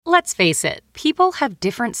Let's face it, people have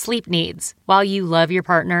different sleep needs. While you love your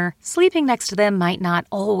partner, sleeping next to them might not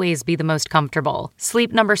always be the most comfortable.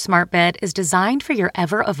 Sleep Number Smart Bed is designed for your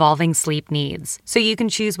ever-evolving sleep needs, so you can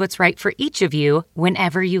choose what's right for each of you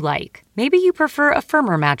whenever you like. Maybe you prefer a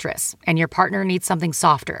firmer mattress, and your partner needs something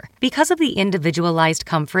softer. Because of the individualized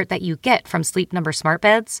comfort that you get from Sleep Number Smart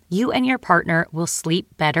Beds, you and your partner will sleep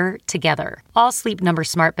better together. All Sleep Number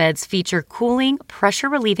Smart Beds feature cooling,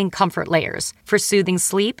 pressure-relieving comfort layers for soothing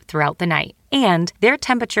sleep throughout the night. And their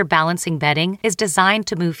temperature balancing bedding is designed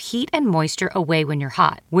to move heat and moisture away when you're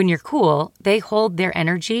hot. When you're cool, they hold their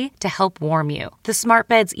energy to help warm you. The smart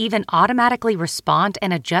beds even automatically respond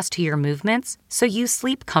and adjust to your movements, so you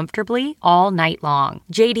sleep comfortably all night long.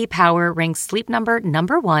 J.D. Power ranks Sleep Number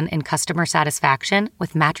 #1 in customer satisfaction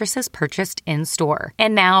with mattresses purchased in-store.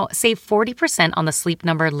 And now, save 40% on the Sleep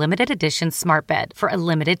Number limited edition smart bed for a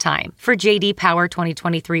limited time. For J.D. Power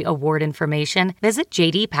 2023 award information, visit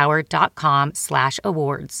jdpower.com/awards.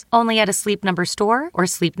 Only at a Sleep Number store or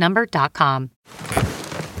sleepnumber.com.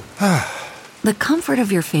 The comfort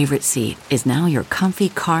of your favorite seat is now your comfy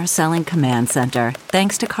car selling command center,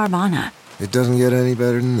 thanks to Carvana. It doesn't get any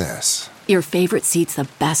better than this. Your favorite seat's the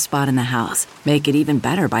best spot in the house. Make it even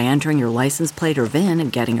better by entering your license plate or VIN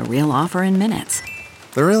and getting a real offer in minutes.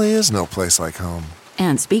 There really is no place like home.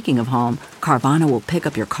 And speaking of home, Carvana will pick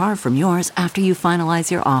up your car from yours after you finalize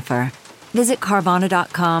your offer. Visit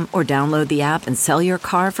Carvana.com or download the app and sell your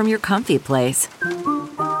car from your comfy place.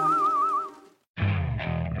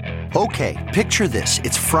 Okay, picture this.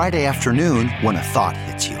 It's Friday afternoon when a thought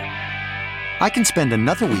hits you. I can spend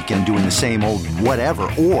another weekend doing the same old whatever,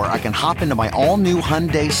 or I can hop into my all-new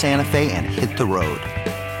Hyundai Santa Fe and hit the road.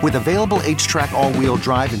 With available H-Track all-wheel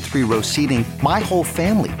drive and 3-row seating, my whole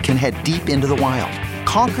family can head deep into the wild.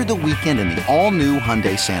 Conquer the weekend in the all-new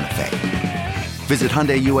Hyundai Santa Fe. Visit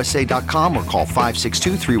HyundaiUSA.com or call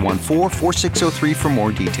 562-314-4603 for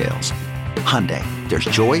more details. Hyundai, there's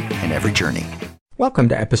joy in every journey. Welcome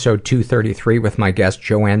to episode 233 with my guest,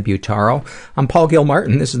 Joanne Butaro. I'm Paul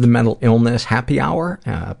Gilmartin. This is the Mental Illness Happy Hour,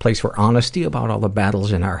 a place for honesty about all the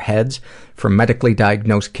battles in our heads, from medically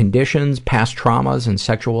diagnosed conditions, past traumas, and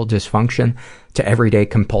sexual dysfunction, to everyday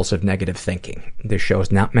compulsive negative thinking. This show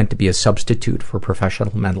is not meant to be a substitute for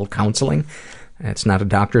professional mental counseling. It's not a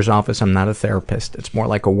doctor's office. I'm not a therapist. It's more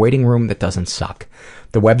like a waiting room that doesn't suck.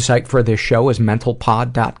 The website for this show is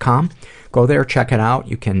mentalpod.com. Go there, check it out.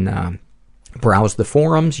 You can browse the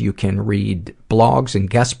forums. You can read blogs and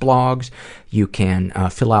guest blogs. You can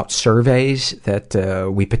fill out surveys that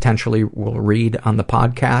we potentially will read on the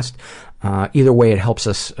podcast. Either way, it helps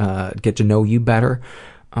us get to know you better.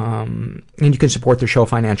 And you can support the show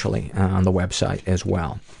financially on the website as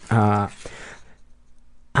well.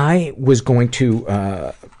 I was going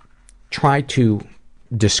to try to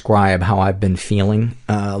describe how I've been feeling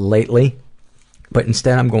lately, but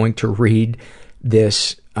instead I'm going to read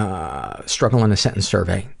this struggle in a sentence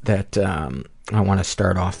survey that I want to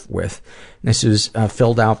start off with. This is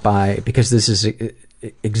filled out because this is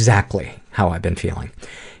exactly how I've been feeling.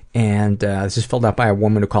 And this is filled out by a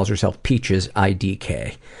woman who calls herself Peaches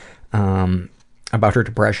IDK. About her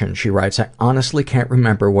depression, she writes, I honestly can't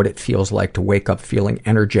remember what it feels like to wake up feeling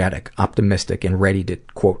energetic, optimistic, and ready to,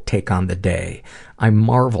 quote, take on the day. I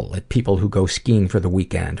marvel at people who go skiing for the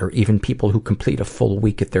weekend, or even people who complete a full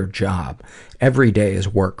week at their job. Every day is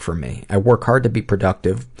work for me. I work hard to be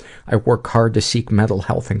productive. I work hard to seek mental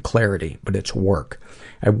health and clarity, but it's work.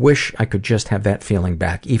 I wish I could just have that feeling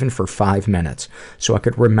back, even for 5 minutes, so I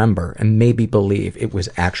could remember and maybe believe it was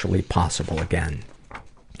actually possible again.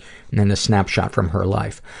 And then a snapshot from her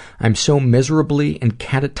life. I'm so miserably and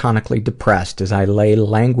catatonically depressed as I lay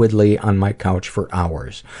languidly on my couch for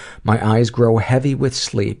hours. My eyes grow heavy with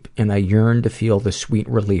sleep, and I yearn to feel the sweet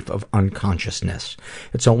relief of unconsciousness.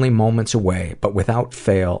 It's only moments away, but without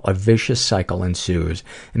fail, a vicious cycle ensues,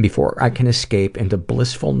 and before I can escape into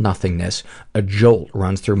blissful nothingness, a jolt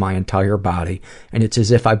runs through my entire body, and it's as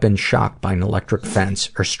if I've been shocked by an electric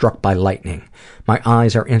fence or struck by lightning. My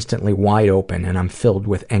eyes are instantly wide open, and I'm filled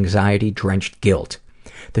with anxiety-drenched guilt.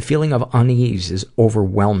 The feeling of unease is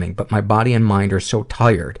overwhelming, but my body and mind are so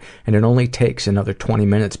tired, and it only takes another 20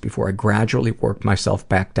 minutes before I gradually work myself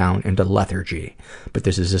back down into lethargy. But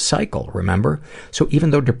this is a cycle, remember? So even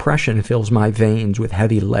though depression fills my veins with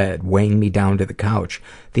heavy lead, weighing me down to the couch,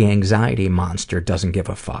 the anxiety monster doesn't give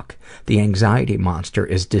a fuck. The anxiety monster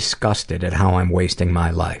is disgusted at how I'm wasting my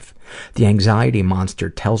life. The anxiety monster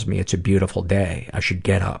tells me it's a beautiful day. I should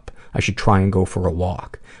get up. I should try and go for a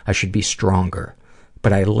walk. I should be stronger.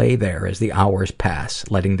 But I lay there as the hours pass,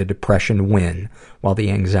 letting the depression win, while the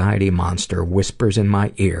anxiety monster whispers in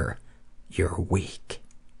my ear, "You're weak."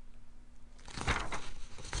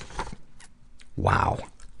 Wow.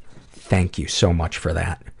 Thank you so much for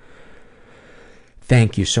that.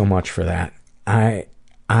 Thank you so much for that.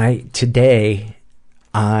 Today,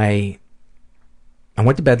 I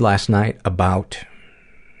went to bed last night about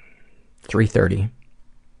 3:30,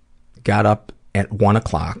 got up at 1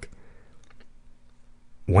 o'clock,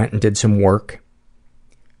 went and did some work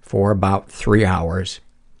for about 3 hours,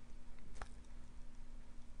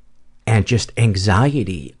 and just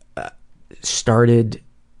anxiety started,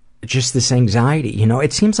 just this anxiety. You know,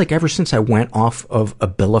 it seems like ever since I went off of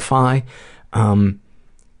Abilify,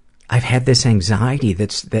 I've had this anxiety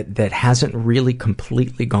that hasn't really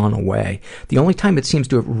completely gone away. The only time it seems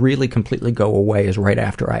to have really completely go away is right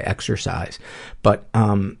after I exercise. But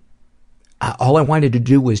all I wanted to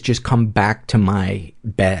do was just come back to my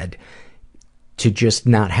bed to just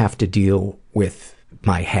not have to deal with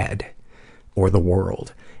my head or the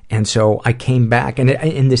world. And so I came back,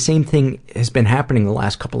 and the same thing has been happening the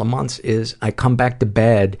last couple of months, is I come back to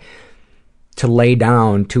bed to lay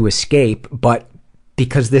down to escape, but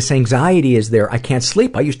because this anxiety is there, I can't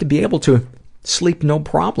sleep. I used to be able to sleep no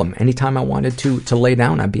problem. Anytime I wanted to lay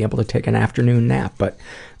down, I'd be able to take an afternoon nap. But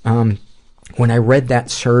when I read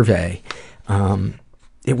that survey,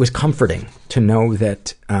 it was comforting to know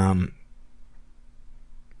that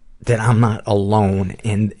that I'm not alone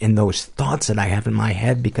in those thoughts that I have in my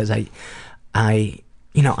head, because I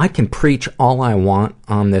can preach all I want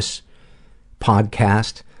on this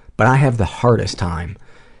podcast, but I have the hardest time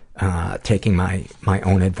taking my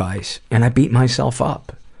own advice, and I beat myself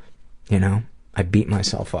up. I beat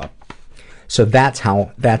myself up. So that's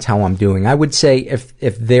how I'm doing. I would say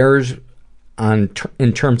if theirs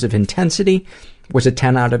in terms of intensity was a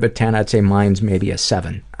 10 out of a 10, I'd say mine's maybe a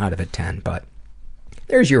 7 out of a 10. But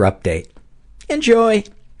there's your update. Enjoy.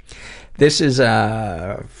 This is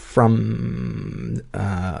also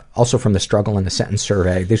from the Struggle in a Sentence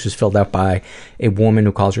survey. This was filled out by a woman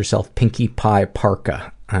who calls herself Pinkie Pie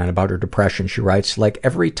Parka. And about her depression, she writes, like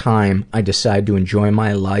every time I decide to enjoy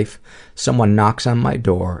my life, someone knocks on my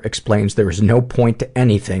door, explains there is no point to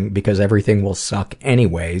anything because everything will suck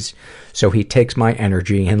anyways, so he takes my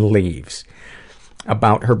energy and leaves.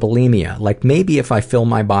 About her bulimia, like maybe if I fill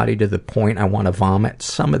my body to the point I want to vomit,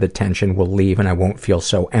 some of the tension will leave and I won't feel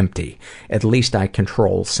so empty. At least I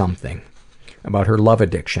control something. About her love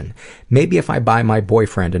addiction. Maybe if I buy my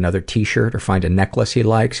boyfriend another t-shirt or find a necklace he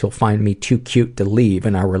likes, he'll find me too cute to leave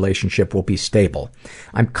and our relationship will be stable.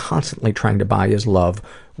 I'm constantly trying to buy his love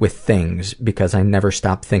with things because I never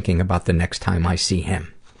stop thinking about the next time I see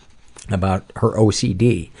him. About her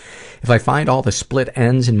OCD. If I find all the split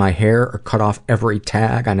ends in my hair or cut off every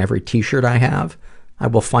tag on every t-shirt I have, I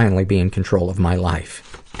will finally be in control of my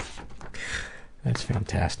life. That's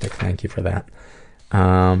fantastic. Thank you for that.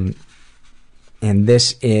 And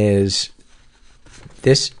this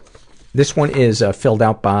one is filled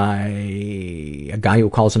out by a guy who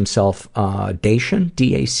calls himself Dacian,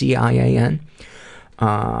 D-A-C-I-A-N.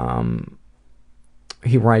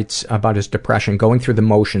 He writes about his depression, going through the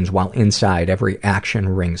motions while inside every action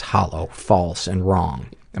rings hollow, false, and wrong.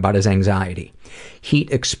 About his anxiety. Heat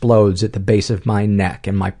explodes at the base of my neck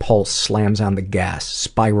and my pulse slams on the gas,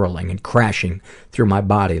 spiraling and crashing through my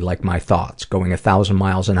body like my thoughts, going 1,000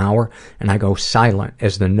 miles an hour, and I go silent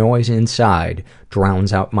as the noise inside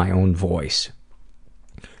drowns out my own voice.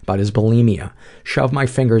 About his bulimia. Shove my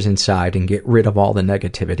fingers inside and get rid of all the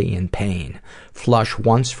negativity and pain. Flush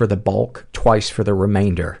once for the bulk, twice for the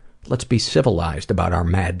remainder. Let's be civilized about our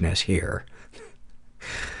madness here.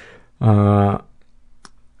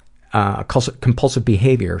 Compulsive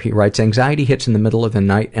behavior. He writes, anxiety hits in the middle of the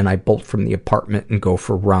night and I bolt from the apartment and go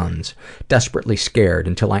for runs, desperately scared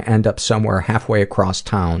until I end up somewhere halfway across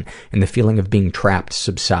town and the feeling of being trapped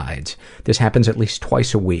subsides. This happens at least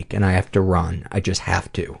twice a week and I have to run. I just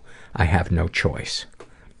have to. I have no choice.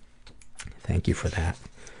 Thank you for that.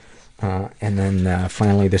 And then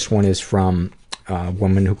finally, this one is from a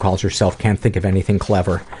woman who calls herself Can't Think of Anything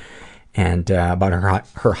Clever. And about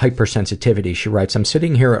her hypersensitivity, she writes, I'm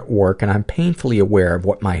sitting here at work and I'm painfully aware of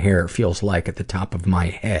what my hair feels like at the top of my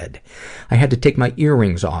head. I had to take my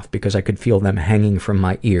earrings off because I could feel them hanging from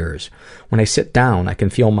my ears. When I sit down, I can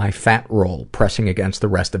feel my fat roll pressing against the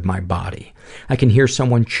rest of my body. I can hear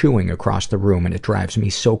someone chewing across the room and it drives me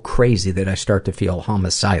so crazy that I start to feel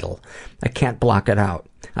homicidal. I can't block it out.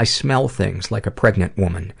 I smell things like a pregnant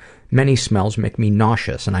woman. Many smells make me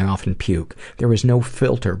nauseous and I often puke. There is no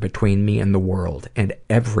filter between me and the world, and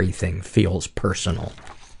everything feels personal.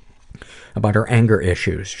 About her anger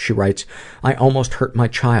issues, she writes, I almost hurt my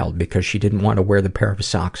child because she didn't want to wear the pair of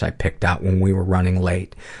socks I picked out when we were running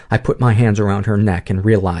late. I put my hands around her neck and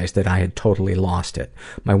realized that I had totally lost it.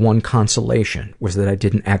 My one consolation was that I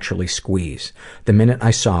didn't actually squeeze. The minute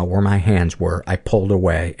I saw where my hands were, I pulled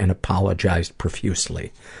away and apologized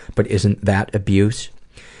profusely. But isn't that abuse?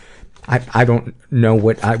 I don't know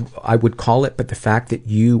what I would call it, but the fact that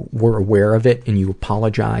you were aware of it and you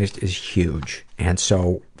apologized is huge. And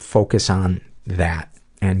so focus on that.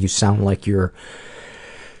 And you sound like you're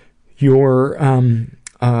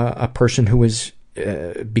a person who is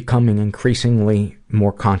becoming increasingly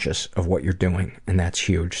more conscious of what you're doing, and that's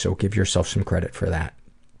huge. So give yourself some credit for that.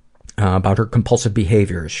 About her compulsive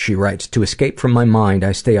behaviors, she writes, to escape from my mind,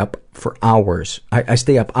 I stay up for hours. I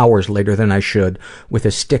stay up hours later than I should with a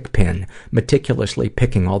stick pin, meticulously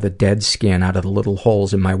picking all the dead skin out of the little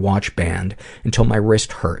holes in my watch band until my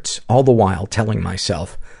wrist hurts, all the while telling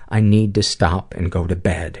myself I need to stop and go to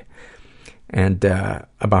bed. And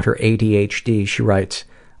about her ADHD, she writes,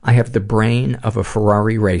 I have the brain of a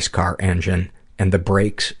Ferrari race car engine and the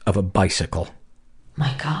brakes of a bicycle.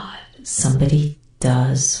 My God, somebody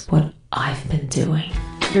does what I've been doing.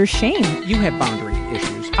 There's shame. You have boundary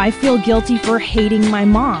issues. I feel guilty for hating my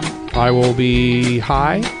mom. I will be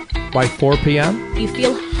high by 4 p.m. You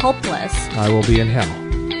feel helpless. I will be in hell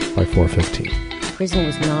by 4:15. Prison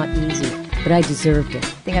was not easy, but I deserved it. I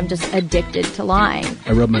think I'm just addicted to lying.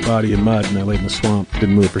 I rubbed my body in mud and I laid in the swamp.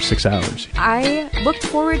 Didn't move for 6 hours. I looked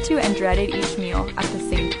forward to and dreaded each meal at the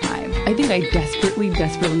same time. I think I desperately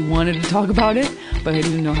wanted to talk about it, but I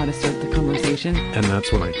didn't know how to start the conversation. And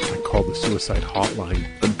that's when I called the suicide hotline.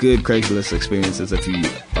 A good Craigslist experience is if you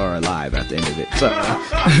are alive at the end of it.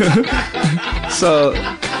 So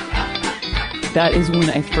that is when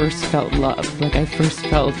I first felt love. Like I first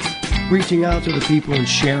felt reaching out to the people and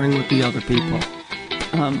sharing with the other people.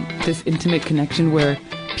 This intimate connection where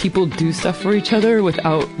people do stuff for each other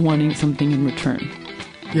without wanting something in return.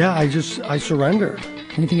 Yeah, I surrendered.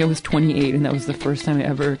 I think I was 28 and that was the first time I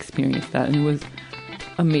ever experienced that, and it was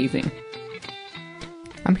amazing.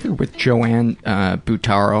 I'm here with Joanne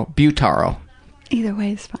Butaro. Either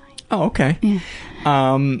way is fine. Oh, okay.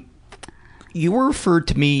 Yeah. You were referred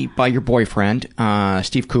to me by your boyfriend,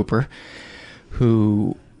 Steve Cooper,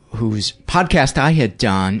 whose podcast I had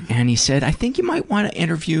done, and he said, I think you might want to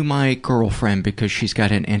interview my girlfriend because she's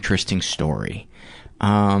got an interesting story.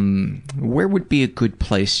 Where would be a good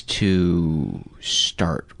place to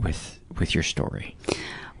start with your story?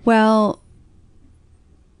 Well,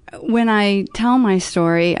 when I tell my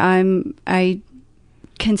story, I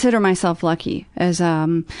consider myself lucky as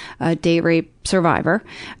a date rape survivor,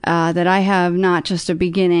 that I have not just a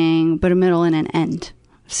beginning, but a middle and an end.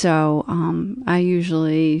 So I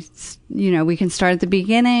usually, we can start at the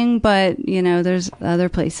beginning, but, there's other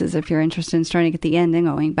places if you're interested in starting at the end and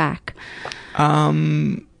going back.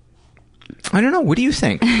 I don't know. What do you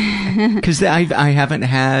think? Because I haven't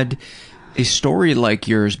had a story like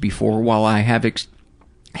yours before. While I have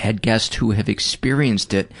had guests who have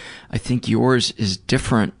experienced it, I think yours is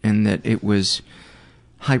different in that it was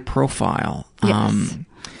high profile. Yes.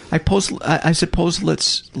 I suppose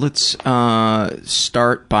let's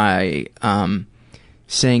start by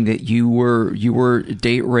saying that you were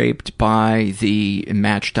date raped by the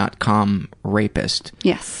Match.com rapist.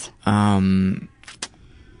 Yes.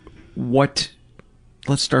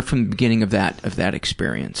 Let's start from the beginning of that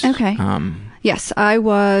experience. Okay. Yes, I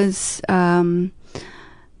was.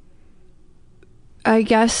 I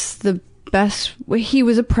guess the best. He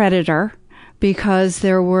was a predator because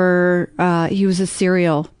he was a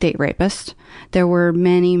serial date rapist. There were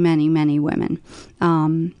many, many, many women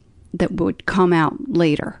that would come out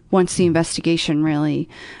later once the investigation really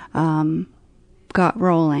got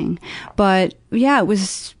rolling. But yeah, it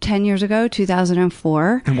was 10 years ago,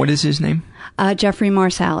 2004. And what is his name? Jeffrey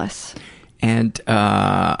Marsalis. And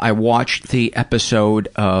I watched the episode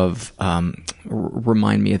of,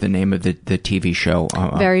 remind me of the name of the TV show.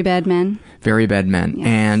 Very Bad Men. Very Bad Men. Yes.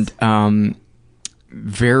 And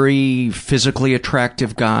very physically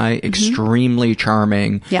attractive guy, extremely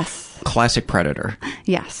charming. Yes. Classic predator.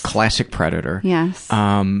 Yes. Classic predator. Yes.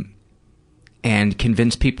 And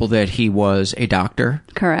convinced people that he was a doctor.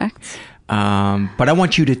 Correct. But I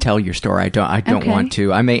want you to tell your story. I don't Okay. want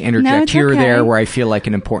to. I may interject No, here or okay. there where I feel like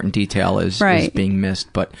an important detail is being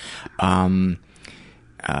missed. But I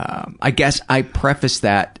guess I preface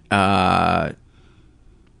that.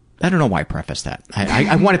 I don't know why I preface that.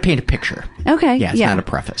 I want to paint a picture. Okay. Yeah, it's not a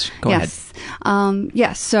preface. Go ahead.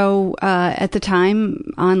 Yes. So at the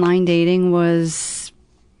time, online dating was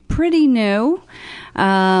pretty new.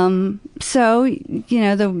 So,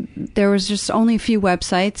 there was just only a few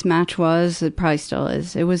websites. Match was, it probably still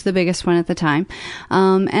is. It was the biggest one at the time.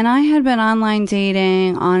 And I had been online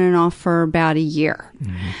dating on and off for about a year.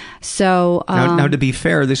 Mm-hmm. So, now, to be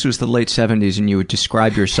fair, this was the late 70s and you would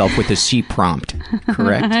describe yourself with a C prompt,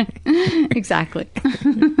 correct? Exactly.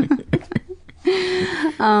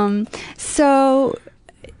 So,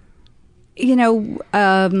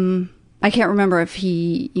 I can't remember if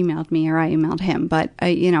he emailed me or I emailed him, but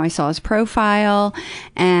I saw his profile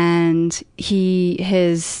and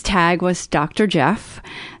his tag was Dr. Jeff.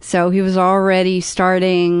 So he was already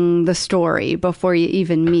starting the story before you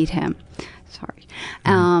even meet him. Sorry.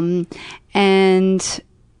 And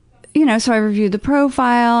so I reviewed the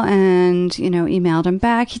profile and, emailed him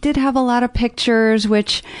back. He did have a lot of pictures,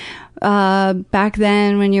 which back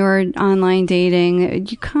then when you were online dating,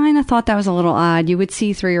 you kind of thought that was a little odd. You would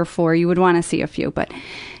see 3 or 4. You would want to see a few, but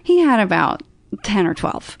he had about 10 or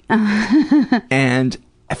 12. And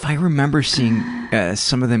if I remember seeing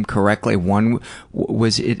some of them correctly, one,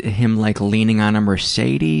 was it him like leaning on a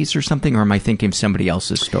Mercedes or something, or am I thinking of somebody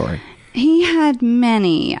else's story? He had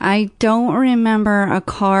many. I don't remember a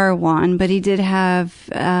car one, but he did have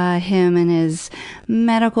him in his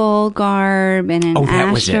medical garb and an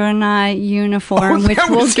astronaut uniform, which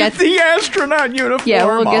we'll get the astronaut uniform. Yeah,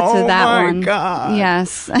 we'll get to that one. Oh my God.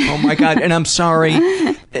 Yes. Oh my God. And I'm sorry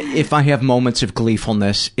if I have moments of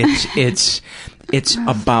gleefulness. It's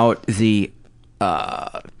about the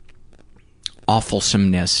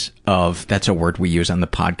awfulsomeness of, that's a word we use on the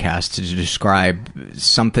podcast to describe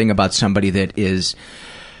something about somebody that is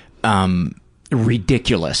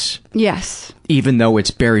ridiculous. Yes. Even though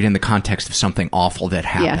it's buried in the context of something awful that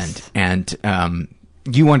happened. Yes. And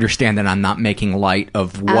you understand that I'm not making light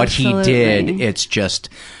of what Absolutely. He did. It's just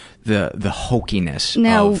the hokiness.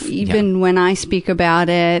 No, when I speak about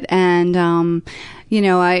it, and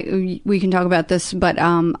we can talk about this, but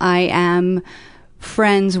I am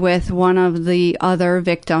friends with one of the other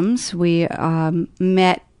victims. We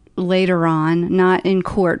met later on, not in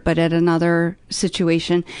court, but at another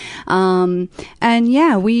situation. And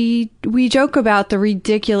yeah, we joke about the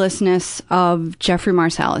ridiculousness of Jeffrey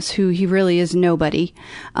Marsalis, who he really is nobody.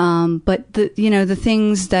 But the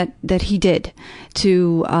things that he did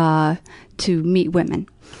to meet women.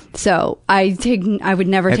 So I would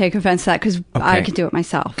never take offense to that because I could do it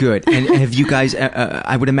myself. Good. And have you guys,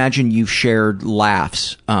 I would imagine you've shared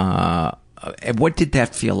laughs. What did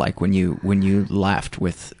that feel like when you laughed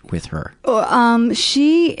with her?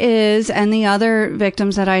 She is, and the other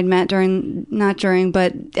victims that I'd met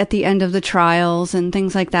but at the end of the trials and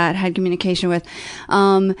things like that, had communication with,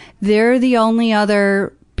 they're the only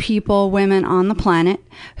other women on the planet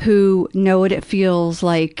who know what it feels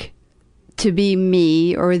like to be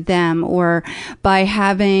me or them, or by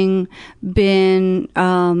having been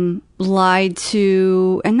lied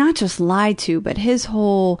to, and not just lied to, but his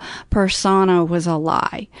whole persona was a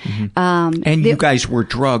lie. Mm-hmm. And you guys were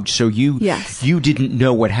drugged, so you didn't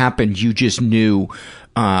know what happened. You just knew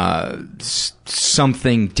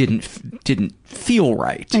something didn't feel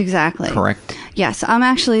right. Exactly. Correct? Yes. I'm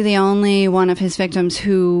actually the only one of his victims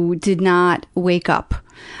who did not wake up.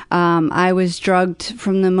 I was drugged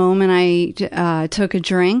from the moment I took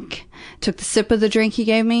the sip of the drink he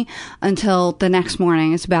gave me until the next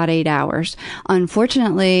morning. It's about 8 hours.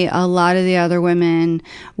 Unfortunately, a lot of the other women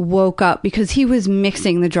woke up because he was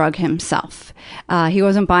mixing the drug himself. He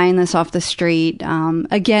wasn't buying this off the street.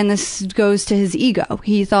 Again, this goes to his ego.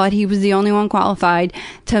 He thought he was the only one qualified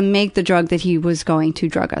to make the drug that he was going to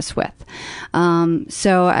drug us with.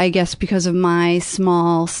 So I guess because of my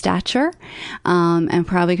small stature, and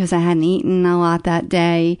probably because I hadn't eaten a lot that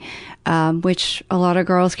day, which a lot of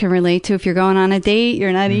girls can relate to. If you're going on a date,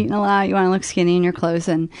 you're not eating a lot, you want to look skinny in your clothes.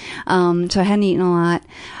 And so I hadn't eaten a lot.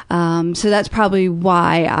 So that's probably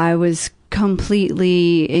why I was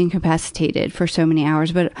completely incapacitated for so many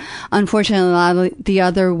hours. But unfortunately, a lot of the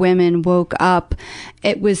other women woke up.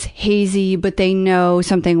 It was hazy, but they know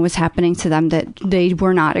something was happening to them that they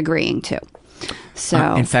were not agreeing to.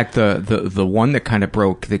 So, in fact, the one that kind of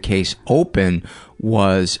broke the case open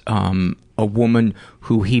was a woman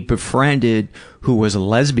who he befriended who was a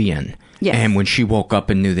lesbian. Yes. And when she woke up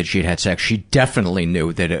and knew that she'd had sex, she definitely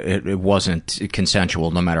knew that it wasn't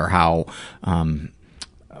consensual, no matter how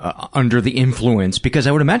under the influence. Because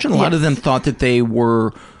I would imagine a lot of them thought that they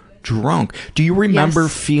were drunk. Do you remember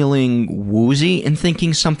feeling woozy and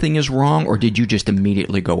thinking something is wrong, or did you just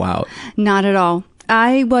immediately go out? Not at all.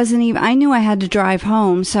 I knew I had to drive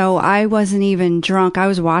home, so I wasn't even drunk. I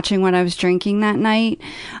was watching what I was drinking that night.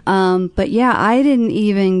 But yeah, I didn't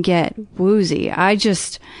even get woozy.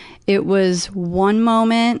 it was one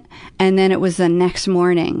moment, and then it was the next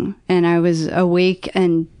morning, and I was awake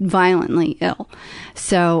and violently ill.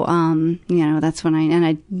 So, that's when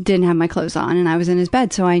I didn't have my clothes on, and I was in his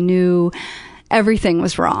bed, so I knew everything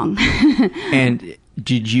was wrong. And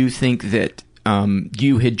did you think that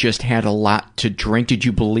you had just had a lot to drink? Did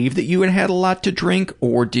you believe that you had a lot to drink,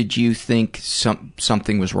 or did you think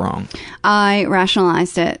something was wrong? I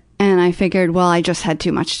rationalized it, and I figured, well, I just had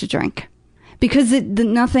too much to drink. Because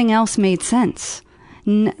nothing else made sense.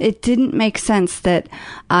 It didn't make sense that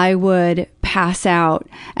I would pass out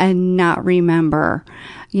and not remember,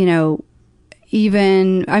 we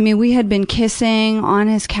had been kissing on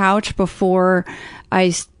his couch before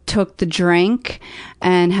I took the drink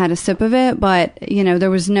and had a sip of it, but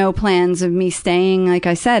there was no plans of me staying. Like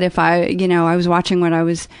I said, if I was watching what I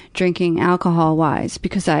was drinking alcohol wise,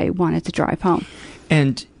 because I wanted to drive home.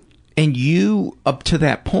 And you, up to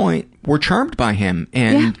that point, were charmed by him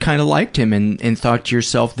and kind of liked him and thought to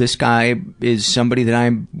yourself, this guy is somebody that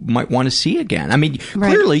I might want to see again. I mean,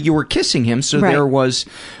 clearly you were kissing him, so there was,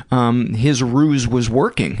 his ruse was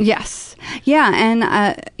working. Yes. Yeah, and,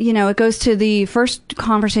 it goes to the first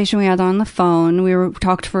conversation we had on the phone. We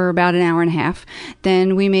talked for about an hour and a half.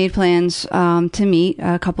 Then we made plans to meet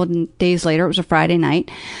a couple of days later. It was a Friday night.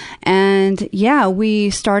 And, we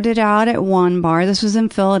started out at one bar. This was in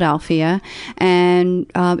Philadelphia. And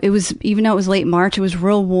it was, even though it was late March, it was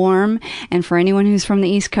real warm. And for anyone who's from the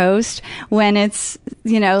East Coast, when it's,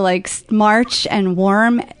 like March and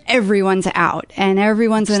warm, everyone's out and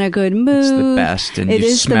everyone's in a good mood. It's the best. And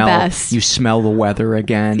you smell the weather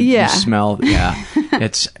again. Yeah. You smell,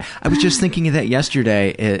 I was just thinking of that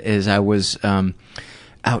yesterday as I was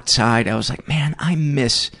outside. I was like, man, I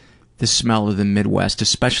miss the smell of the Midwest,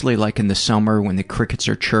 especially like in the summer when the crickets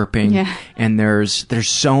are chirping. Yeah. And there's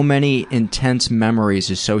so many intense memories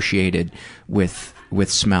associated with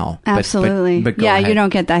smell. Absolutely. But ahead. You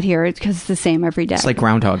don't get that here because it's the same every day. It's like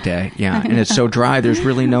Groundhog Day. Yeah. And it's so dry. There's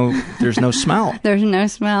really no smell. There's no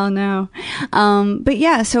smell. No.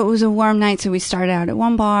 So it was a warm night. So we started out at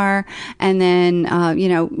one bar and then,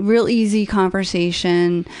 real easy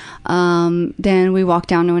conversation. Then we walked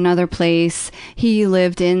down to another place. He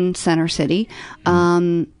lived in Center City.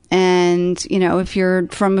 And, if you're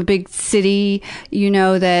from a big city,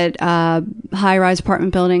 that high-rise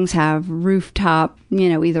apartment buildings have rooftop,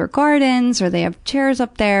 either gardens or they have chairs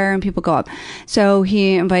up there and people go up. So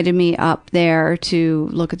he invited me up there to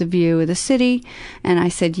look at the view of the city. And I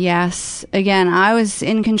said yes. Again, I was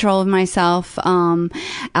in control of myself.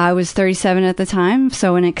 I was 37 at the time,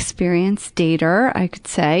 so an experienced dater, I could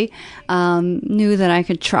say. Knew that I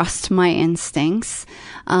could trust my instincts.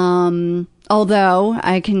 Although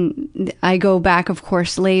I go back, of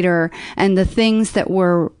course, later, and the things that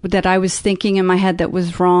I was thinking in my head that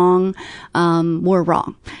was wrong, were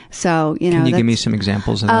wrong. So, Can you give me some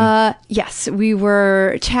examples of that? Yes, we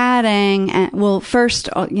were chatting, and first,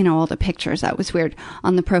 all the pictures, that was weird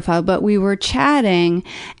on the profile, but we were chatting,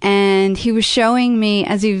 and he was showing me,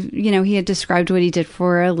 as he had described what he did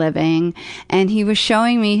for a living, and he was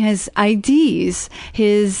showing me his IDs,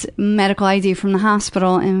 his medical ID from the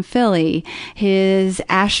hospital in Philly, his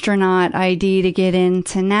astronaut ID to get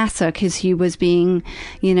into NASA because he was being,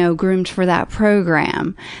 groomed for that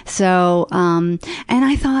program. So, and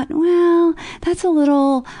I thought, well, that's a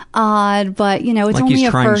little odd, but, it's like only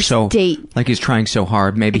a first date. Like he's trying so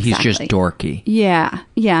hard. Maybe exactly. He's just dorky. Yeah.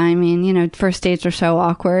 Yeah. I mean, first dates are so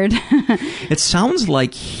awkward. It sounds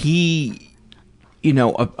like he,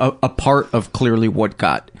 a part of clearly what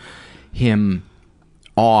got him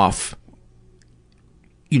off,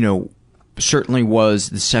 certainly was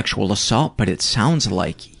the sexual assault, but it sounds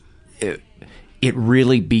like it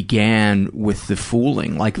really began with the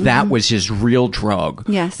fooling. Like that was his real drug.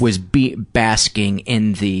 Yes. Was basking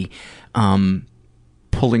in the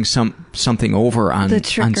pulling something over on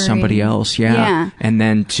somebody else. Yeah. And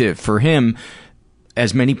then for him,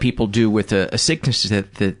 as many people do with a sickness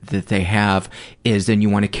that they have, is then you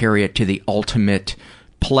want to carry it to the ultimate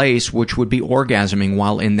place, which would be orgasming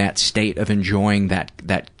while in that state of enjoying that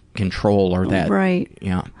control or that. Right.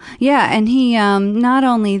 Yeah. Yeah. And he, not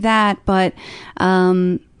only that, but,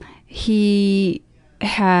 he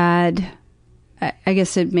had, I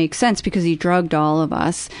guess it makes sense because he drugged all of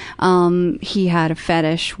us. He had a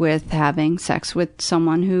fetish with having sex with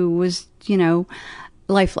someone who was,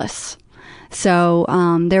 lifeless. So,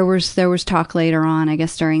 there was talk later on, I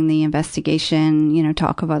guess during the investigation,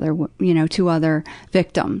 talk of other, 2 other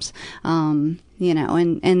victims. And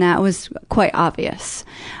that was quite obvious.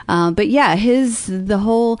 But yeah,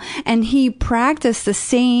 and he practiced the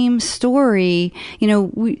same story,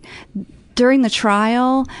 during the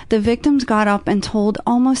trial, the victims got up and told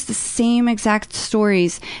almost the same exact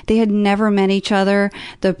stories. They had never met each other.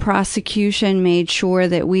 The prosecution made sure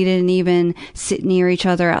that we didn't even sit near each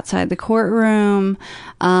other outside the courtroom.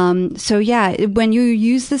 So yeah, when you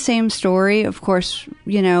use the same story, of course,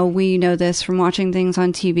 you know, we know this from watching things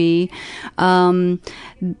on TV,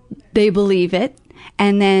 they believe it.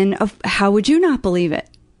 And then how would you not believe it?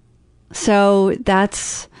 So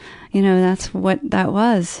that's what that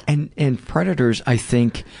was. And predators, I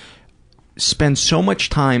think, spend so much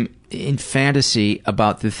time in fantasy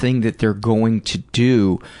about the thing that they're going to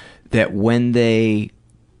do that when they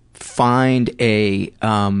find a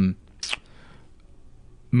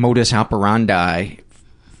modus operandi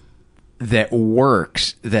that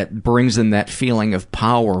works, that brings them that feeling of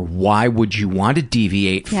power, why would you want to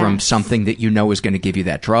deviate from something that you know is going to give you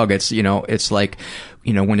that drug? It's, you know, it's like,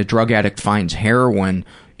 you know, when a drug addict finds heroin,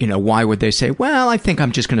 you know, why would they say, well, I think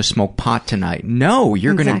I'm just going to smoke pot tonight? No,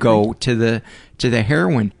 you're going to go to the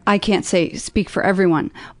heroin. I can't speak for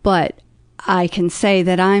everyone, but I can say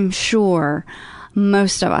that I'm sure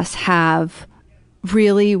most of us have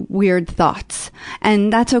really weird thoughts,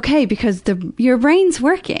 and that's okay because your brain's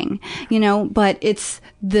working, you know, but it's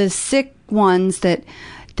the sick ones that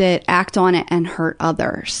act on it and hurt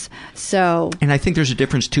others. So, and I think there's a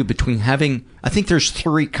difference too between I think there's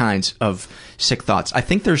three kinds of sick thoughts. I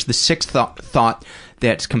think there's the sick thought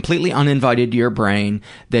that's completely uninvited to your brain,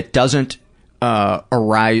 that doesn't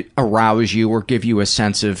arouse you or give you a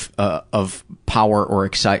sense of power or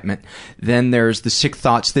excitement. Then there's the sick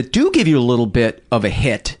thoughts that do give you a little bit of a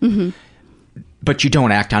hit, but you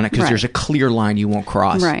don't act on it because there's a clear line you won't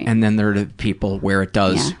cross. Right. And then there are the people where it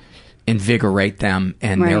does invigorate them,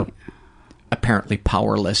 and they're apparently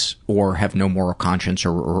powerless or have no moral conscience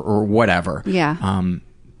or whatever. Yeah.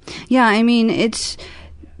 Yeah, I mean, it's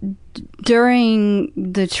during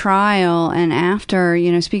the trial and after,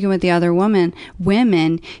 you know, speaking with the other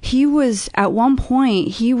women, he was, at one point,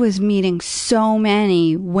 he was meeting so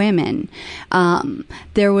many women.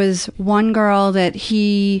 There was one girl that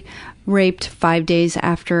he raped 5 days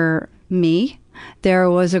after me. There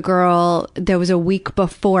was a girl that was a week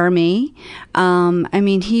before me. I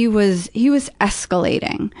mean, he was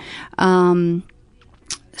escalating.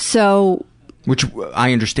 So, which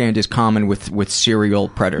I understand is common with serial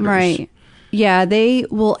predators. Right. Yeah, they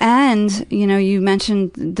will end, you know, you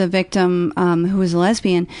mentioned the victim who was a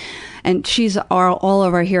lesbian, and she's all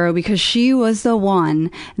of our hero because she was the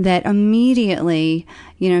one that immediately,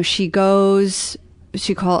 you know, tells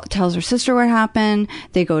her sister what happened.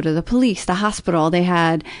 They go to the police, the hospital. They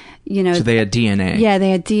had, you know. So they had DNA. Yeah,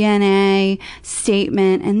 they had DNA,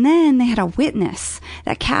 statement, and then they had a witness.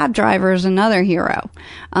 That cab driver is another hero.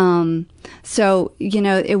 So, you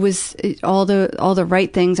know, it was all the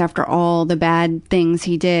right things after all the bad things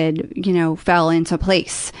he did, you know, fell into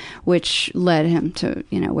place, which led him to,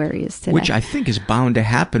 you know, where he is today. Which I think is bound to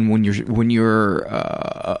happen when you're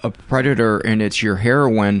a predator and it's your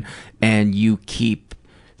heroin, and you keep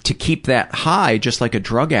that high, just like a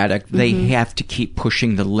drug addict, they have to keep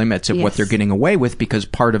pushing the limits of what they're getting away with, because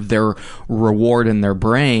part of their reward in their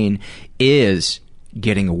brain is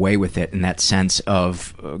getting away with it, in that sense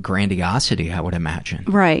of grandiosity, I would imagine.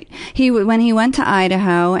 Right. When he went to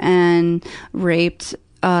Idaho and raped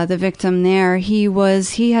the victim there, he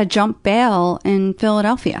had jumped bail in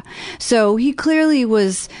Philadelphia. So he clearly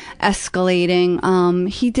was escalating.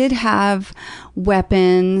 He did have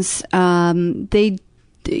weapons.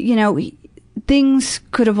 You know, things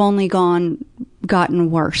could have only gotten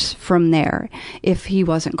worse from there if he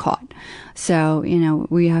wasn't caught. So, you know,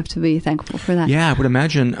 we have to be thankful for that. Yeah, I would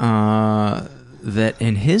imagine that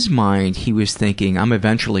in his mind, he was thinking, I'm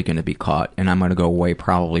eventually going to be caught, and I'm going to go away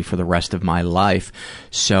probably for the rest of my life.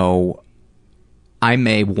 So I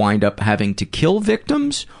may wind up having to kill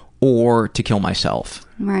victims or to kill myself.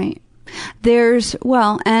 Right.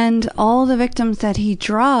 And all the victims that he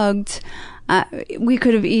drugged, we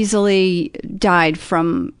could have easily died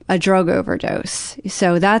from a drug overdose.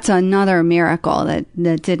 So that's another miracle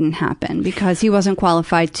that didn't happen, because he wasn't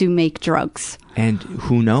qualified to make drugs. And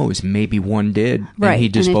who knows, maybe one did, and he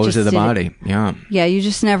disposed of the body. Yeah. Yeah, you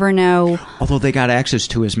just never know. Although they got access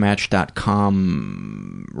to his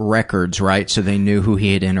Match.com records, right? So they knew who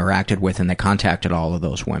he had interacted with, and they contacted all of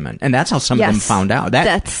those women. And that's how some of them found out.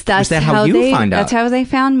 That's how you found out? That's how they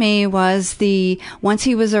found me, was once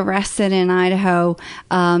he was arrested in Idaho,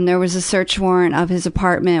 there was a search warrant of his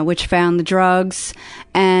apartment, which found the drugs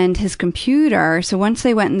and his computer. So once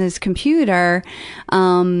they went in his computer,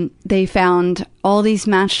 they found all these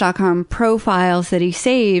Match.com profiles that he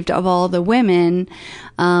saved of all the women,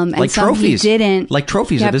 and like some trophies. he didn't. Like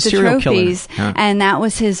trophies kept of a serial killer. Huh. And that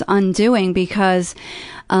was his undoing because,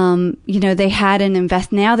 they had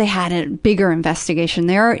now they had a bigger investigation.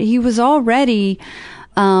 He was already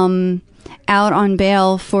out on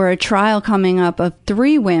bail for a trial coming up of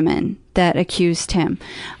 3 women that accused him.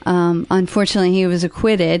 Unfortunately, he was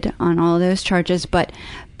acquitted on all those charges, but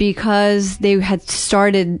because they had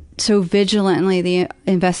started so vigilantly the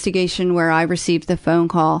investigation where I received the phone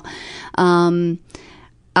call,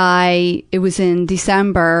 it was in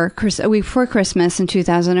December, a week before Christmas in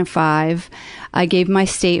 2005. I gave my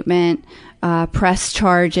statement, pressed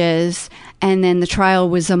charges, and then the trial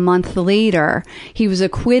was a month later. He was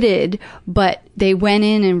acquitted, but they went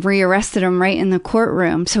in and rearrested him right in the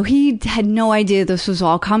courtroom. So he had no idea this was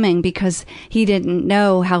all coming because he didn't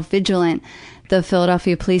know how vigilant the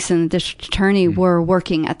Philadelphia police and the district attorney were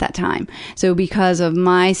working at that time. So because of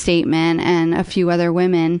my statement and a few other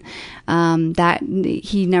women, that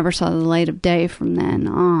he never saw the light of day from then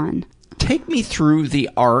on. Take me through the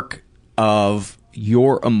arc of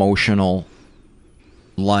your emotional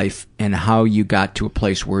life and how you got to a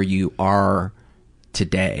place where you are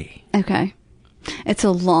today. Okay. It's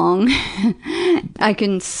a long, I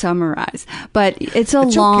can summarize, but it's a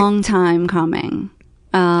long time coming.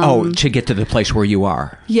 To get to the place where you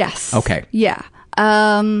are. Yes. Okay. Yeah.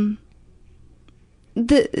 To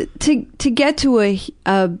get to a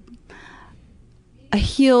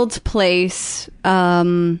healed place,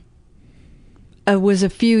 was a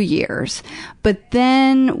few years, but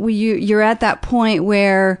then you're at that point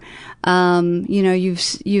where,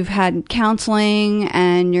 you've had counseling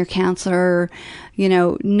and your counselor,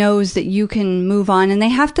 knows that you can move on and they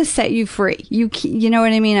have to set you free. You know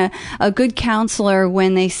what I mean? A good counselor,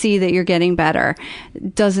 when they see that you're getting better,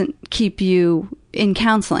 doesn't keep you in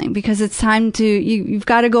counseling because it's time to, you've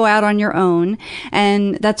got to go out on your own.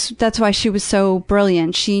 And that's why she was so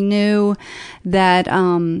brilliant. She knew that,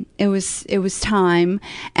 it was time.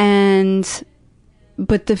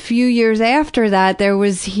 But the few years after that, there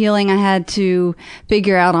was healing I had to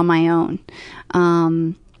figure out on my own.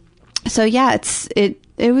 So yeah, it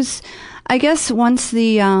was, I guess once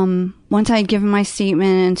once I had given my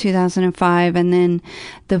statement in 2005 and then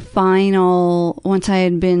once I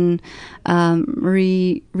had been,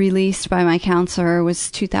 released by my counselor was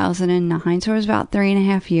 2009. So it was about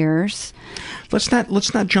 3.5 years. Let's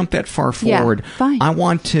not jump that far forward. Yeah, fine. I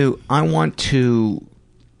want to,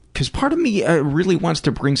 because part of me really wants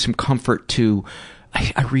to bring some comfort to,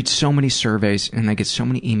 I read so many surveys and I get so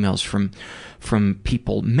many emails from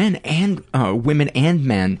people, men and women and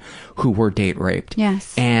men who were date raped.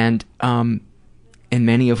 Yes. And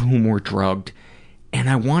many of whom were drugged. And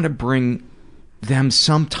I want to bring them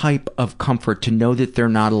some type of comfort to know that they're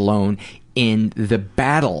not alone in the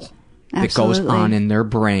battle that goes on in their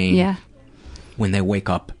brain when they wake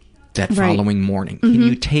up that following morning. Mm-hmm. Can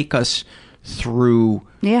you take us through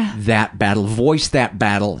that battle, voice that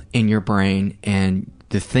battle in your brain and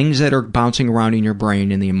the things that are bouncing around in your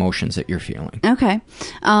brain and the emotions that you're feeling? Okay.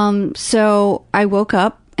 So I woke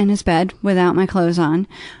up in his bed without my clothes on,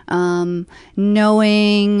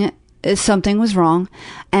 knowing something was wrong,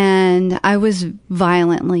 and I was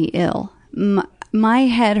violently ill. My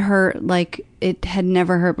head hurt like it had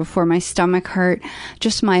never hurt before. My stomach hurt.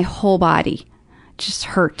 Just my whole body just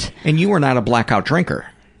hurt. And you were not a blackout drinker.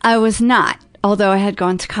 I was not. Although I had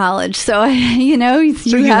gone to college, so you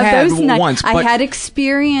had those nights. Once, I had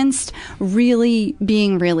experienced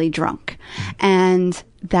being really drunk, and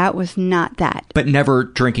that was not that. But never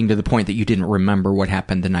drinking to the point that you didn't remember what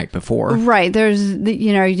happened the night before. Right. There's,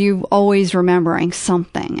 you always remembering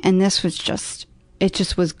something, and this was it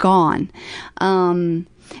just was gone. And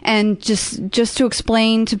just to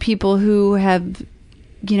explain to people who have,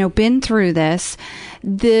 been through this,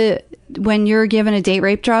 when you're given a date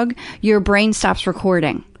rape drug, your brain stops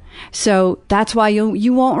recording. So that's why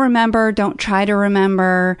you won't remember. Don't try to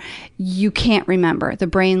remember. You can't remember. The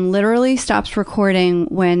brain literally stops recording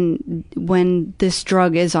when this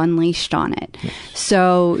drug is unleashed on it. Yes.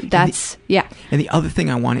 So that's, And the other thing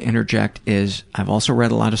I want to interject is I've also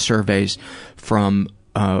read a lot of surveys from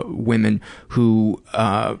women who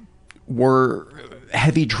were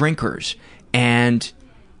heavy drinkers, and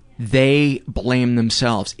they blame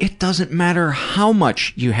themselves. It doesn't matter how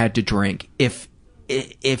much you had to drink. If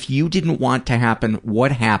you didn't want to happen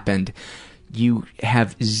what happened, you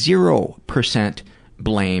have 0%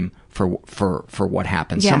 blame for what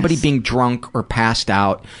happened. Yes. Somebody being drunk or passed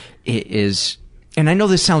out is, and I know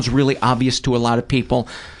this sounds really obvious to a lot of people,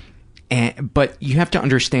 but you have to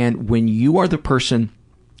understand when you are the person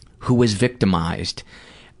who is victimized,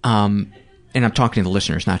 and I'm talking to the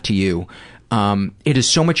listeners, not to you, it is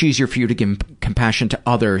so much easier for you to give compassion to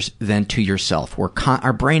others than to yourself.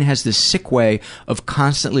 Our brain has this sick way of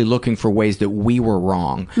constantly looking for ways that we were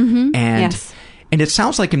wrong. Mm-hmm. And it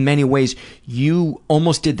sounds like in many ways you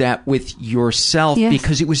almost did that with yourself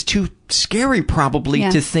because it was too scary probably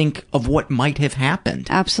to think of what might have happened.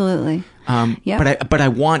 Absolutely. But I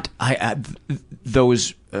want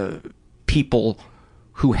those people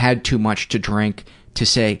who had too much to drink to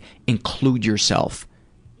say, include yourself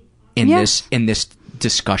in this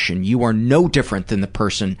discussion. You are no different than the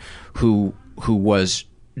person who was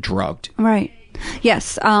drugged. Right.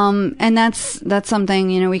 Yes. And that's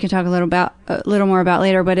something, we can talk a little more about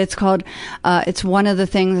later, but it's called, it's one of the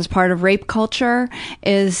things as part of rape culture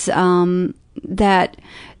is,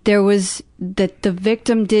 that the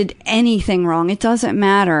victim did anything wrong. It doesn't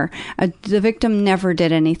matter. The victim never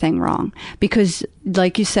did anything wrong because,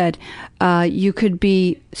 like you said, you could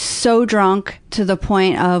be so drunk to the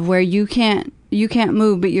point of where you can't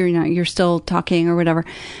move, but you're still talking or whatever.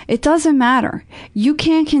 It doesn't matter. You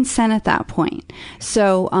can't consent at that point.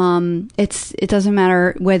 So, it doesn't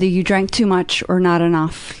matter whether you drank too much or not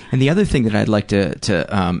enough. And the other thing that I'd like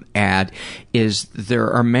to add is there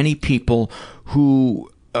are many people who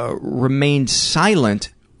remained silent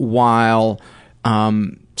while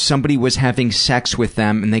somebody was having sex with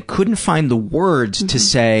them and they couldn't find the words to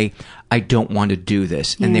say, I don't want to do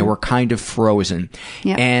this. And they were kind of frozen.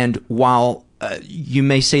 Yeah. And while you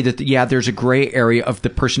may say that, there's a gray area of the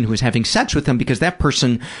person who is having sex with them because that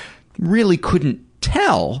person really couldn't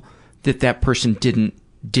tell that person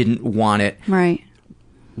didn't want it. Right.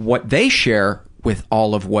 What they share with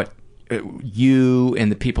all of what you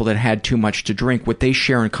and the people that had too much to drink, what they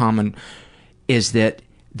share in common is that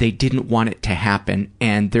they didn't want it to happen.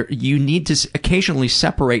 And you need to occasionally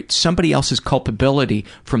separate somebody else's culpability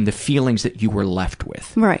from the feelings that you were left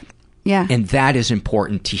with. Right. Yeah. And that is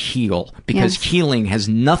important to heal because healing has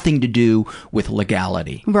nothing to do with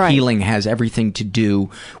legality. Right. Healing has everything to do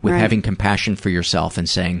with having compassion for yourself and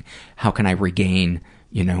saying, how can I regain,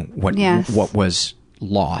 what was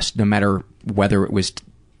lost, no matter whether it was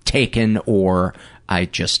taken or I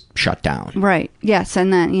just shut down. Right. Yes.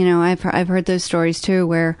 And that, I've heard those stories too,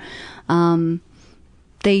 where,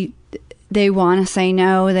 they want to say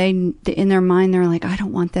no. In their mind, they're like, I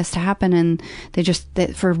don't want this to happen. And they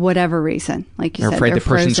for whatever reason, like you said, they're afraid the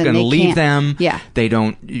person's going to leave them. Yeah. They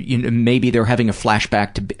don't, maybe they're having a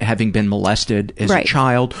flashback to having been molested as a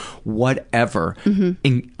child, whatever. Mm-hmm.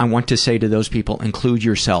 And I want to say to those people, include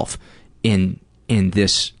yourself in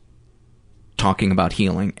this talking about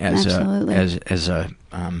healing as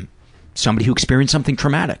somebody who experienced something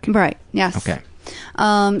traumatic. Right. Yes. Okay.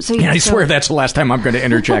 I swear that's the last time I'm going to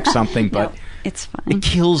interject something, but it's fine. It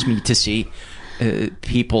kills me to see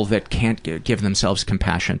people that can't give themselves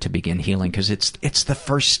compassion to begin healing because it's the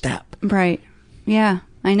first step. Right. Yeah.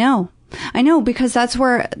 I know because that's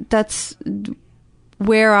where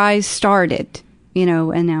I started.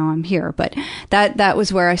 And now I'm here, but that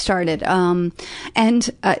was where I started.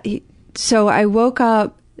 So I woke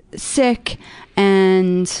up sick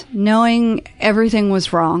and knowing everything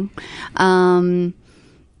was wrong. And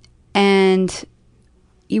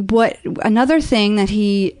another thing that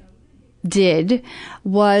he did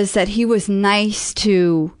was that he was nice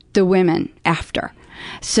to the women after.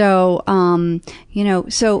 So,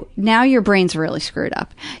 so now your brain's really screwed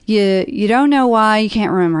up. You don't know why, you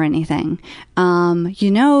can't remember anything.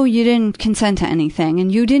 You didn't consent to anything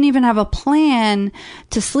and you didn't even have a plan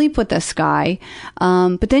to sleep with this guy.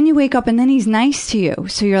 But then you wake up and then he's nice to you.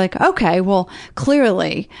 So you're like, okay, well,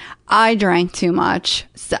 clearly I drank too much.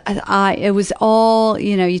 It was all,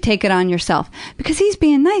 you take it on yourself because he's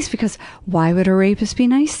being nice because why would a rapist be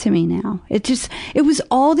nice to me now? It was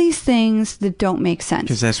all these things that don't make sense.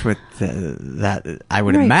 Because that's what that I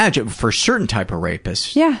would imagine for a certain type of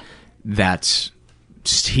rapist. Yeah.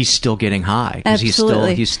 He's still getting high because he's still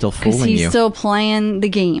fooling you. He's still playing the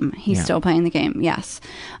game. Still playing the game. Yes.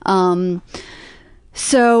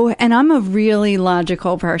 So, and I'm a really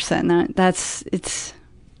logical person. That's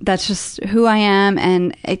just who I am.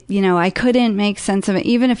 And, I couldn't make sense of it.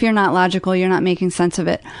 Even if you're not logical, you're not making sense of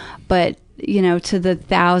it. But, to the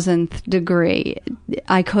 1000th degree,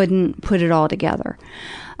 I couldn't put it all together.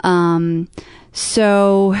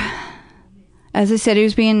 So, as I said, he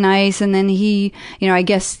was being nice. And then he, I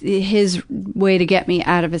guess his way to get me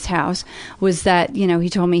out of his house was that, he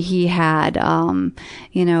told me he had, a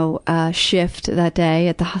shift that day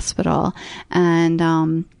at the hospital. And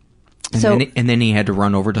then he had to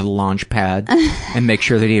run over to the launch pad and make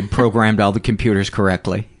sure that he had programmed all the computers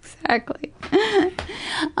correctly. Exactly.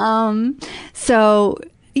 So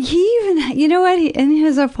he even, you know what, in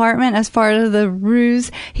his apartment, as part of the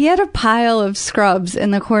ruse, he had a pile of scrubs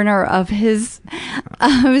in the corner of his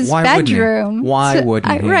bedroom. Why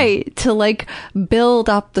wouldn't he? Right, to like build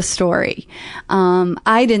up the story.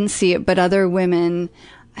 I didn't see it, but other women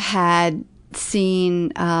had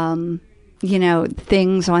seen, you know,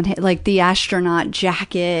 things on his, like the astronaut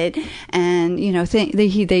jacket, and you know,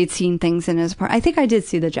 they'd seen things in his apartment. I think I did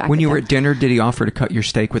see the jacket. When you were at dinner, did he offer to cut your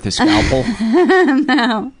steak with a scalpel?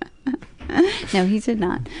 No, he did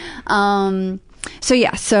not.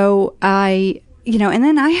 So I, you know, and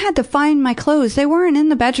then I had to find my clothes. They weren't in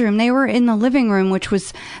the bedroom. They were in the living room, which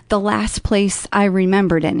was the last place I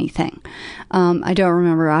remembered anything. I don't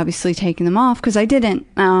remember obviously taking them off because I didn't.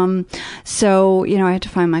 So, you know, I had to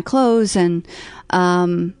find my clothes, and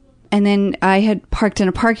then I had parked in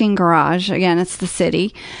a parking garage. Again, it's the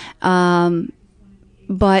city.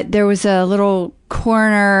 But there was a little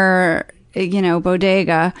corner, you know,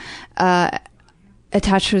 bodega,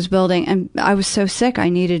 attached to his building, and I was so sick. I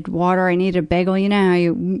needed water. I needed a bagel. You know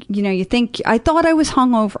how you think. I thought I was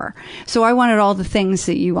hungover, so I wanted all the things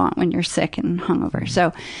that you want when you're sick and hungover.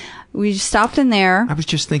 So we just stopped in there. I was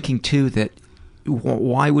just thinking too that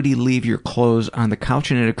why would he leave your clothes on the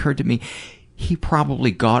couch? And it occurred to me, he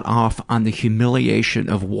probably got off on the humiliation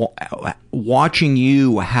of watching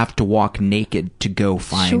you have to walk naked to go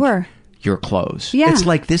find your clothes. Yeah, it's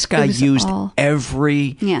like this guy used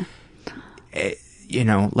every. Yeah. You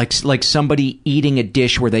know, like somebody eating a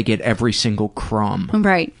dish where they get every single crumb.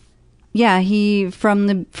 Right. Yeah, he from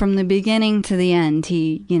the beginning to the end,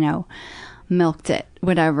 he, you know, milked it,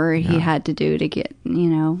 whatever he had to do to get, you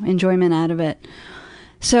know, enjoyment out of it.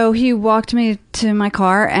 So he walked me to my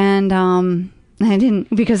car, and I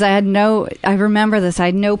didn't, because I remember this, I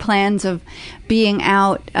had no plans of being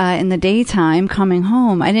out in the daytime coming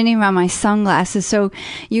home. I didn't even have my sunglasses, so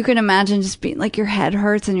you can imagine just being like your head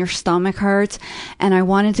hurts and your stomach hurts, and I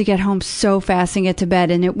wanted to get home so fast and get to bed,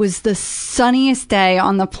 and it was the sunniest day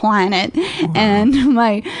on the planet, and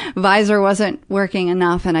my visor wasn't working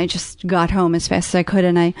enough, and I just got home as fast as I could,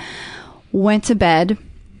 and I went to bed.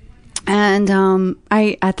 And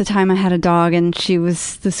at the time I had a dog, and she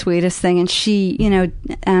was the sweetest thing, and she, you know,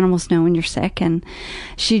 animals know when you're sick, and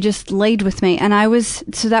she just laid with me, and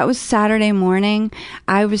so that was Saturday morning.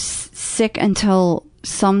 I was sick until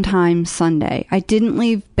sometime Sunday. I didn't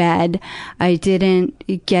leave bed. I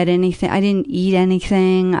didn't get anything. I didn't eat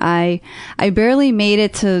anything. I barely made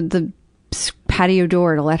it to the patio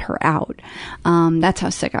door to let her out. That's how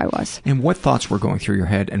sick I was. And what thoughts were going through your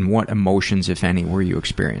head, and what emotions, if any, were you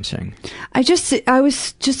experiencing? I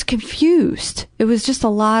was just confused. It was just a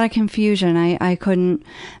lot of confusion. I couldn't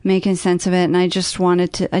make any sense of it, and I just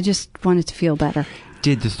wanted to feel better.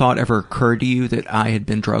 Did the thought ever occur to you that I had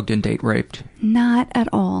been drugged and date raped? Not at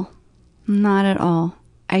all. Not at all.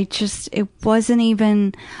 It wasn't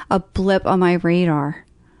even a blip on my radar.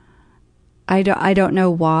 I don't know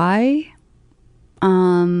why.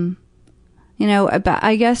 You know,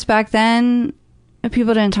 I guess back then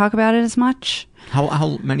people didn't talk about it as much.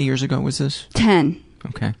 How many years ago was this? 10.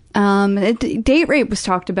 Okay. Date rape was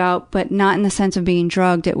talked about, but not in the sense of being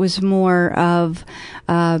drugged. It was more of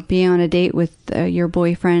being on a date with your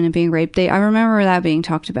boyfriend and being raped. I remember that being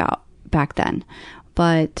talked about back then,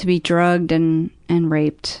 but to be drugged and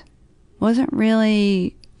raped wasn't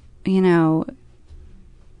really, you know,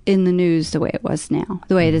 in the news the way it was now,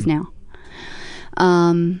 the way it is now.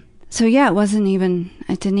 So yeah,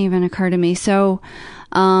 it didn't even occur to me. So,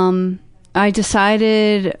 I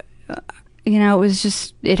decided, you know,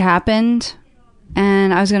 it happened,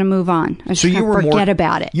 and I was going to move on. I was going to forget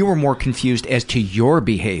about it. You were more confused as to your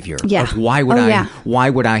behavior. Yeah. Of why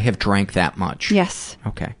would I have drank that much? Yes.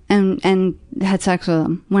 Okay. And had sex with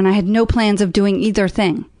him when I had no plans of doing either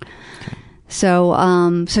thing. Okay.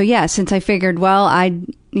 So yeah, since I figured, well,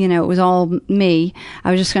 you know, it was all me,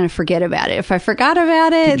 I was just going to forget about it. If I forgot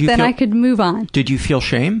about it, then I could move on. Did you feel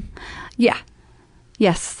shame? Yeah.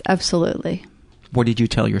 Yes, absolutely. What did you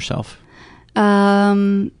tell yourself?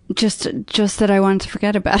 Just that I wanted to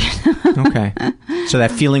forget about it. Okay. So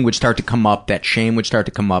that feeling would start to come up, that shame would start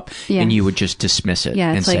to come up, and you would just dismiss it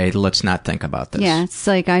and say, let's not think about this. Yeah, it's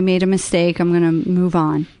like, I made a mistake, I'm going to move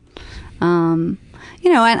on.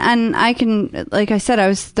 You know, and I can, like I said, I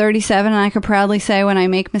was 37, and I could proudly say when I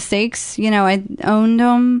make mistakes, you know, I owned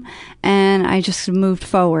them, and I just moved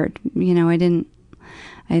forward. You know, I didn't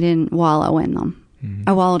wallow in them. Mm-hmm.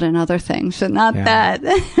 I wallowed in other things, but not that.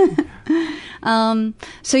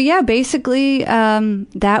 So yeah, basically,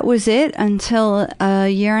 that was it until a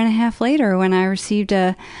year and a half later when I received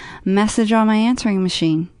a message on my answering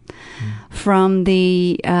machine from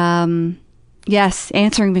the, answering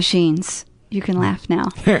machines. you can laugh now.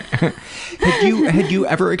 Had you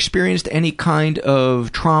ever experienced any kind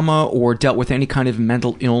of trauma or dealt with any kind of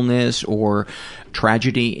mental illness or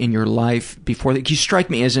tragedy in your life before that? You strike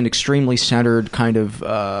me as an extremely centered kind of,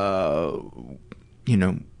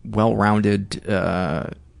 well-rounded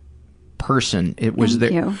person. Was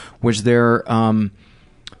there,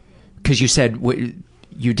 because you said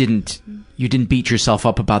you didn't beat yourself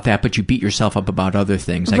up about that, but you beat yourself up about other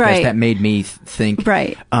things. I guess that made me think,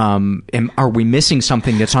 right. Are we missing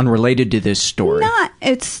something that's unrelated to this story?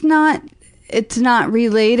 It's not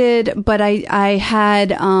related, but I had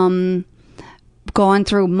gone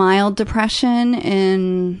through mild depression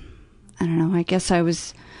in, I don't know, I guess I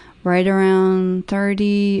was right around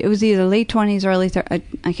 30. It was either late 20s or early 30s.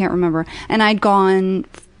 I can't remember. And I'd gone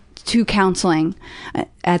to counseling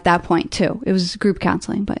at that point too. It was group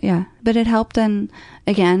counseling, but it helped. And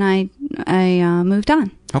again, I moved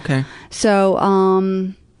on. Okay. So,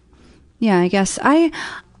 I guess so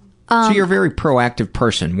you're a very proactive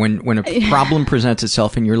person. When a problem presents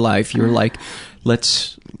itself in your life, you're like,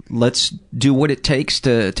 let's do what it takes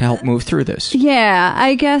to help move through this. Yeah,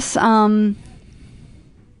 I guess,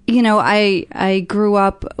 I grew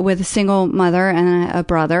up with a single mother and a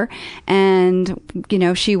brother, and,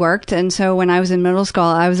 she worked. And so when I was in middle school,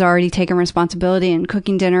 I was already taking responsibility and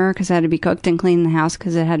cooking dinner because it had to be cooked, and cleaning the house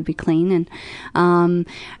because it had to be clean. And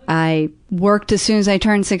I worked as soon as I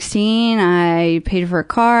turned 16. I paid for a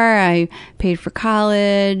car. I paid for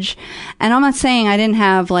college. And I'm not saying I didn't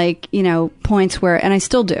have points where, and I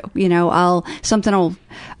still do, something will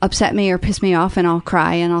upset me or piss me off and I'll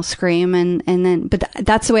cry and I'll scream but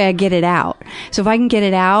that's the way I get it out. So if I can get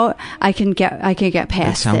it out, I can get past it.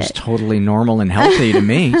 That sounds totally normal and healthy to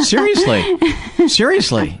me.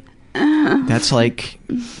 Seriously.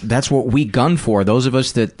 That's what we gun for. Those of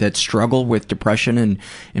us that struggle with depression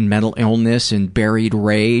and mental illness and buried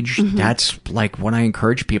rage, that's like what I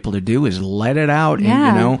encourage people to do is let it out,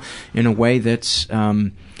 and, in a way that's,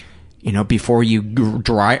 before you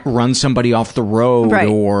run somebody off the road, right.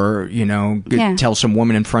 Or, tell some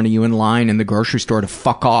woman in front of you in line in the grocery store to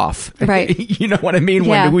fuck off. Right. You know what I mean?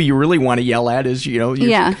 Yeah. When who you really want to yell at is, your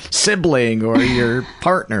sibling or your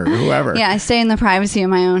partner or whoever. Yeah, I stay in the privacy of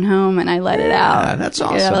my own home and I let it out. Yeah, that's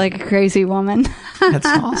awesome. Like a crazy woman. That's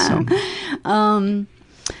awesome.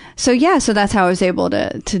 So that's how I was able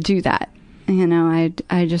to do that.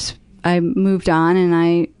 I moved on and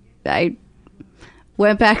I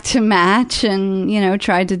went back to Match and,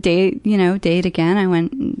 tried to date again. I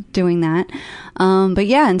went doing that. But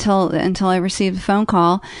yeah, until I received a phone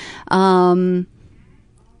call.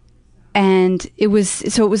 And it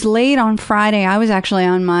was late on Friday. I was actually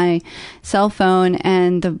on my cell phone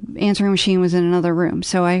and the answering machine was in another room.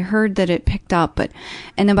 So I heard that it picked up,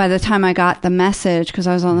 and then by the time I got the message, cause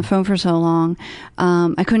I was on the phone for so long,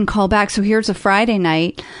 I couldn't call back. So here's a Friday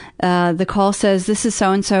night. The call says, this is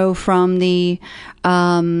so-and-so from the,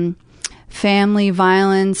 family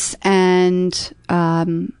violence and,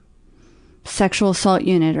 sexual assault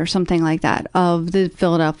unit or something like that of the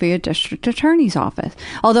Philadelphia District Attorney's Office.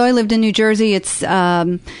 Although I lived in New Jersey, it's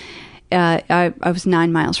I was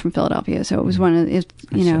 9 miles from Philadelphia, so it was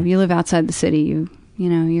you live outside the city,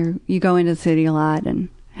 you go into the city a lot and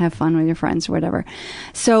have fun with your friends or whatever.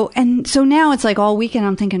 So now it's like all weekend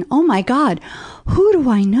I'm thinking, oh my God, who do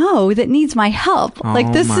I know that needs my help?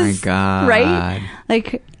 God. Right?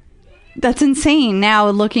 Like, that's insane now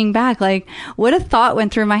looking back. Like, what a thought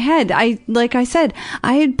went through my head. Like I said,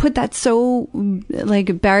 I had put that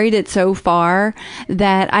buried it so far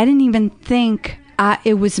that I didn't even think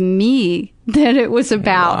it was me that it was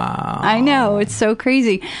about. Wow. I know, it's so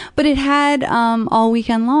crazy. But it had, all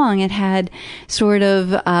weekend long, it had sort of,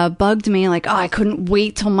 bugged me like, I couldn't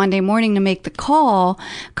wait till Monday morning to make the call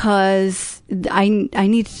because I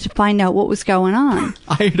needed to find out what was going on.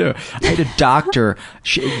 I had a doctor.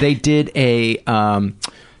 They did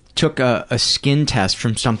took a skin test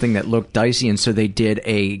from something that looked dicey, and so they did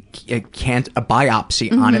a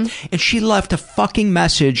biopsy on it, and she left a fucking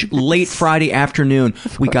message late Friday afternoon.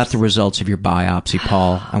 We got the results of your biopsy,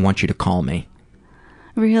 Paul. I want you to call me.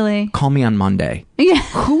 Really? Call me on Monday. Yeah.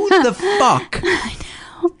 Who the fuck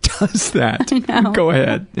does that? I know. Go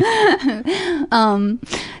ahead.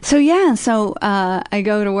 So I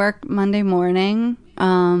go to work Monday morning,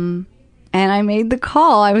 and I made the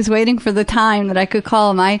call. I was waiting for the time that I could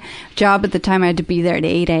call. My job at the time, I had to be there at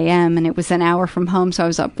 8 a.m. and it was an hour from home, so I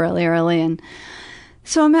was up really early. And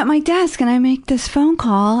so I'm at my desk and I make this phone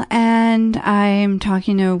call and I'm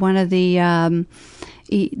talking to one of the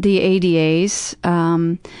ADAs,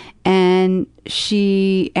 and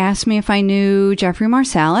she asked me if I knew Jeffrey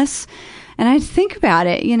Marsalis. And I think about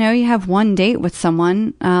it, you know, you have one date with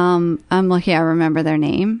someone. I'm lucky I remember their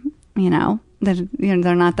name, you know,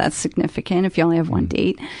 they're not that significant if you only have one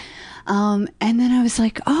date. And then I was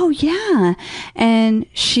like, oh yeah. And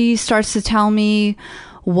she starts to tell me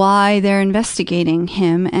why they're investigating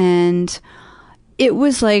him. And it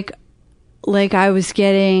was like I was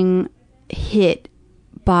getting hit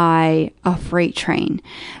by a freight train,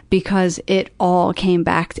 because it all came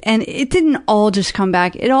back. And it didn't all just come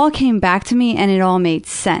back. It all came back to me, and it all made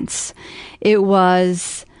sense. It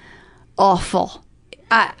was awful.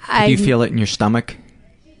 Do you feel it in your stomach?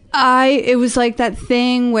 It was like that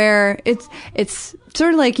thing where it's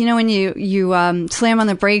sort of like, you know, when you slam on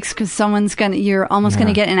the brakes because you're almost going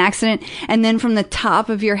to get in an accident, and then from the top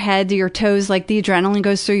of your head to your toes, like the adrenaline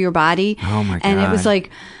goes through your body. Oh my God. And it was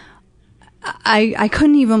like, I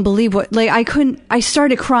couldn't even believe I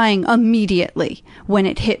started crying immediately when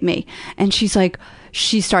it hit me. And she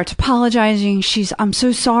starts apologizing. I'm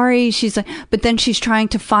so sorry. She's like, but then she's trying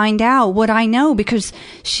to find out what I know, because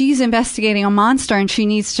she's investigating a monster and she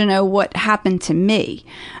needs to know what happened to me.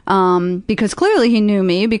 Because clearly he knew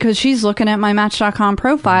me, because she's looking at my Match.com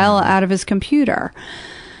profile out of his computer.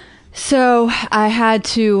 So I had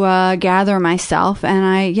to gather myself, and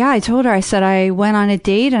I told her, I said I went on a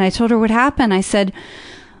date, and I told her what happened. I said,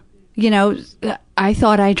 you know, I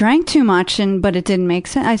thought I drank too much, but it didn't make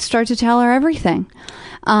sense. I started to tell her everything.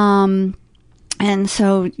 And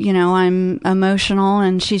so, you know, I'm emotional,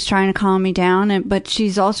 and she's trying to calm me down, but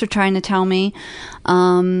she's also trying to tell me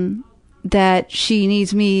that she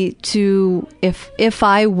needs me to, if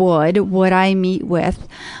I would I meet with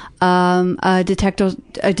a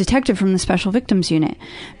detective from the Special Victims Unit,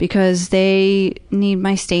 because they need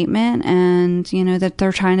my statement, and you know that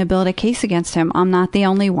they're trying to build a case against him. I'm not the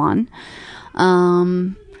only one.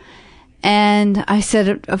 And I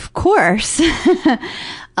said, of course.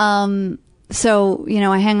 So, you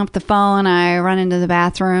know, I hang up the phone, I run into the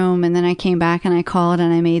bathroom, and then I came back and I called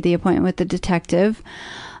and I made the appointment with the detective.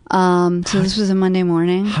 So this was a Monday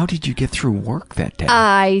morning. How did you get through work that day?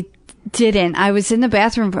 I didn't. I was in the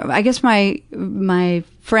bathroom. I guess my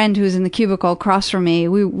friend who was in the cubicle across from me,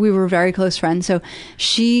 we were very close friends. So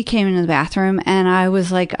she came into the bathroom, and I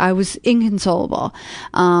was inconsolable.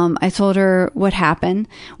 I told her what happened.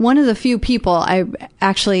 One of the few people I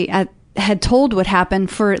actually had told what happened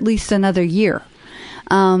for at least another year.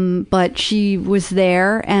 But she was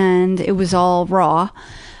there, and it was all raw.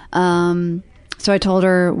 So I told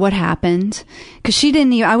her what happened, because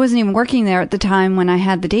I wasn't even working there at the time when I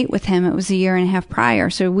had the date with him. It was a year and a half prior,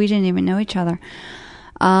 so we didn't even know each other.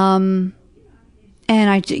 And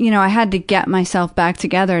I had to get myself back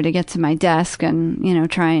together to get to my desk and, you know,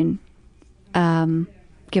 try and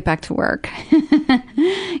get back to work.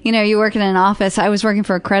 You know, you work in an office. I was working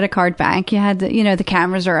for a credit card bank. You had to, you know, the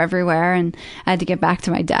cameras are everywhere, and I had to get back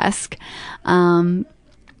to my desk.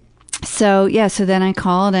 So then I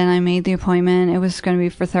called and I made the appointment. It was going to be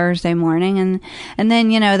for Thursday morning. And then,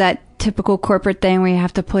 you know, that typical corporate thing where you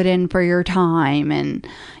have to put in for your time. And,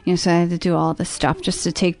 you know, so I had to do all this stuff just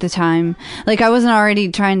to take the time. Like, I wasn't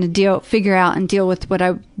already trying to figure out and deal with what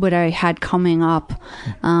I had coming up.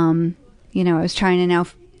 You know, I was trying to now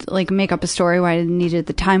make up a story why I needed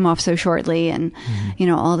the time off so shortly, and, you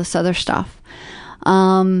know, all this other stuff.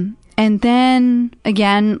 And then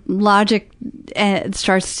again, logic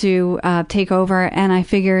starts to take over, and I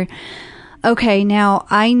figure, okay, now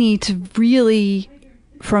I need to really,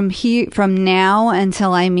 from now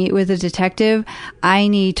until I meet with a detective, I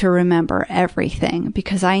need to remember everything,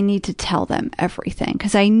 because I need to tell them everything,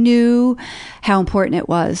 because I knew how important it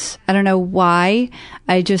was. I don't know why.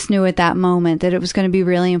 I just knew at that moment that it was going to be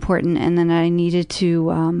really important, and then I needed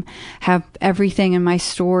to have everything in my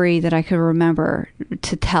story that I could remember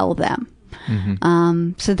to tell them.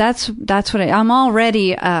 Mm-hmm. So that's what I'm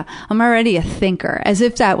already a thinker, as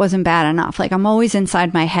if that wasn't bad enough. Like, I'm always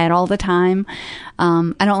inside my head all the time.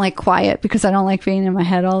 I don't like quiet, because I don't like being in my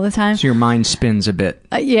head all the time. So your mind spins a bit.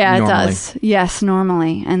 Yeah, normally. It does. Yes,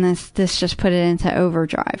 normally. And this just put it into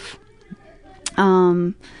overdrive.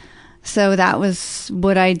 So that was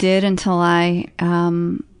what I did until I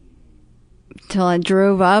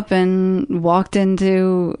drove up and walked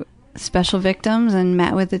into Special Victims and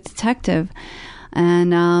met with a detective,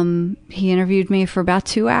 and he interviewed me for about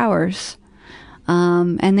 2 hours,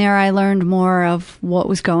 and there I learned more of what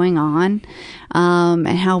was going on, and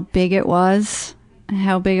how big it was,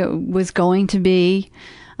 how big it was going to be,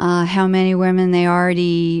 how many women they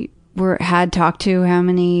already had talked to, how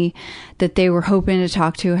many that they were hoping to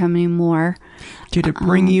talk to, how many more. Did it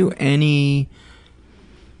bring you any,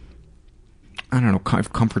 I don't know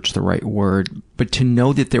if comfort's the right word, but to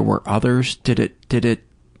know that there were others, did it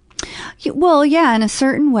Well, yeah, in a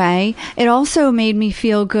certain way. It also made me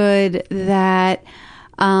feel good that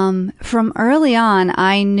from early on,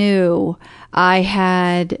 I knew I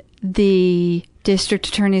had the district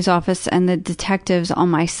attorney's office and the detectives on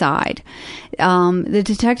my side. The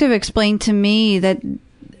detective explained to me that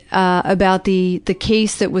about the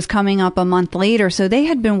case that was coming up a month later. So they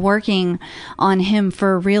had been working on him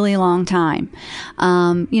for a really long time.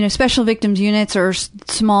 Special victims units are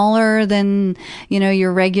smaller than,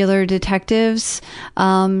 your regular detectives.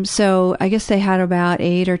 So I guess they had about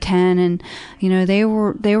 8 or 10 and, they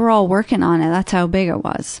were all working on it. That's how big it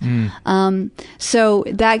was. So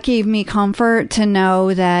that gave me comfort to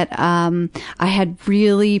know that, I had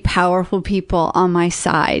really powerful people on my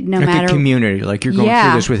side, no matter. Like a community, like you're going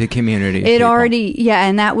through this with a community. It already,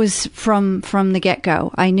 and that was from the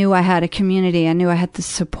get-go. I knew I had a community. I knew I had the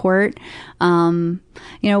support,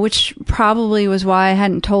 which probably was why I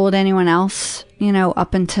hadn't told anyone else,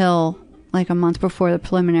 up until like a month before the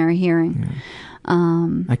preliminary hearing.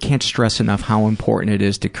 I can't stress enough how important it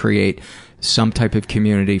is to create some type of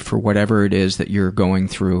community for whatever it is that you're going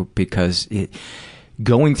through, because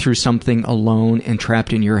going through something alone and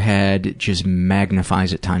trapped in your head just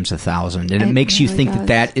magnifies it times 1,000, and it makes you think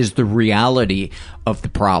that is the reality of the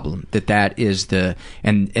problem, that is the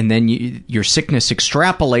and then your sickness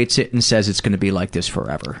extrapolates it and says it's going to be like this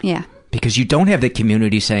forever. Yeah. Because you don't have the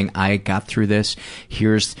community saying, I got through this,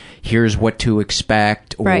 here's what to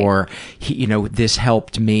expect, or, this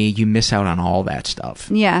helped me. You miss out on all that stuff.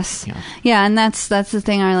 Yes. Yeah, and that's the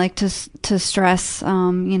thing I like to stress,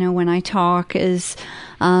 when I talk is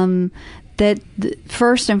that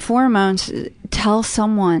first and foremost, tell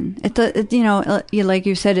someone. Like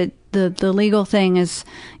you said, the legal thing is,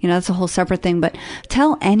 that's a whole separate thing, but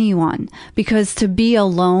tell anyone, because to be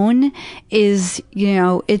alone is,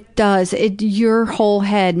 your whole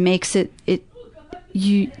head makes it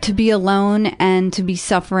to be alone and to be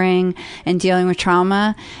suffering and dealing with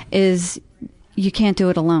trauma is, you can't do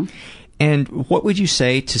it alone. And what would you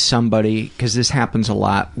say to somebody, because this happens a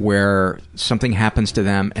lot, where something happens to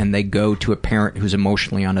them and they go to a parent who's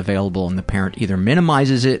emotionally unavailable, and the parent either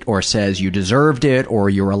minimizes it or says you deserved it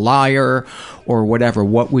or you're a liar or whatever.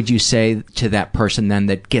 What would you say to that person then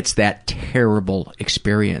that gets that terrible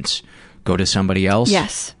experience? Go to somebody else?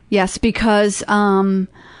 Yes, because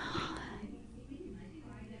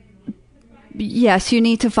yes, you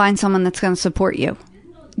need to find someone that's going to support you.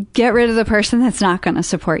 Get rid of the person that's not going to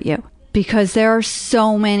support you. Because there are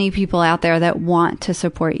so many people out there that want to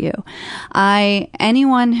support you.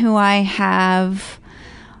 Anyone who I have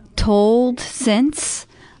told since,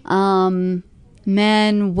 men,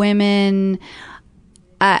 women,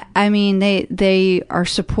 they are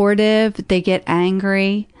supportive, they get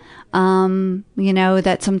angry,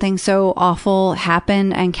 that something so awful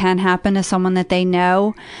happened and can happen to someone that they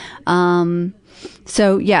know.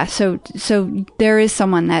 So there is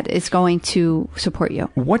someone that is going to support you.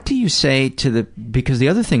 What do you say to because the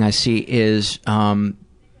other thing I see is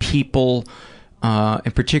people,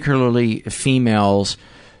 and particularly females,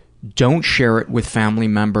 don't share it with family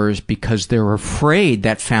members because they're afraid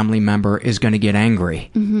that family member is going to get angry.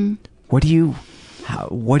 Mm-hmm. What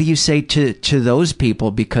do you say to those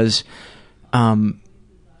people? Because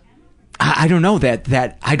I don't know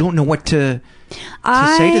that I don't know what to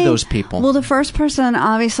say to those people. Well, the first person,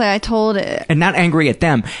 obviously, I told it. And not angry at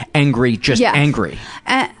them, angry, just angry.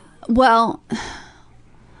 It's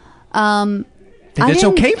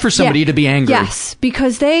okay for somebody to be angry. Yes,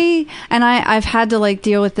 because I've had to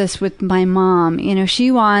deal with this with my mom.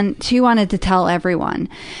 She wanted to tell everyone,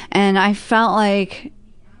 and I felt like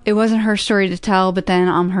it wasn't her story to tell, but then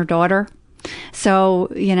I'm her daughter. So,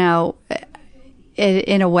 in a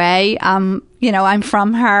way, I'm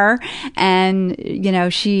from her, and,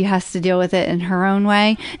 she has to deal with it in her own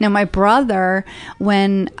way. Now, my brother,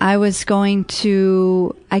 when I was going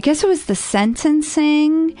to, I guess it was the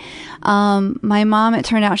sentencing, my mom, it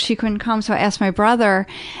turned out she couldn't come, so I asked my brother,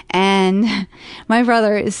 and my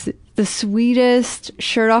brother is the sweetest,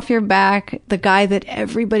 shirt off your back, the guy that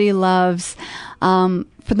everybody loves,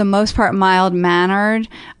 for the most part, mild-mannered.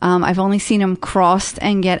 I've only seen him crossed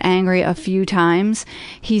and get angry a few times.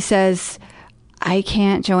 He says, I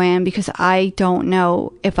can't, Joanne, because I don't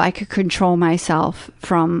know if I could control myself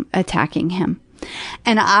from attacking him.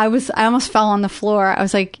 And I almost fell on the floor. I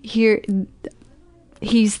was like, he's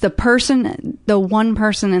the one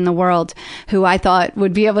person in the world who I thought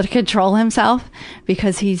would be able to control himself,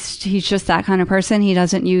 because he's just that kind of person. He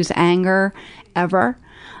doesn't use anger ever.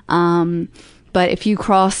 But if you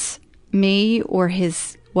cross me or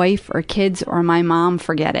his wife or kids or my mom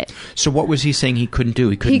forget it. So what was he saying he couldn't do?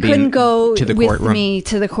 He couldn't go to the with courtroom. me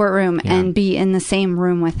to the courtroom and be in the same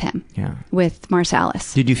room with him, with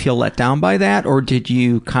Marsalis. Did you feel let down by that, or did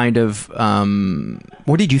you kind of,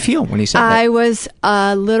 what did you feel when he said that? I was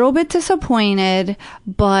a little bit disappointed,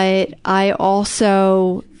 but I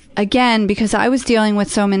also, again, because I was dealing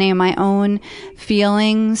with so many of my own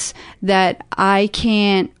feelings that I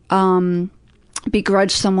can't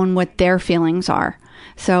begrudge someone what their feelings are.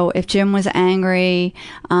 So if Jim was angry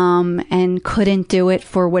and couldn't do it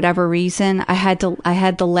for whatever reason, I had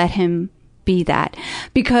to let him be that,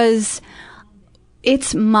 because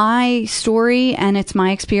it's my story and it's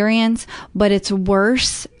my experience, but it's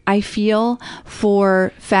worse, I feel,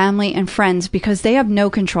 for family and friends, because they have no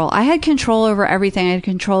control. I had control over everything. I had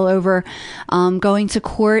control over going to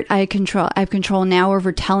court. I have control now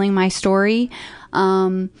over telling my story.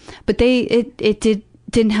 But it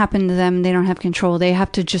didn't happen to them. They don't have control. They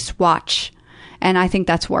have to just watch. And I think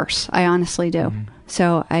that's worse. I honestly do.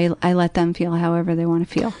 So I let them feel however they want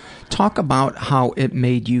to feel. Talk about how it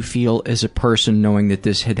made you feel as a person knowing that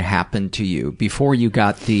this had happened to you before you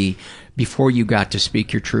got to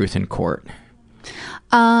speak your truth in court.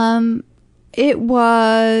 It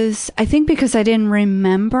was, I think, because I didn't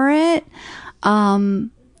remember it.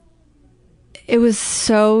 It was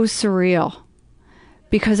so surreal.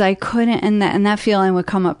 Because I couldn't, and that feeling would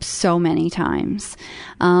come up so many times.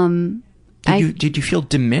 Did you feel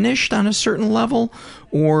diminished on a certain level,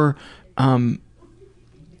 or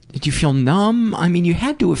did you feel numb? I mean, you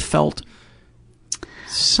had to have felt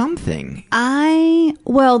something.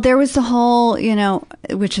 Well, there was the whole,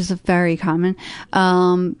 which is a very common,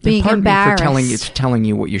 being embarrassed. Me for telling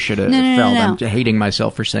you what you should have felt. No. I'm hating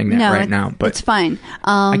myself for saying that right now, but it's fine.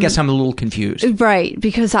 I guess I'm a little confused. Right,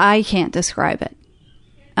 because I can't describe it.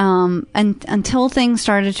 And until things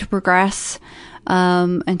started to progress,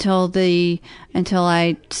 until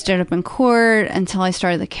I stood up in court, until I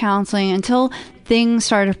started the counseling, until things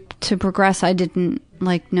started to progress, I didn't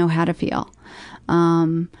know how to feel.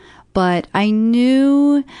 But I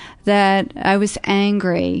knew that I was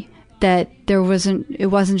angry, that it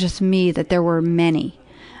wasn't just me, that there were many.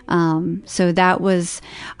 So that was,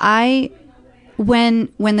 when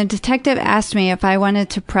the detective asked me if I wanted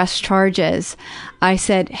to press charges, I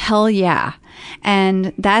said, hell yeah.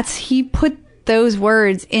 And he put those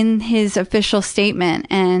words in his official statement,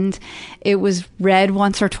 and it was read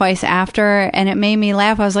once or twice after, and it made me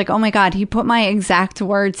laugh. I was like, oh my God, he put my exact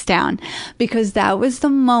words down, because that was the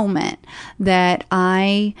moment that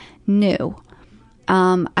I knew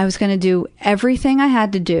I was going to do everything I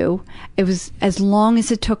had to do. It was as long as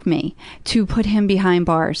it took me to put him behind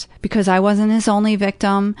bars, because I wasn't his only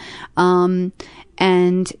victim.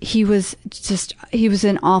 And he was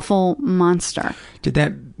an awful monster.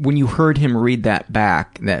 When you heard him read that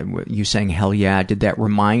back, that you saying hell yeah, did that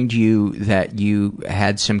remind you that you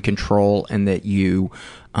had some control and that you,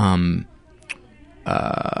 I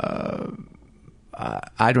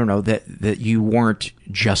don't know, that you weren't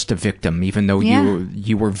just a victim, even though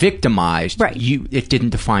you were victimized. Right. It didn't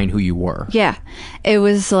define who you were. Yeah. It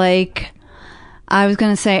was like, I was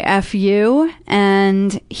going to say F you.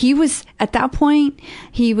 And he was, at that point,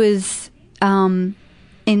 he was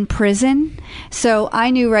in prison. So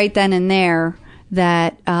I knew right then and there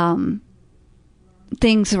that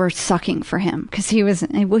things were sucking for him, because he was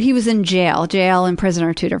in jail. Jail and prison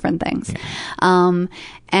are two different things. Yeah.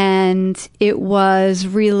 And it was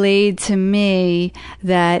relayed to me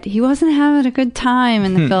that he wasn't having a good time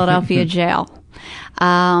in the Philadelphia jail.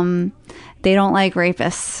 They don't like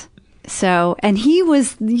rapists. So, and he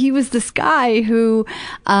was this guy who,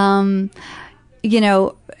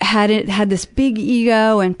 had this big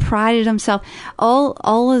ego and prided himself.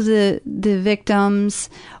 All of the victims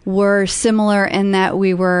were similar in that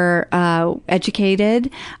we were educated,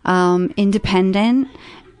 independent,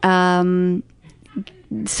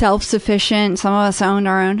 self-sufficient. Some of us owned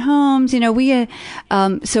our own homes. We had,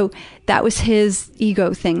 so that was his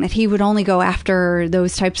ego thing, that he would only go after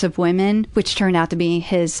those types of women, which turned out to be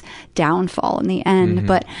his downfall in the end. Mm-hmm.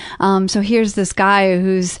 But, so here's this guy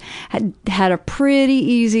who's had a pretty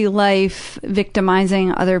easy life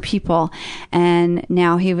victimizing other people. And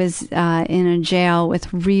now he was, in a jail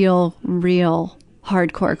with real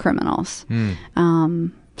hardcore criminals.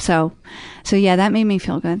 Mm. So yeah, that made me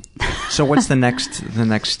feel good. So what's the next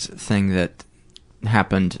thing that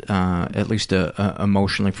happened, at least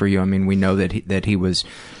emotionally for you? I mean, we know that he was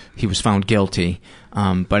found guilty,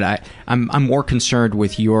 but I'm more concerned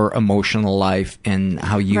with your emotional life and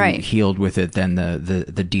how you healed with it than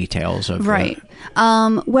the details of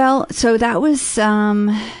well, so that was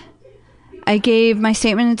I gave my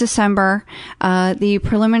statement in December. The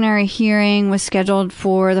preliminary hearing was scheduled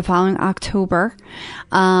for the following October.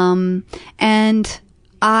 And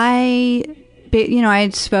I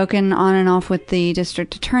had spoken on and off with the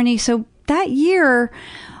district attorney. So that year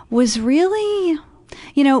was really,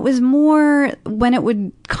 it was more when it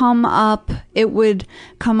would come up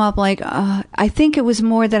like, I think it was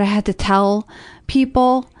more that I had to tell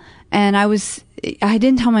people. And I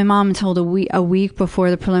didn't tell my mom until a week before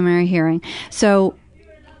the preliminary hearing. So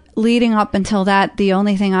leading up until that, the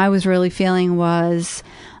only thing I was really feeling was,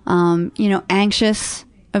 anxious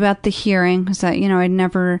about the hearing, because I'd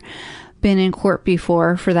never been in court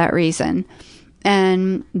before for that reason,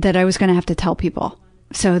 and that I was going to have to tell people.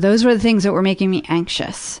 So those were the things that were making me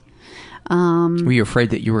anxious. Were you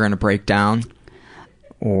afraid that you were going to break down?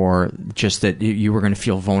 Or just that you were going to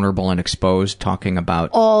feel vulnerable and exposed talking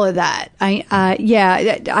about all of that?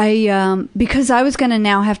 Because I was going to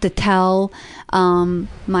now have to tell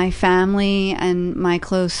my family and my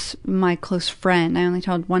close friend. I only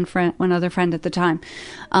told one other friend at the time.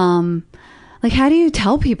 Like, how do you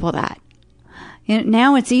tell people that?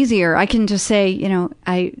 Now it's easier. I can just say,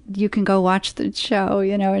 you can go watch the show.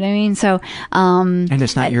 You know what I mean? So, and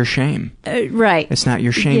it's not your shame, right? It's not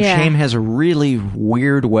your shame. Yeah. Shame has a really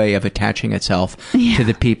weird way of attaching itself to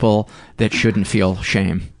the people that shouldn't feel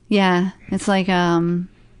shame. Yeah, it's like a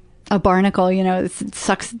barnacle. It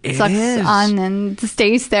sucks on and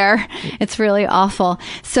stays there. It's really awful.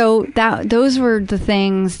 So those were the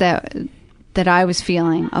things that I was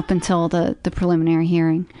feeling up until the preliminary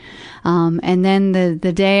hearing. And then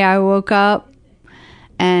the day I woke up,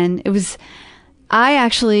 and there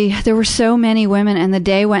were so many women, and the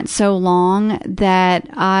day went so long that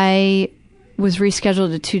I was rescheduled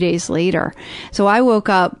to 2 days later. So I woke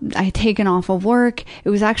up, I had taken off of work. It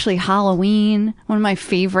was actually Halloween, one of my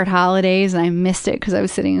favorite holidays, and I missed it because I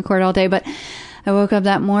was sitting in court all day. But I woke up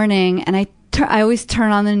that morning, and I always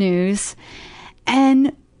turn on the news,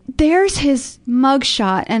 and there's his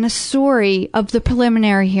mugshot and a story of the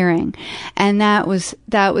preliminary hearing. And that was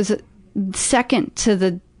second to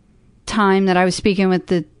the time that I was speaking with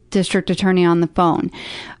the district attorney on the phone,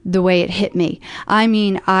 the way it hit me. I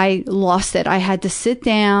mean, I lost it. I had to sit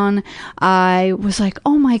down. I was like,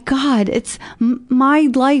 oh my God, my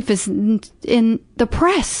life is in the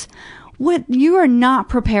press. You are not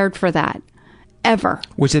prepared for that. Ever.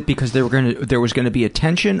 Was it because there was going to be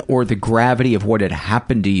attention, or the gravity of what had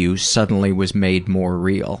happened to you suddenly was made more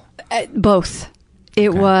real? Both.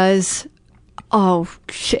 It was, oh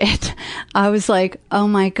shit. I was like, oh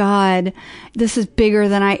my God, this is bigger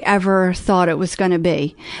than I ever thought it was going to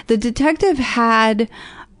be. The detective had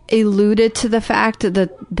alluded to the fact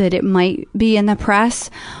that it might be in the press,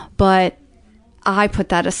 but I put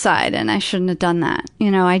that aside, and I shouldn't have done that.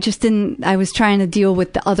 I just didn't. I was trying to deal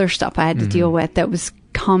with the other stuff I had to deal with that was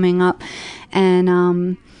coming up,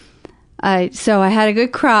 and so I had a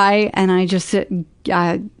good cry, and I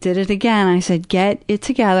did it again. I said, "Get it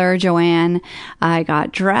together, Joanne." I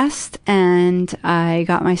got dressed, and I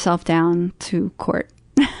got myself down to court.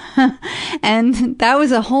 And that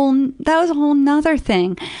was a whole nother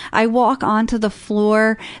thing. I walk onto the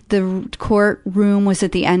floor. The courtroom was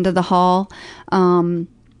at the end of the hall. And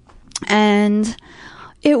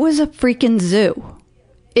it was a freaking zoo.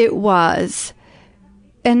 It was,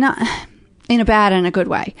 and not in a bad and a good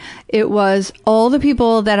way. It was all the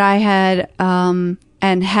people that I had,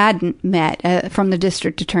 and hadn't met from the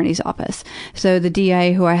district attorney's office. So the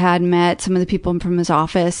DA who I had met, some of the people from his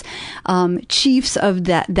office, chiefs of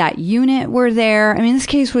that unit were there. I mean, this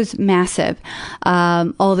case was massive.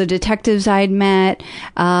 All the detectives I'd met,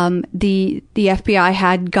 the FBI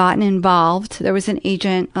had gotten involved. There was an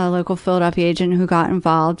agent, a local Philadelphia agent, who got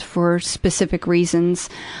involved for specific reasons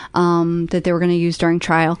that they were going to use during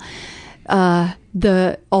trial. All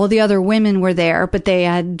the other women were there, but they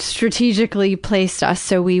had strategically placed us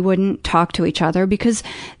so we wouldn't talk to each other, because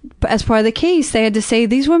as part of the case, they had to say,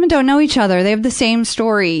 these women don't know each other. They have the same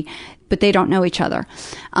story, but they don't know each other.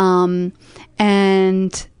 And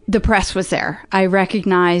the press was there. I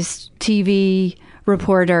recognized TV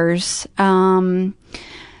reporters. And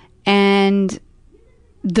the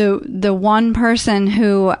one person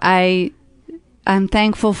who I'm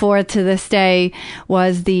thankful for to this day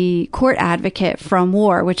was the court advocate from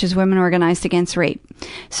WAR, which is Women Organized Against Rape.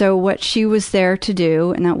 So what she was there to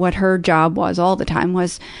do, and what her job was all the time,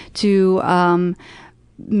 was to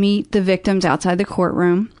meet the victims outside the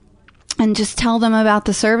courtroom and just tell them about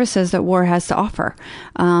the services that WAR has to offer,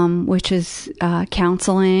 which is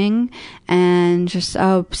counseling and just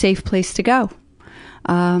a safe place to go.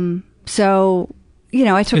 So,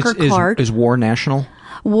 I took her card. Is WAR national?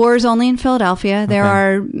 WAR's only in Philadelphia. There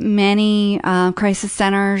are many crisis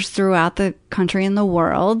centers throughout the country and the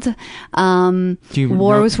world.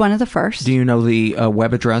 WAR was one of the first. Do you know the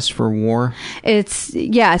web address for WAR? It's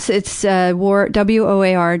WAR,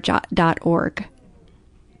 WOAR.org.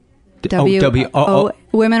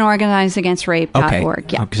 Women Organized Against Rape.org. Okay.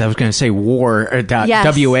 Yeah. Because I was going to say war,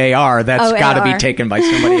 Yes. WAR. That's got to be WAR. taken by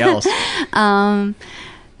somebody else.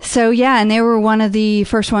 So, yeah, and they were one of the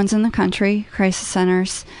first ones in the country, crisis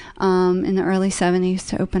centers, in the early 70s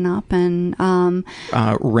to open up. And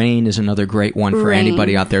RAIN is another great one for RAIN.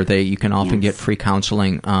 anybody out there. You can often get free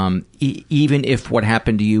counseling, even if what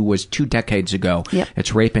happened to you was 2 decades ago. Yep.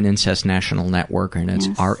 It's Rape and Incest National Network, and it's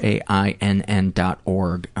RAINN.org.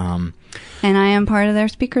 And I am part of their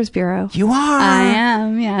speakers bureau. You are? I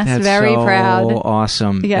am, yes. That's very so proud.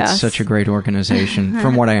 Awesome. Yes. It's such a great organization,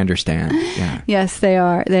 from what I understand. Yeah. Yes, they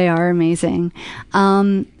are. They are amazing.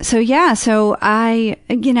 So I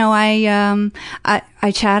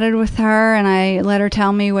chatted with her and I let her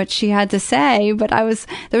tell me what she had to say, but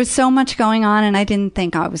there was so much going on and I didn't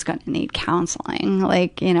think I was going to need counseling. I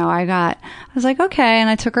was like, okay. And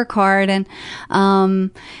I took her card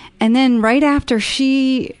and then right after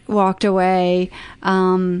she walked away,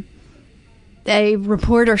 a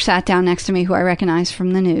reporter sat down next to me who I recognized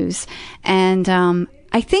from the news. And,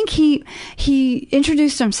 I think he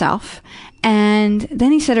introduced himself and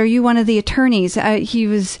then he said, "Are you one of the attorneys?" And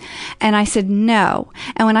I said, "No."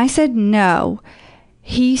 And when I said no,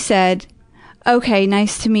 he said, "Okay,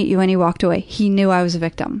 nice to meet you." And he walked away. He knew I was a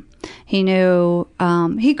victim. He knew,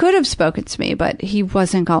 he could have spoken to me, but he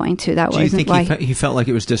wasn't going to. That wasn't why. Do you think he felt like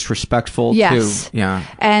it was disrespectful? Yes. Too? Yeah.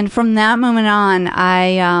 And from that moment on,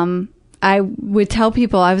 I would tell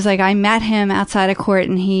people, I was like, I met him outside of court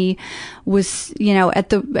and he was,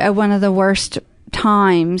 at one of the worst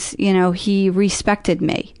times, he respected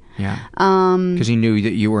me. Yeah. Because he knew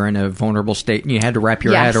that you were in a vulnerable state and you had to wrap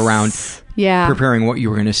your head around preparing what you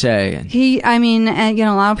were going to say. A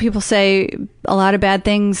lot of people say a lot of bad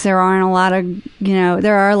things. There are a lot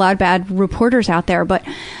of bad reporters out there, but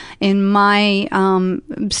in my,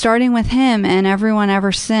 starting with him and everyone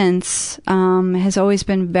ever since, has always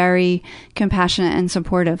been very compassionate and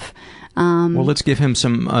supportive. Well, let's give him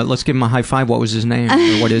let's give him a high five. What was his name?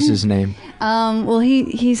 Or what is his name?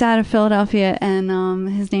 He's out of Philadelphia and,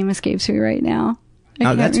 his name escapes me right now.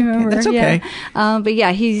 I can't remember. That's okay. Yeah. But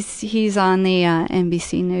yeah, he's on the,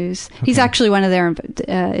 NBC News. Okay. He's actually one of their,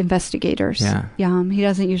 investigators. Yeah. He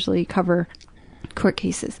doesn't usually cover court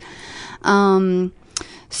cases.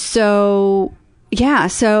 So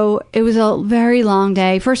it was a very long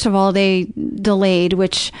day. First of all, they delayed,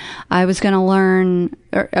 which I was going to learn,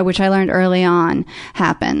 which I learned early on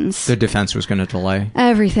happens. The defense was going to delay?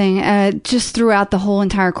 Everything. Just throughout the whole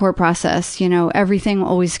entire court process, everything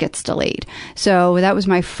always gets delayed. So that was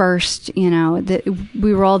my first,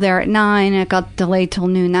 we were all there at 9, and it got delayed till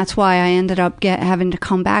noon. That's why I ended up having to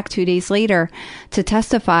come back 2 days later to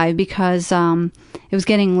testify because it was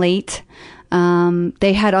getting late.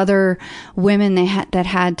 They had other women that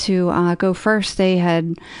had to go first. They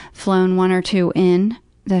had flown 1 or 2 in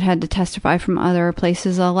that had to testify from other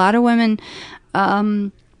places. A lot of women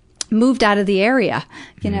moved out of the area.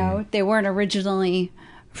 They weren't originally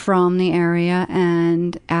from the area,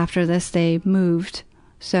 and after this they moved.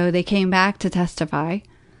 So they came back to testify.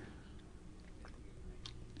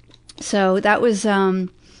 So that was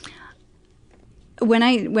when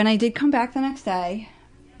I did come back the next day.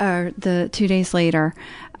 The 2 days later,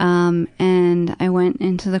 and I went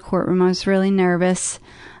into the courtroom. I was really nervous,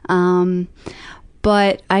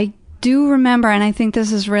 but I do remember, and I think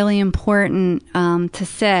this is really important to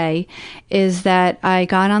say, is that I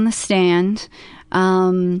got on the stand,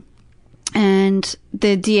 and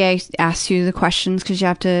the DA asks you the questions because you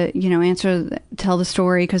have to, tell the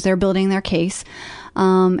story because they're building their case,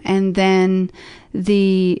 and then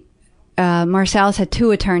the Marsalis had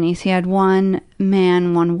 2 attorneys. He had 1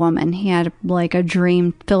 man, 1 woman. He had like a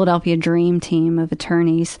Philadelphia dream team of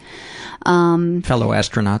attorneys. Fellow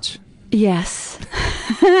astronauts. Yes.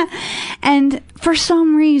 And for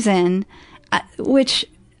some reason, which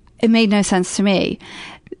it made no sense to me,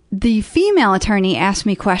 the female attorney asked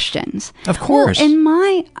me questions. Of course.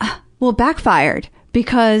 Backfired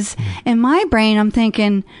because in my brain I'm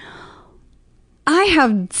thinking, I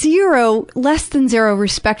have less than zero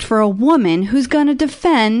respect for a woman who's going to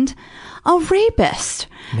defend a rapist.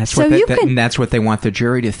 And that's what they want the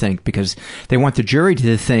jury to think, because they want the jury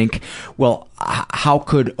to think, well, how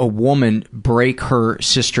could a woman break her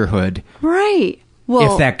sisterhood? Right.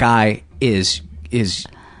 Well, if that guy is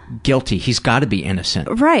guilty. He's got to be innocent.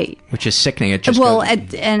 Right. Which is sickening. It just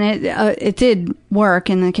it did work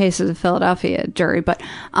in the case of the Philadelphia jury. But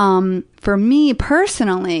for me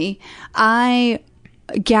personally, I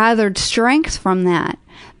gathered strength from that,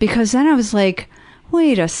 because then I was like,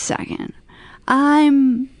 wait a second.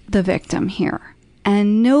 I'm the victim here,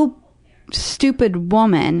 and no stupid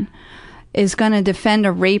woman is going to defend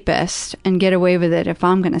a rapist and get away with it if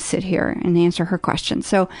I'm going to sit here and answer her questions.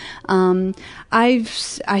 So I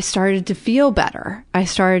started to feel better. I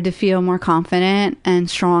started to feel more confident and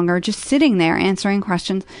stronger just sitting there answering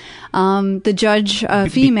questions. The judge,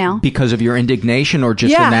 female. Because of your indignation, or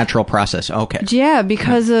just the natural process? Okay. Yeah,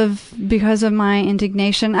 because of my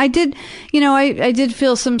indignation. I did, I did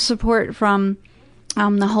feel some support from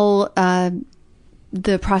the whole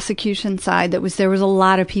the prosecution side. There was a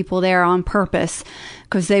lot of people there on purpose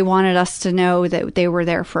because they wanted us to know that they were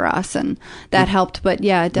there for us, and that helped. But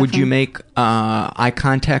yeah, definitely. Would you make eye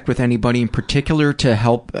contact with anybody in particular to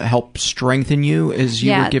help strengthen you as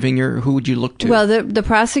you were giving who would you look to? Well, the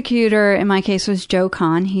prosecutor in my case was Joe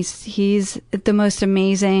Kahn. He's the most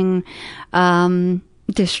amazing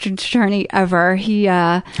district attorney ever. He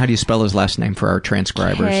how do you spell his last name for our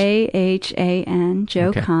transcribers? Khan,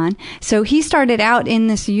 Joe Kahn. So he started out in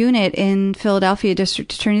this unit in Philadelphia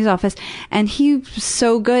District Attorney's Office, and he was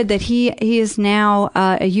so good that he is now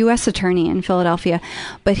a U.S. attorney in Philadelphia.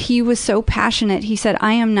 But he was so passionate. He said,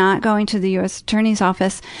 I am not going to the U.S. Attorney's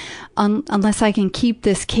Office unless I can keep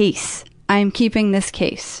this case. I am keeping this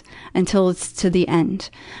case until it's to the end.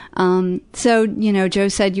 So, Joe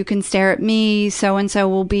said, you can stare at me. So-and-so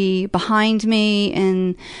will be behind me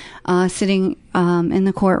and sitting in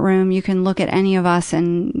the courtroom. You can look at any of us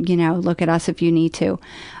and, look at us if you need to.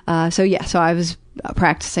 So I was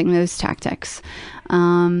practicing those tactics.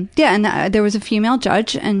 And there was a female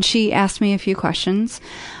judge, and she asked me a few questions.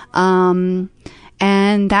 And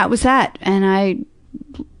that was that. And I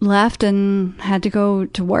left and had to go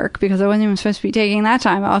to work because I wasn't even supposed to be taking that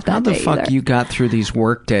time off that day. How the fuck you got through these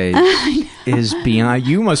work days is beyond.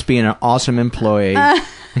 You must be an awesome employee.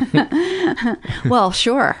 Well,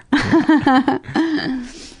 sure.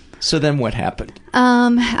 So then what happened?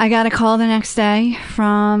 I got a call the next day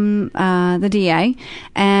from the DA,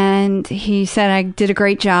 and he said I did a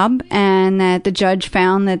great job and that the judge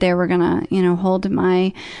found that they were going to, hold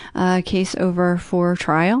my case over for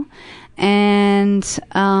trial. And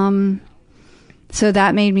so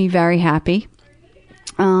that made me very happy.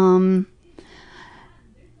 And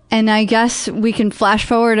I guess we can flash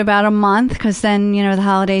forward about a month, because then, the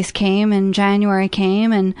holidays came and January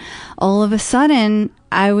came, and all of a sudden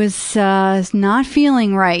I was not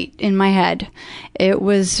feeling right in my head. It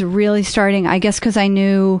was really starting, I guess, because I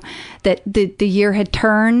knew that the year had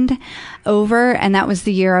turned over, and that was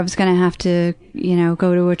the year I was going to have to,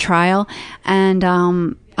 go to a trial. And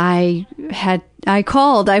I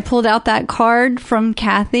pulled out that card from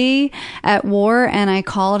Kathy at War, and I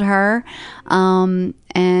called her,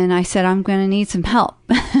 and I said, I'm going to need some help.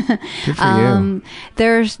 Good for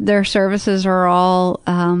you. Their services are all,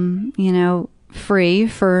 free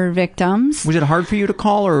for victims. Was it hard for you to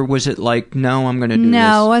call, or was it like, no, I'm going to do this?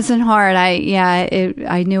 No, it wasn't hard.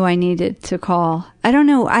 I knew I needed to call. I don't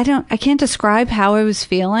know. I can't describe how I was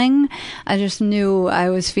feeling. I just knew I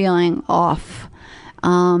was feeling off.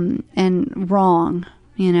 And wrong,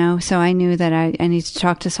 so I knew that I needed to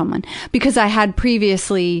talk to someone, because I had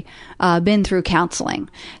previously been through counseling.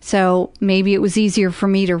 So maybe it was easier for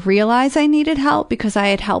me to realize I needed help because I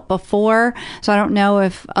had help before. So I don't know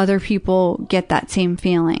if other people get that same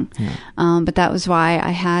feeling. Yeah. But that was why I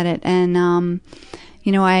had it. And,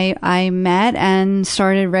 I met and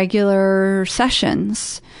started regular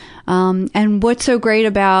sessions. And what's so great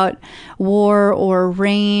about War or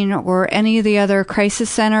RAINN or any of the other crisis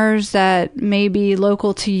centers that may be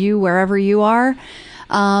local to you, wherever you are,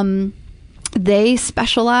 they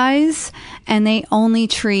specialize and they only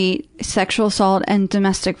treat sexual assault and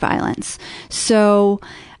domestic violence. So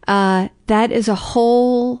that is a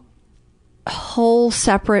whole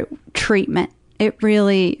separate treatment. It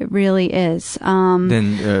really is.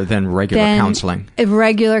 Than regular counseling.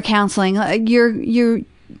 Regular counseling.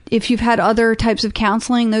 If you've had other types of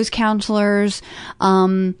counseling, those counselors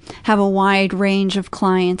have a wide range of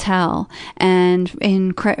clientele. And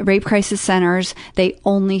in rape crisis centers, they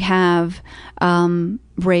only have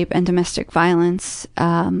rape and domestic violence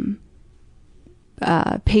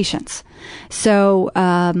patients. So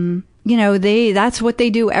that's what they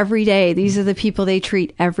do every day. These are the people they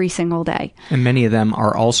treat every single day. And many of them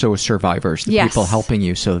are also survivors, the people helping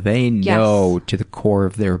you, so they know to the core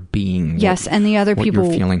of their being and the other people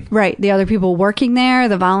you're feeling. Right, the other people working there,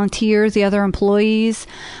 the volunteers, the other employees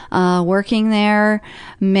working there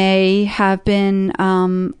may have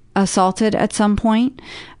been assaulted at some point,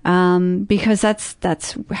 because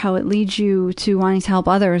that's how it leads you to wanting to help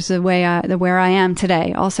others where I am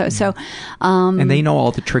today also. So, and they know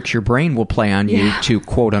all the tricks your brain will play on you to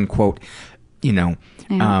quote unquote,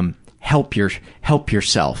 help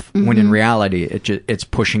yourself, when in reality it's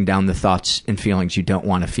pushing down the thoughts and feelings you don't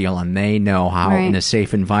want to feel, and they know how in a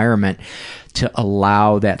safe environment to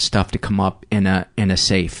allow that stuff to come up in a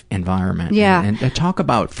safe environment. And talk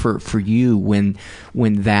about for you when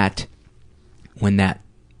that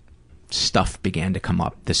stuff began to come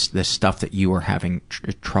up, this stuff that you were having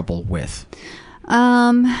trouble with.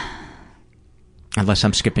 Unless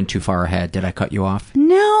I'm skipping too far ahead. Did I cut you off?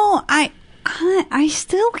 No, I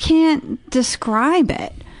still can't describe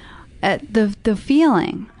it. The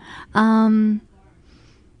feeling.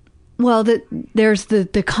 Well, there's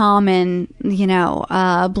the common,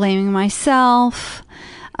 blaming myself.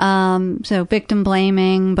 So victim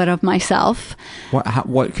blaming, but of myself.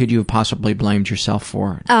 What could you have possibly blamed yourself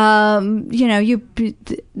for? The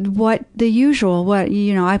usual.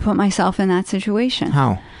 I put myself in that situation.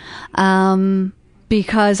 How?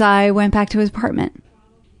 Because I went back to his apartment.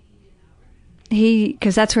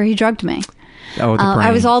 Because that's where he drugged me. Oh, the brain.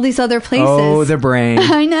 I was all these other places. Oh, the brain.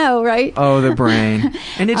 I know, right? Oh, the brain.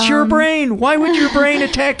 And it's your brain. Why would your brain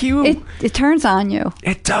attack you? It turns on you.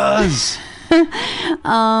 It does.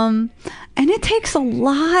 And it takes a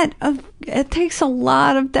lot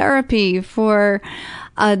of therapy for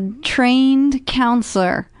a trained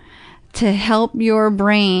counselor to help your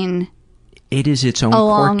brain. It is its own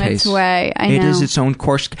along court case. Its way. I know. It is its own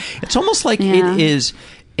course. It's almost like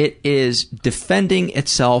it is defending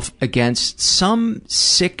itself against some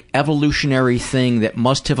sick evolutionary thing that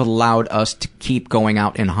must have allowed us to keep going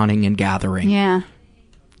out and hunting and gathering. Yeah.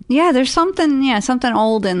 Yeah, there's something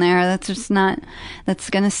old in there that's just that's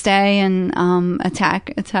going to stay and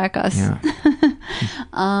attack us. Yeah.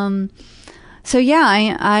 So yeah,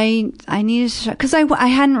 I needed to, because I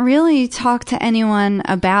hadn't really talked to anyone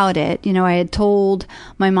about it. I had told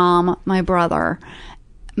my mom, my brother,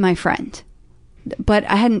 my friend, but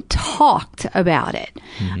I hadn't talked about it.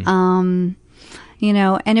 Mm-hmm.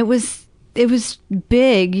 And it was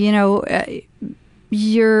big.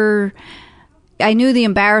 I knew the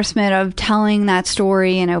embarrassment of telling that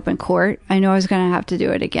story in open court. I knew I was going to have to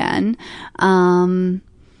do it again.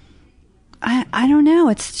 I don't know.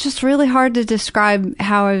 It's just really hard to describe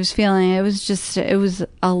how I was feeling. It was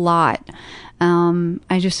a lot.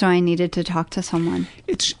 I just knew I needed to talk to someone.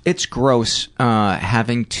 It's gross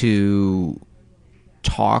having to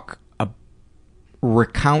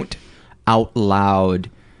recount out loud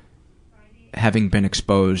having been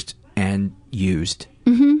exposed and used.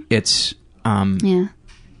 Mm-hmm. It's I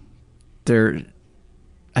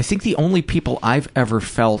think the only people I've ever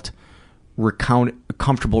felt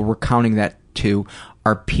comfortable recounting that to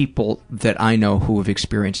are people that I know who have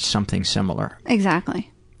experienced something similar.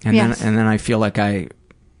 Exactly. And then I feel like then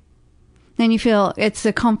you feel it's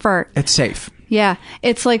a comfort. It's safe. Yeah.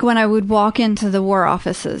 It's like when I would walk into the war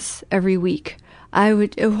offices every week,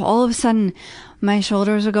 all of a sudden my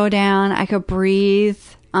shoulders would go down. I could breathe.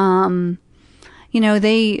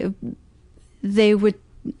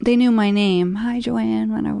 They knew my name. Hi,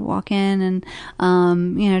 Joanne, when I would walk in, and,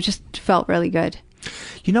 just felt really good.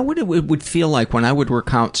 You know what it would feel like when I would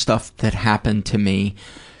recount stuff that happened to me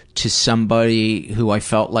to somebody who I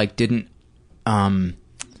felt like didn't,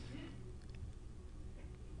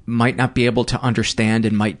 might not be able to understand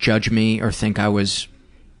and might judge me or think I was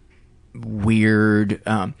weird.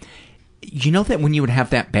 That when you would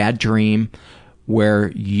have that bad dream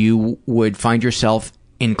where you would find yourself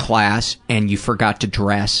in class and you forgot to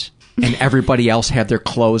dress and everybody else had their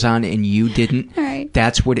clothes on and you didn't. Right.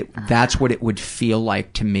 That's what it would feel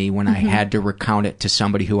like to me when I had to recount it to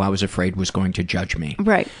somebody who I was afraid was going to judge me.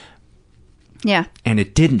 Right. Yeah. And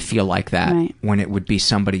it didn't feel like that when it would be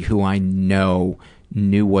somebody who I knew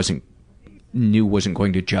wasn't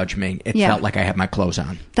going to judge me. It felt like I had my clothes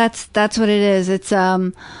on. That's what it is. It's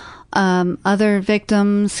other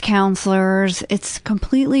victims, counselors. It's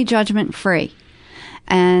completely judgment free.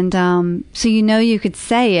 And so you could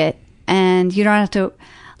say it and you don't have to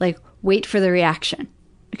wait for the reaction.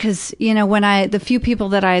 because, when the few people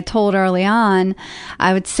that I had told early on,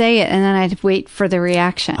 I would say it and then I'd wait for the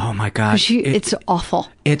reaction. Oh my gosh. It's awful.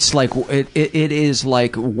 It's like, it is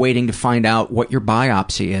like waiting to find out what your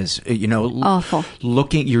biopsy is, Awful.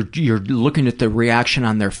 You're looking at the reaction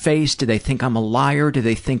on their face. Do they think I'm a liar? Do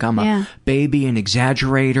they think I'm a baby, an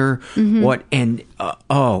exaggerator? Mm-hmm. What? And,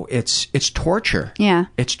 it's torture. Yeah.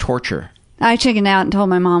 It's torture. I chickened out and told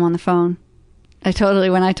my mom on the phone.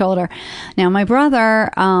 When I told her. Now, my brother,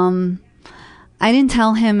 I didn't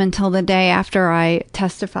tell him until the day after I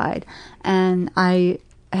testified. And I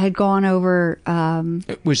had gone over...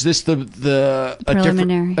 was this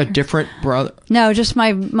preliminary. A different brother? No, just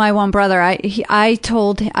my one brother. I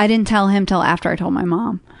didn't tell him till after I told my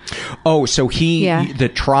mom. Oh, so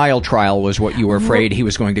the trial was what you were afraid he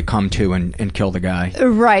was going to come to and kill the guy.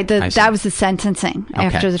 Right. That was the sentencing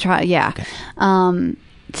after the trial. Yeah. Okay.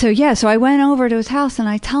 So I went over to his house and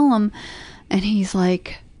I tell him, and he's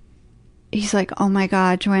like, oh my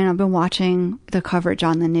God, Joanne, I've been watching the coverage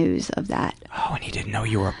on the news of that. Oh, and he didn't know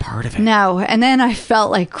you were a part of it. No. And then I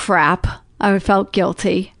felt like crap. I felt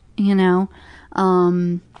guilty, That's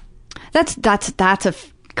a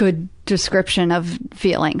good description of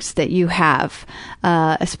feelings that you have,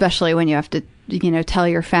 especially when you have to, tell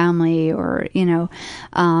your family or,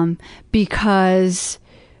 because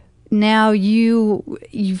now you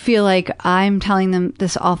feel like I'm telling them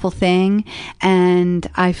this awful thing and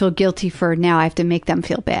I feel guilty for now I have to make them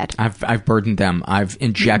feel bad. I've burdened them. I've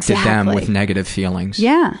injected them with negative feelings.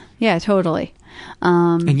 Yeah. Yeah, totally.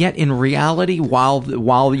 And yet in reality,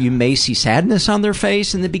 while you may see sadness on their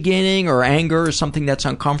face in the beginning or anger or something that's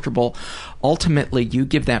uncomfortable, ultimately you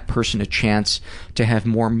give that person a chance to have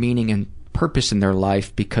more meaning and purpose in their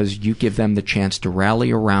life because you give them the chance to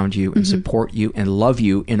rally around you and support you and love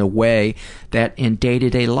you in a way that in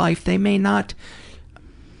day-to-day life they may not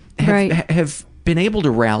have been able to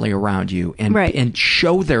rally around you and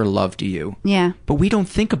show their love to you. Yeah. But we don't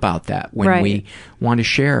think about that when we want to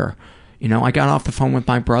share. I got off the phone with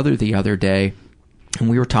my brother the other day and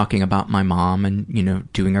we were talking about my mom and,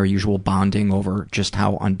 doing our usual bonding over just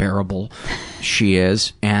how unbearable she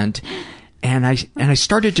is. And I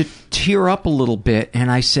started to tear up a little bit and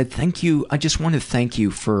I said, thank you. I just want to thank you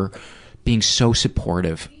for being so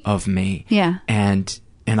supportive of me. Yeah. And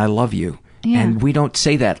I love you. Yeah. And we don't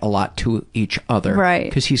say that a lot to each other. Right.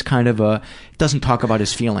 Because he's kind of doesn't talk about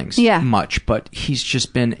his feelings much, but he's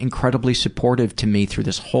just been incredibly supportive to me through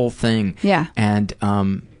this whole thing. Yeah. And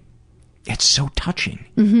it's so touching.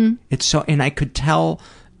 Mm-hmm. And I could tell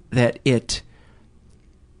that it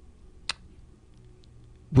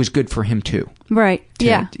was good for him too. Right.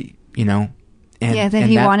 And that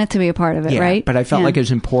he wanted to be a part of it, right? But I felt like it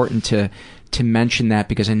was important to mention that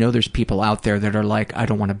because I know there's people out there that are like, I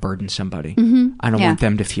don't want to burden somebody. Mm-hmm. I don't want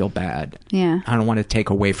them to feel bad. Yeah. I don't want to take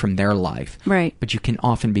away from their life. Right. But you can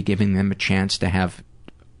often be giving them a chance to have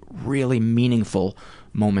really meaningful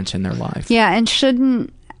moments in their life. Yeah, and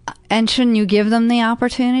shouldn't you give them the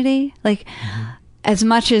opportunity? Like, as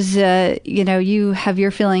much as, you have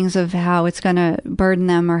your feelings of how it's going to burden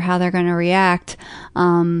them or how they're going to react,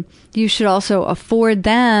 you should also afford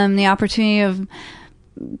them the opportunity of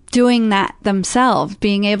doing that themselves,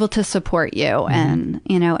 being able to support you and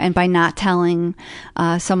by not telling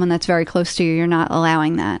someone that's very close to you, you're not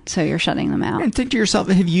allowing that. So you're shutting them out. And think to yourself,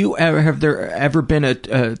 have there ever been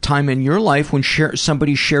a time in your life when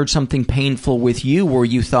somebody shared something painful with you where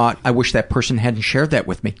you thought, I wish that person hadn't shared that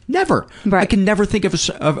with me? Never. Right. I can never think of a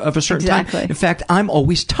certain time. In fact, I'm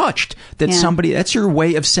always touched that that's your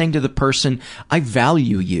way of saying to the person, I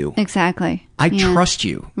value you. Exactly. I trust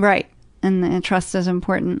you. Right. And trust is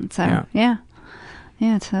important. So, yeah,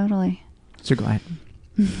 totally. So glad.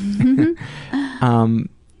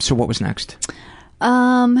 So what was next?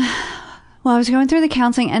 Well, I was going through the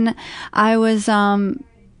counseling and I was,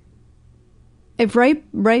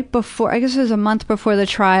 right before, I guess it was a month before the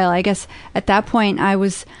trial. I guess at that point I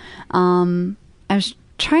was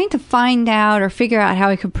trying to find out or figure out how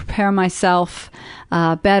I could prepare myself,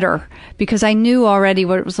 better because I knew already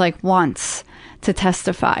what it was like once to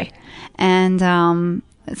testify. And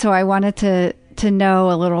so I wanted to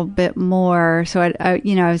know a little bit more. So I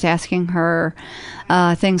was asking her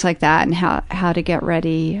things like that and how to get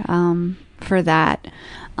ready for that.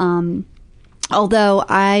 Although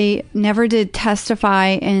I never did testify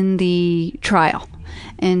in the trial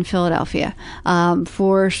in Philadelphia.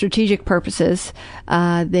 For strategic purposes,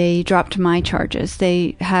 they dropped my charges.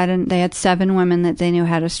 They had 7 women that they knew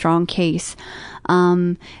had a strong case.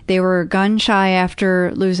 They were gun shy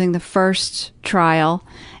after losing the first trial,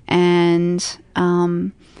 and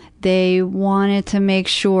they wanted to make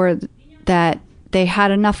sure that they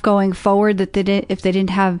had enough going forward that if they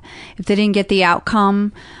didn't get the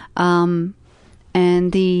outcome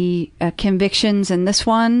and the convictions in this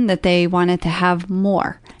one, that they wanted to have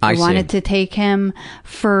more. They wanted to take him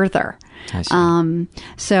further. I see.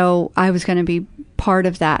 So I was going to be part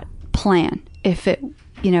of that plan if they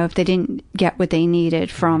didn't get what they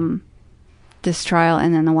needed from this trial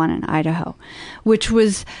and then the one in Idaho, which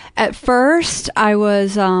was, at first I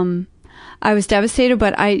was devastated,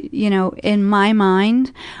 but in my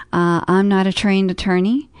mind, I'm not a trained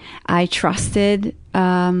attorney. I trusted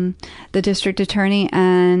the district attorney,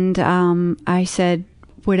 and I said,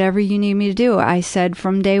 whatever you need me to do. I said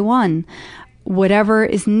from day one, whatever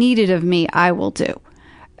is needed of me, I will do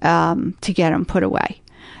to get him put away.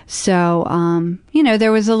 So,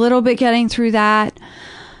 there was a little bit getting through that.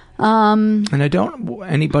 And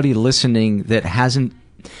anybody listening that hasn't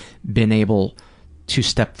been able to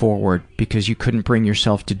step forward because you couldn't bring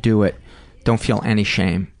yourself to do it, don't feel any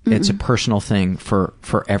shame. Mm-mm. It's a personal thing for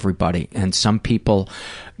everybody. And some people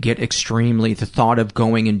get the thought of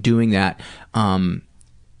going and doing that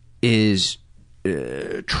is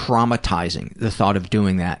traumatizing, the thought of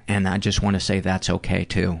doing that. And I just want to say that's okay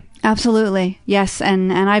too. Absolutely. Yes.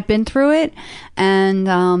 And I've been through it. And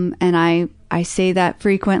I say that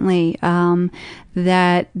frequently,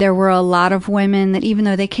 that there were a lot of women that, even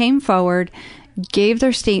though they came forward, gave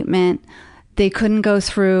their statement, they couldn't go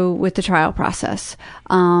through with the trial process.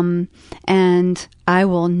 And I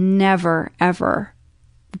will never, ever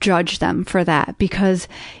judge them for that, because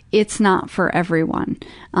it's not for everyone.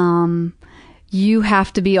 You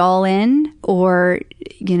have to be all in, or,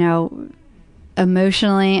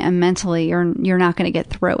 emotionally and mentally, you're not going to get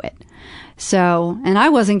through it. So, and I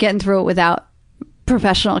wasn't getting through it without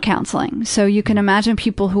professional counseling. So you can imagine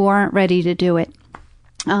people who aren't ready to do it.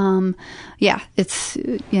 It's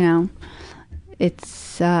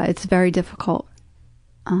very difficult.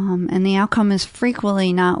 And the outcome is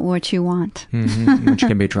frequently not what you want. Mm-hmm. Which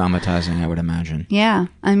can be traumatizing, I would imagine. Yeah.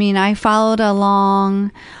 I mean, I followed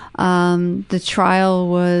along. The trial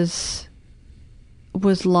was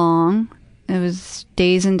long. It was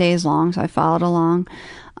days and days long, so I followed along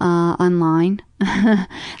online. That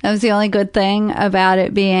was the only good thing about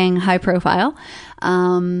it being high profile.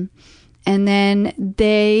 And then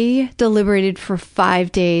they deliberated for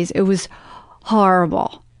 5 days. It was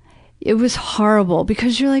horrible. It was horrible,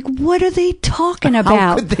 because you're like, what are they talking about?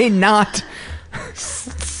 How could they not?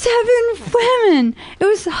 7 women. It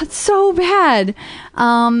was so bad.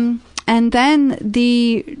 And then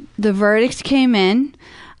the verdict came in.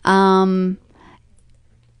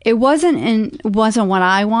 It wasn't what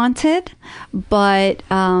I wanted, but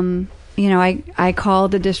I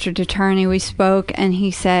called the district attorney. We spoke, and he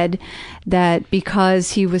said that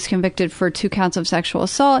because he was convicted for 2 counts of sexual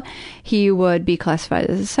assault, he would be classified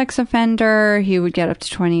as a sex offender. He would get up to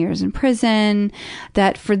 20 years in prison.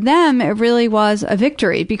 That for them, it really was a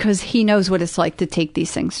victory, because he knows what it's like to take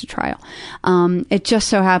these things to trial. It just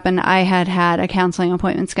so happened I had a counseling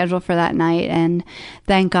appointment scheduled for that night, and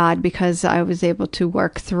thank God, because I was able to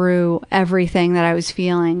work through everything that I was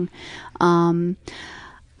feeling.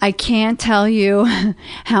 I can't tell you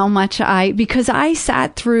how much because I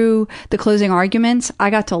sat through the closing arguments. I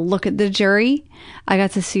got to look at the jury. I got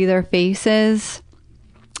to see their faces.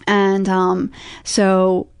 And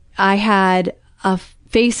so I had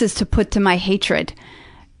faces to put to my hatred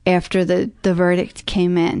after the verdict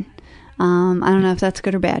came in. I don't know if that's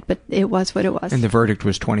good or bad, but it was what it was. And the verdict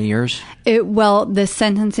was 20 years? The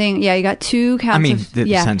sentencing, he got 2 counts the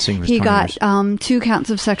sentencing was 20 years. He got 2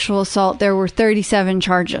 counts of sexual assault. There were 37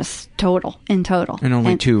 charges in total. And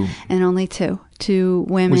only 2. And only 2. 2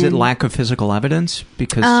 women. Was it lack of physical evidence?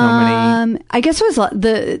 Because so many... I guess it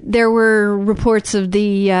was there were reports of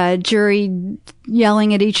the jury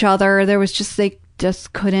yelling at each other. There was they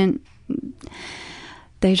just couldn't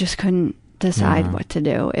decide what to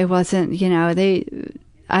do. It wasn't,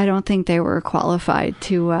 I don't think they were qualified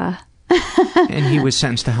to... And he was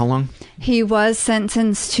sentenced to how long? He was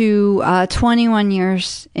sentenced to 21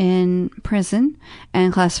 years in prison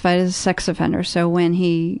and classified as a sex offender. So when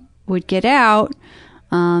he would get out,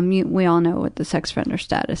 we all know what the sex offender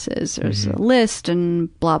status is. There's a list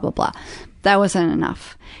and blah, blah, blah. That wasn't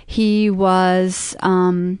enough. He was...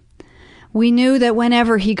 we knew that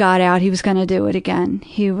whenever he got out, he was going to do it again.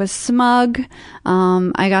 He was smug.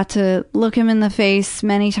 I got to look him in the face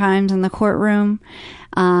many times in the courtroom.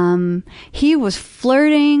 He was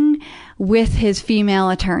flirting with his female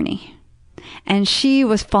attorney, and she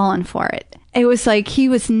was falling for it. It was like he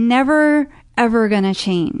was never, ever going to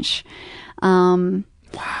change. Wow.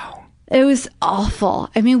 It was awful.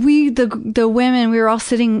 I mean, the women, we were all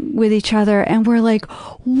sitting with each other and we're like,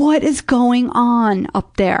 what is going on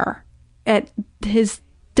up there at his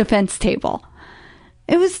defense table?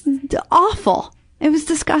 It was awful. It was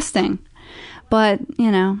disgusting. But,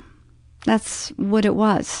 you know, that's what it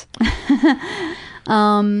was.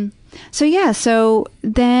 So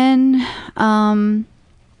then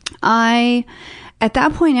at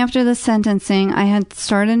that point, after the sentencing, I had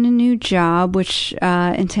started a new job, which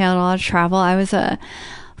entailed a lot of travel. I was a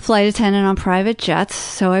flight attendant on private jets,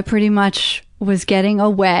 so I pretty much was getting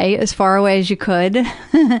away, as far away as you could.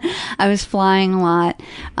 I was flying a lot.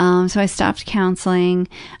 So I stopped counseling,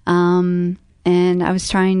 and I was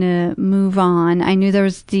trying to move on. I knew there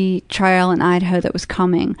was the trial in Idaho that was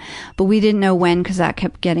coming, but we didn't know when because that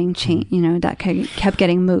kept getting changed. You know, that kept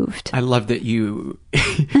getting moved. I love that you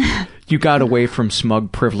you got away from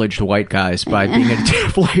smug, privileged white guys by being a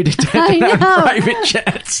flight attendant on private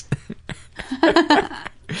jets.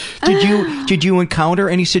 Did you encounter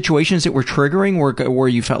any situations that were triggering, where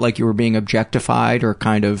you felt like you were being objectified or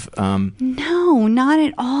kind of? No, not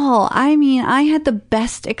at all. I mean, I had the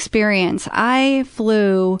best experience. I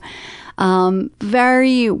flew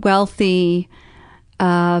very wealthy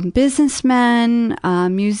businessmen,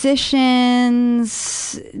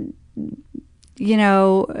 musicians, you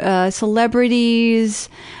know, celebrities.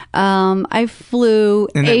 I flew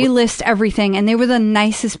A-list everything, and they were the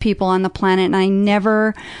nicest people on the planet, and I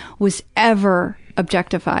never was ever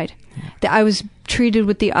objectified. Yeah. I was treated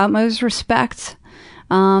with the utmost respect.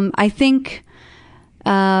 I think,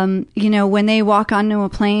 you know, when they walk onto a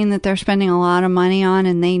plane that they're spending a lot of money on,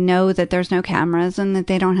 and they know that there's no cameras and that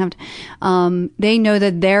they don't have to, they know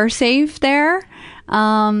that they're safe there.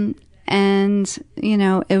 And, you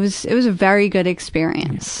know, it was a very good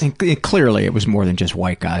experience. And clearly it was more than just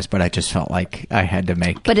white guys, but I just felt like I had to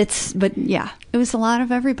make... But yeah, it was a lot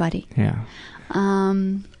of everybody. Yeah.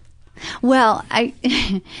 Well,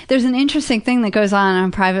 there's an interesting thing that goes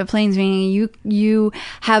on private planes, meaning you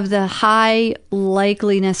have the high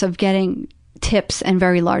likeliness of getting tips and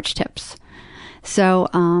very large tips. So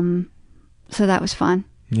that was fun.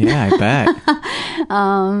 Yeah, I bet.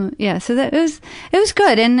 Yeah, so that it was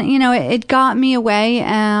good, and you know, it got me away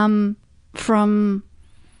from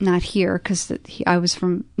not here because I was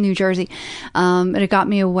from New Jersey, but it got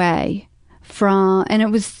me away from, and it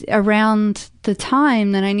was around the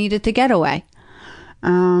time that I needed to get away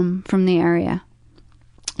from the area,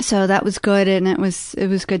 so that was good, and it was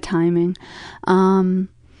good timing. And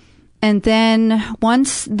then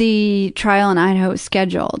once the trial in Idaho was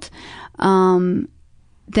scheduled,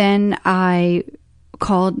 then I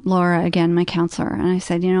called Laura again, my counselor, and I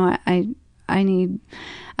said, you know what, I'm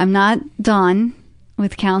not done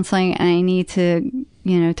with counseling, and I need to,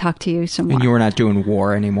 you know, talk to you some more. And you were not doing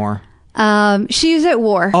war anymore? She was at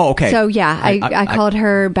war. Oh, okay. So yeah, I called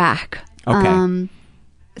her back. Okay.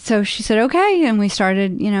 So she said, okay, and we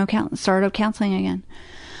started, you know, started counseling again.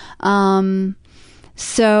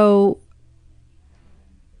 So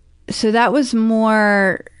that was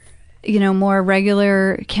more, you know, more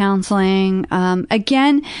regular counseling.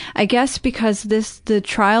 Again, I guess because the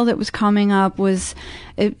trial that was coming up was,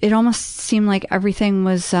 it almost seemed like everything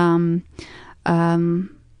was hinging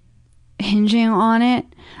on it.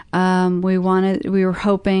 We were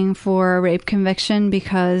hoping for a rape conviction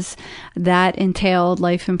because that entailed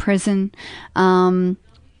life in prison.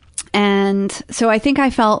 And so I think I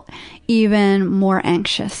felt even more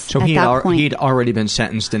anxious at that point. He'd already been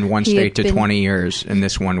sentenced in one state to 20 years, and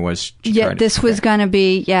this one was... was going to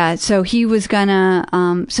be, so he was going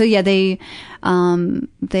to...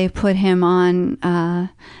 they put him on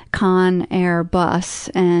Con Air bus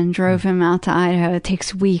and drove him out to Idaho. It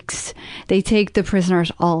takes weeks. They take the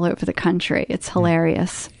prisoners all over the country. It's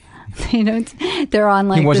hilarious. You know, they're on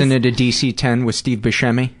like... He wasn't at a DC-10 with Steve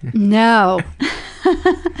Buscemi? No.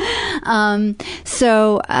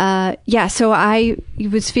 So I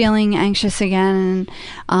was feeling anxious again,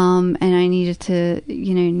 and I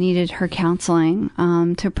needed her counseling,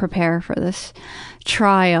 to prepare for this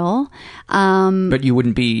trial. But you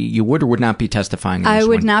would or would not be testifying? I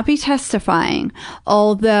would not be testifying.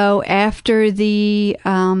 Although after the,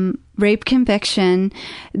 rape conviction,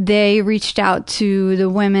 they reached out to the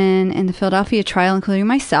women in the Philadelphia trial, including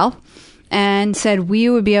myself, and said we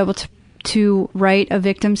would be able to write a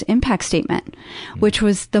victim's impact statement, which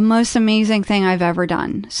was the most amazing thing I've ever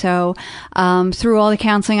done. So, through all the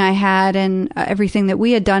counseling I had and everything that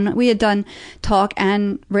we had done talk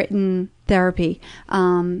and written therapy.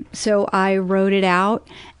 So I wrote it out,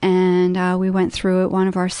 and we went through it one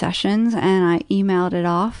of our sessions, and I emailed it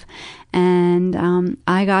off, and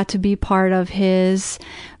I got to be part of his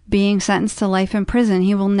being sentenced to life in prison.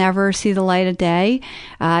 He will never see the light of day.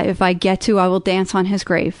 If I get to, I will dance on his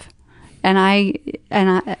grave. And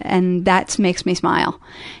that makes me smile.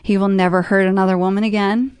 He will never hurt another woman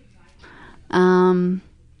again.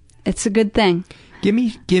 It's a good thing. Give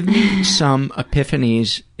me some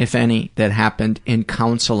epiphanies, if any, that happened in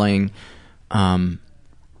counseling that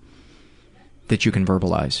you can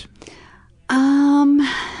verbalize.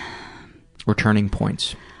 Or turning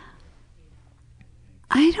points.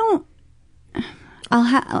 I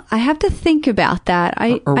have to think about that.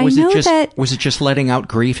 Was it just letting out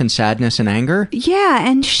grief and sadness and anger? Yeah,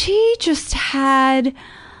 and she just had...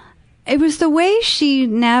 It was the way she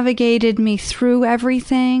navigated me through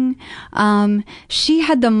everything. She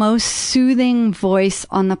had the most soothing voice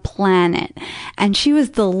on the planet. And she was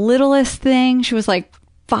the littlest thing. She was like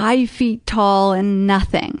 5 feet tall and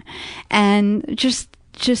nothing. And just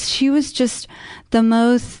she was just the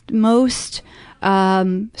most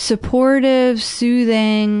supportive,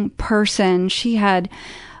 soothing person. She had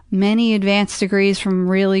many advanced degrees from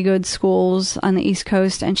really good schools on the East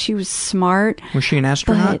Coast, and she was smart. Was she an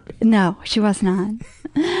astronaut? No, she was not.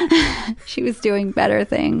 She was doing better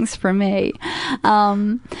things for me.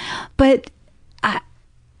 But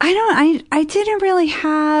I didn't really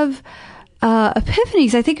have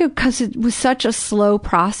epiphanies. I think because it was such a slow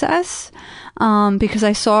process, because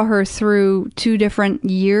I saw her through 2 different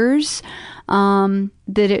years,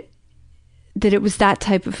 that it was that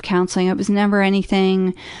type of counseling. It was never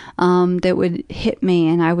anything that would hit me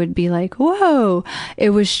and I would be like, whoa. It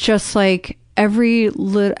was just like every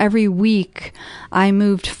week I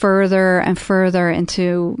moved further and further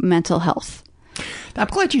into mental health. I'm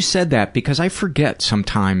glad you said that, because I forget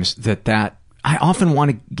sometimes that I often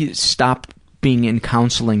want to stop being in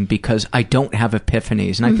counseling because I don't have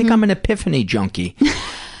epiphanies. And I think I'm an epiphany junkie.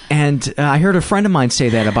 And I heard a friend of mine say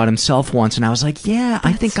that about himself once, and I was like, yeah,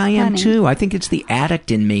 I think I am too. I think it's the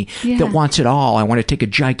addict in me that wants it all. I want to take a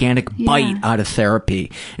gigantic bite out of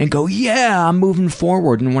therapy and go, yeah, I'm moving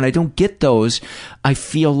forward. And when I don't get those, I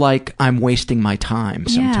feel like I'm wasting my time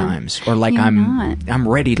sometimes, or like I'm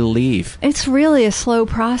ready to leave. It's really a slow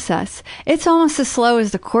process. It's almost as slow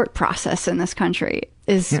as the court process in this country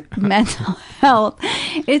is mental health.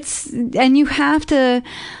 And you have to...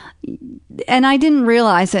 And I didn't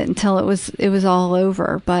realize it until it was all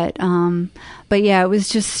over. But yeah, it was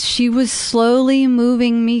just, she was slowly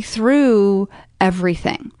moving me through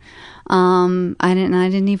everything. I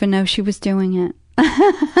didn't even know she was doing it. Good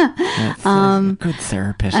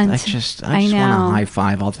therapist. I just want to high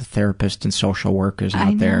five all the therapists and social workers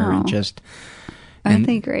out there, and aren't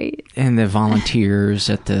they great? And the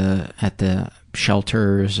volunteers at the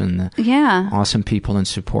shelters and the awesome people in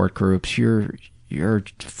support groups. You're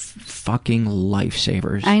fucking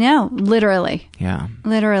lifesavers. I know, literally. Yeah.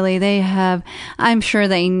 Literally, I'm sure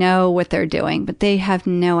they know what they're doing, but they have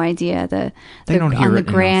no idea they don't hear on the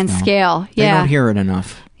grand scale. They don't hear it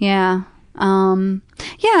enough. Yeah. And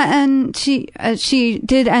she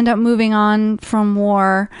did end up moving on from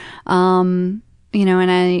war. And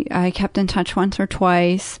I kept in touch once or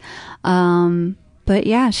twice. But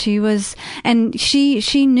yeah, she was, and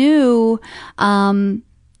she knew,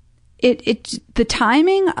 the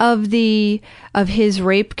timing of his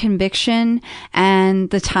rape conviction and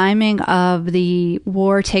the timing of the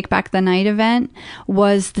War Take Back the Night event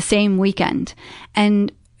was the same weekend.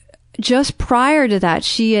 And just prior to that,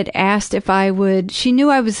 she had asked if she knew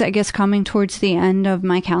I was, I guess, coming towards the end of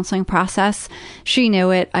my counseling process. She knew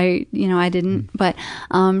it. I didn't, but,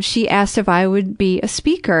 she asked if I would be a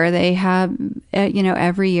speaker. They have,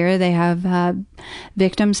 every year they have,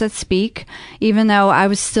 victims that speak. Even though I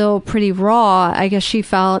was still pretty raw, I guess she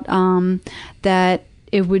felt, that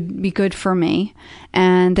it would be good for me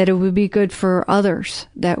and that it would be good for others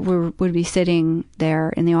that would be sitting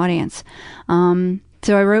there in the audience.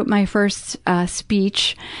 So I wrote my first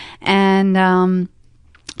speech, and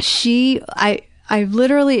I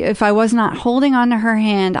literally, if I was not holding onto her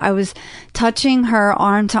hand, I was touching her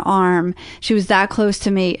arm to arm. She was that close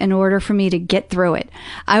to me in order for me to get through it.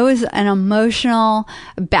 I was an emotional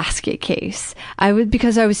basket case.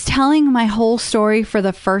 Because I was telling my whole story for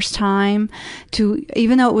the first time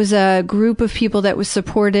even though it was a group of people that was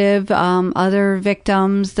supportive, other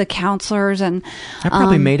victims, the counselors, and that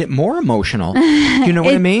probably made it more emotional. Do you know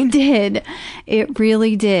what I mean? It did. It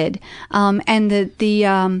really did. And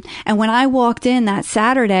and when I walked in that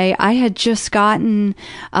Saturday, I had just gotten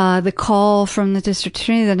the call from the district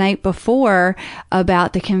attorney the night before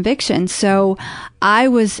about the conviction. So I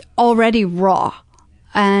was already raw.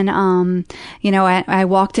 And, I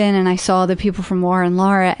walked in and I saw the people from War and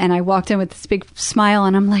Laura, and I walked in with this big smile,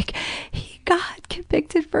 and I'm like, he God,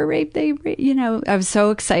 convicted for rape. I was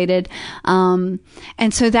so excited. And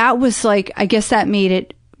so that was like, I guess that made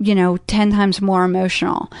it, 10 times more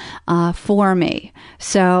emotional for me.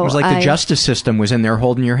 So it was like the justice system was in there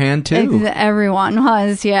holding your hand too. Everyone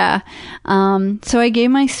was, yeah. So I gave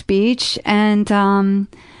my speech, and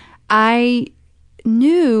I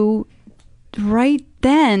knew right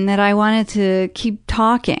then that I wanted to keep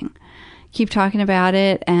talking about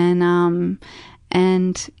it, and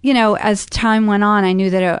as time went on, I knew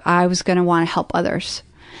that I was going to want to help others,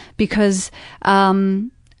 because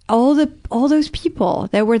all those people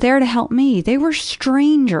that were there to help me, they were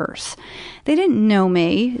strangers. They didn't know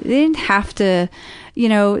me. They didn't have to,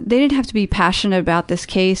 they didn't have to be passionate about this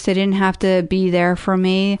case. They didn't have to be there for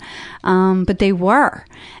me. But they were.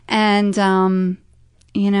 And,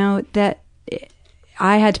 that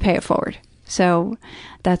I had to pay it forward. So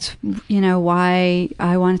that's, why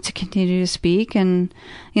I wanted to continue to speak. And,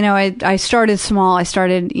 I started small. I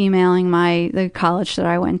started emailing the college that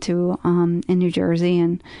I went to, in New Jersey,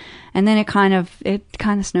 and then it kind of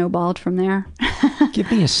snowballed from there.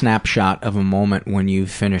 Give me a snapshot of a moment when you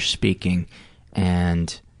finished speaking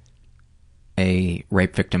and a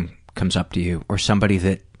rape victim comes up to you, or somebody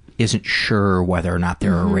that isn't sure whether or not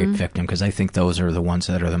they're a rape victim, because I think those are the ones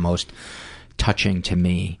that are the most touching to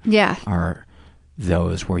me. Yeah. Are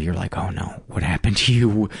those where you're like, oh no, what happened to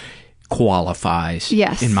you qualifies,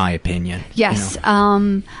 yes, in my opinion. Yes.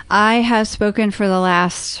 I have spoken for the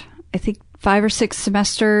last, I think, 5 or 6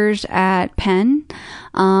 semesters at Penn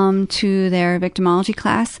to their victimology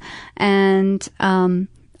class. And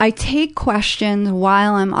I take questions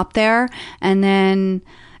while I'm up there, and then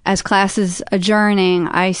as class is adjourning,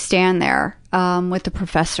 I stand there with the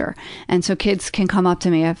professor, and so kids can come up to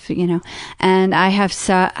me and I have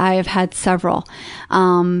had several.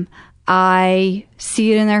 I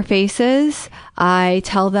see it in their faces. I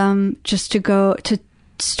tell them just to go to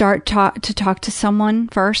talk to someone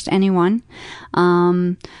first, anyone,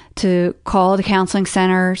 to call the counseling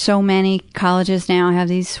center. So many colleges now have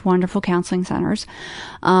these wonderful counseling centers.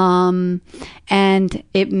 And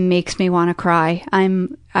it makes me want to cry.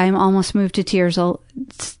 I'm almost moved to tears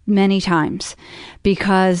many times,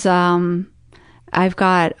 because, I've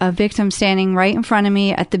got a victim standing right in front of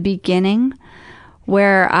me at the beginning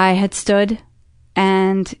where I had stood,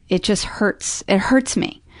 and it just hurts. It hurts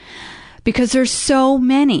me, because there's so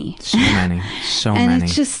many. And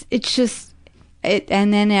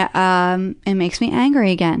and then it makes me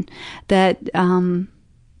angry again that,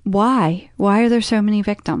 why are there so many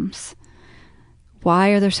victims? Why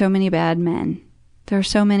are there so many bad men? There are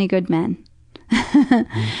so many good men.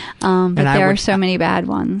 But there are so many bad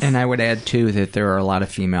ones. And I would add too that there are a lot of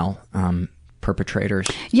female perpetrators.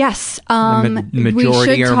 Yes. Majority we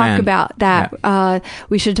should are talk men. about that. Yeah.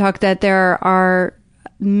 We should talk that there are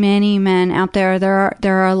many men out there. There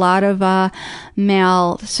are a lot of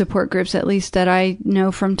male support groups, at least that I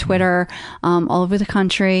know from Twitter, all over the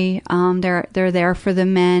country. They're there for the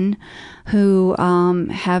men who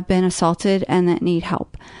have been assaulted and that need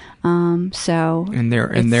help. So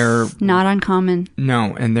they're not uncommon.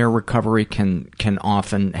 No, and their recovery can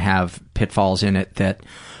often have pitfalls in it that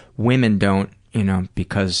women don't,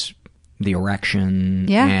 because the erection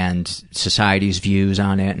and society's views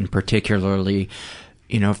on it, and particularly,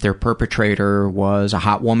 if their perpetrator was a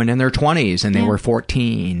hot woman in their 20s and they were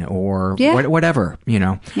 14 or whatever,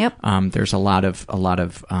 Yep. There's a lot of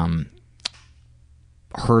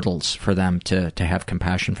hurdles for them to have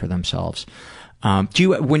compassion for themselves. Do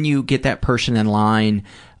you, when you get that person in line,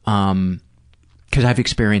 because I've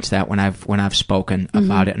experienced that when I've spoken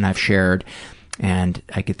about it and I've shared, and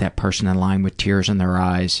I get that person in line with tears in their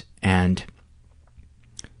eyes, and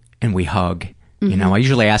we hug. I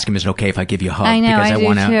usually ask him, is it okay if I give you a hug? I know, because I do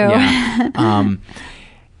want to. too. Yeah.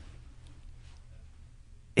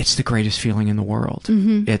 It's the greatest feeling in the world.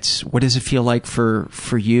 It's, what does it feel like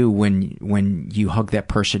for you when you hug that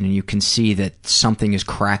person and you can see that something is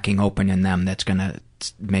cracking open in them that's going to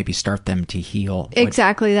maybe start them to heal?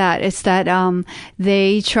 Exactly that. It's that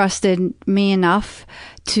they trusted me enough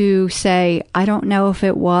to say, I don't know if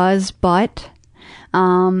it was, but,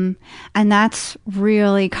 and that's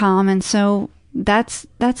really common. So that's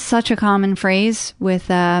such a common phrase with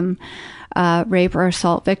rape or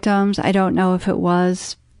assault victims. I don't know if it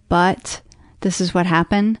was, but this is what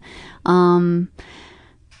happened.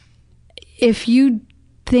 If you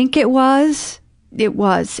think it was.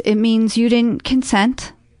 It means you didn't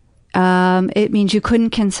consent. It means you couldn't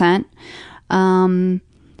consent.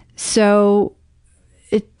 So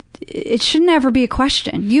it should never be a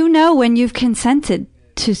question. When you've consented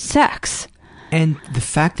to sex. And the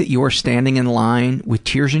fact that you're standing in line with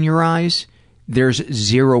tears in your eyes, there's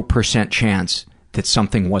 0% chance that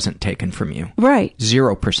something wasn't taken from you. Right.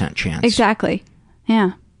 0% chance. Exactly.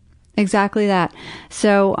 Yeah. Exactly that.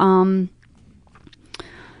 So,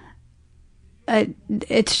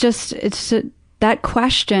 it's that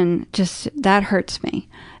question that hurts me.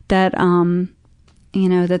 That,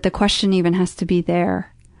 that the question even has to be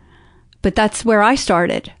there. But that's where I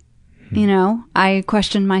started. I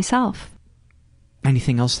questioned myself.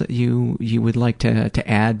 Anything else that you would like to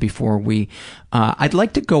add before we... I'd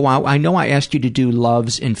like to go out. I know I asked you to do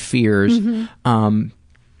loves and fears,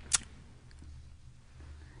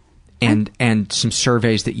 and some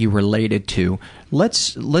surveys that you related to.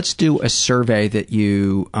 Let's do a survey that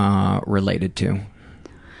you related to.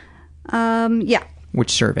 Yeah.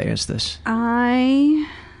 Which survey is this? Let's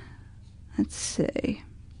see.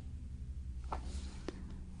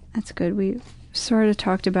 That's good. We sort of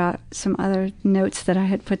talked about some other notes that I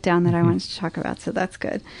had put down that I wanted to talk about, so that's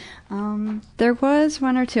good. There was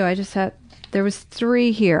one or two. There was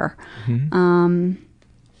 3 here. And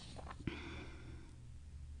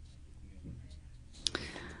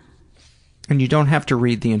you don't have to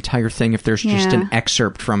read the entire thing if there's just an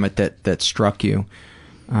excerpt from it that struck you.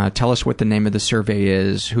 Tell us what the name of the survey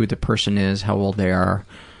is, who the person is, how old they are.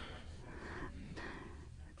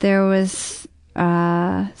 There was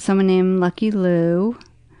someone named Lucky Lou,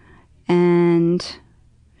 and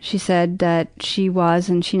she said that she was,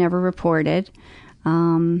 and she never reported,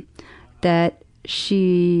 that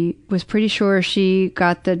she was pretty sure she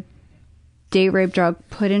got the date rape drug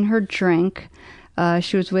put in her drink.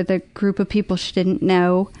 She was with a group of people she didn't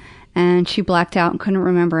know, and she blacked out and couldn't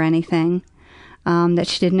remember anything. That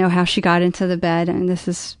she didn't know how she got into the bed, and this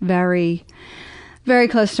is very, very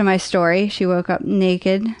close to my story. She woke up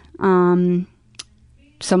naked. Someone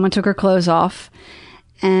took her clothes off,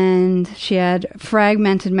 and she had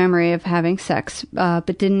fragmented memory of having sex, but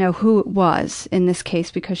didn't know who it was in this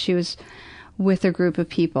case because she was with a group of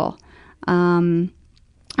people.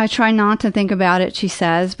 I try not to think about it, she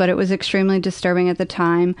says, but it was extremely disturbing at the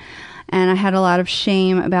time, and I had a lot of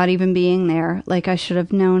shame about even being there. Like, I should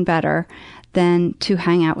have known better than to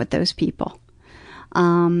hang out with those people.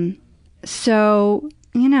 So,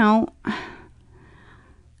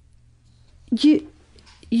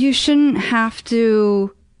 you shouldn't have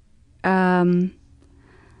to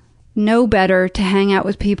know better to hang out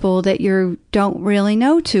with people that you don't really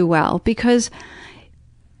know too well, because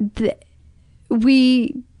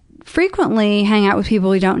we frequently hang out with people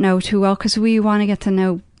we don't know too well because we want to get to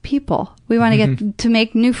know people. We want to get to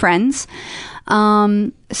make new friends.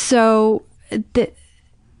 So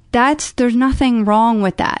there's nothing wrong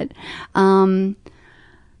with that. I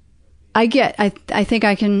think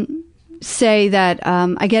I can say that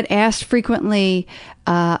I get asked frequently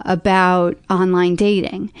about online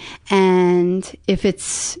dating and if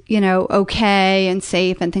it's, okay and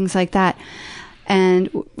safe and things like that,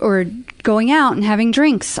 or going out and having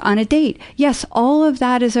drinks on a date. Yes, all of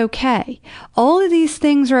that is okay. All of these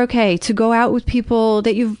things are okay to go out with people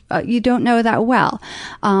that you don't know that well.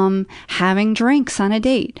 Having drinks on a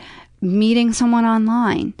date, meeting someone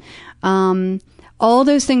online. All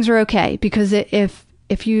those things are okay, because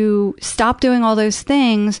if you stop doing all those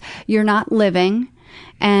things, you're not living,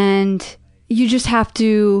 and you just have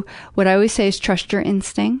to, what I always say is trust your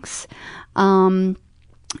instincts, and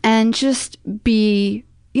just be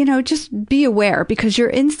aware, because your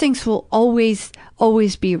instincts will always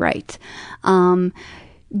be right. Watch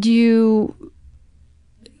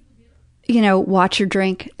your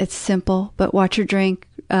drink. It's simple, but watch your drink.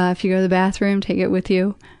 If you go to the bathroom, take it with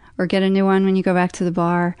you, or get a new one when you go back to the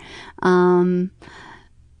bar.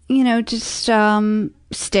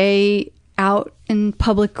 Stay out in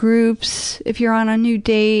public groups if you're on a new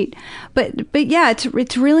date. But yeah,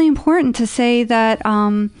 it's really important to say that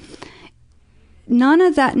none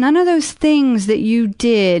of those things that you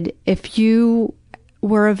did, if you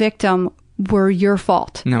were a victim, were your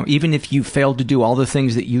fault. No, even if you failed to do all the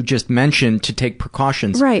things that you just mentioned to take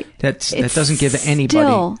precautions, right? That doesn't give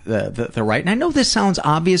anybody the right. And I know this sounds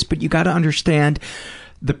obvious, but you got to understand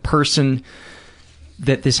the person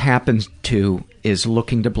that this happens to is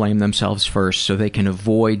looking to blame themselves first so they can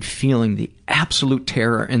avoid feeling the absolute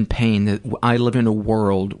terror and pain that I live in a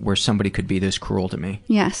world where somebody could be this cruel to me.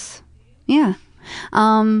 Yes. Yeah.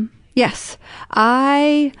 Yes.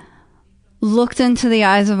 I looked into the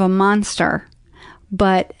eyes of a monster,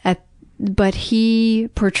 but he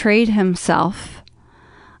portrayed himself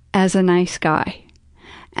as a nice guy.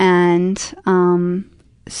 And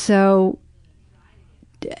so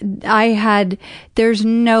there's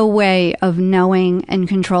no way of knowing and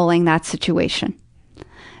controlling that situation.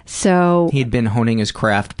 So he'd been honing his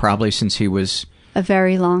craft probably since he was a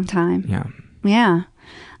very long time. Yeah. Yeah.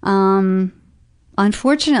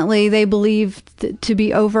 Unfortunately, they believe to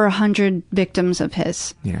be over 100 victims of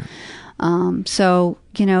his. Yeah. So,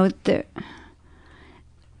 you know,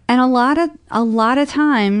 and a lot of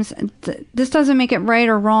times, this doesn't make it right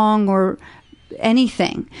or wrong or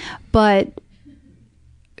anything, but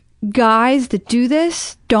guys that do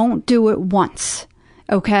this don't do it once.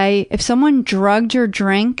 Okay? If someone drugged your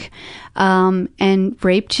drink and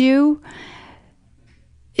raped you,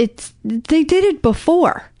 they did it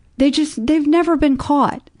before. They've never been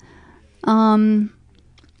caught. You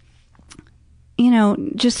know,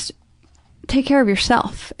 just take care of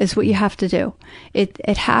yourself is what you have to do.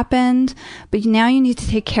 It happened, but now you need to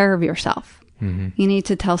take care of yourself. Mm-hmm. You need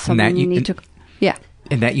to tell someone yeah.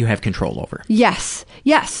 And that you have control over. Yes.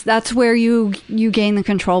 That's where you gain the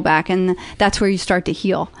control back, and that's where you start to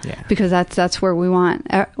heal. Yeah. Because that's where we want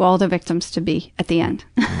all the victims to be at the end.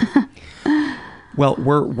 Well,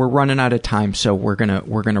 we're running out of time, so we're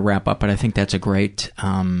gonna wrap up. But I think that's a great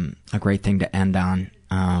thing to end on.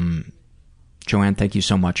 Joanne, thank you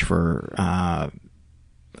so much for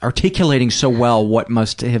articulating so well what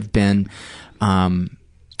must have been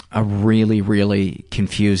a really, really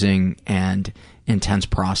confusing and intense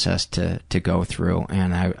process to go through.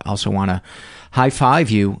 And I also want to high five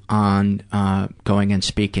you on going and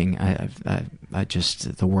speaking. I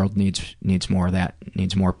just, the world needs more of that.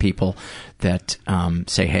 Needs more people that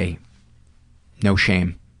say, "Hey, no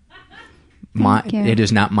shame. It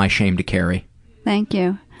is not my shame to carry." Thank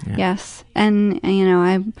you. Yeah. Yes, and you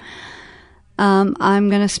know, I'm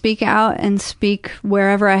going to speak out and speak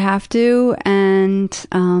wherever I have to, and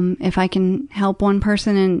if I can help one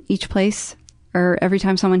person in each place or every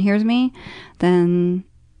time someone hears me, then,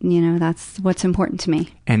 you know, that's what's important to me.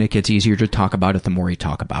 And it gets easier to talk about it the more you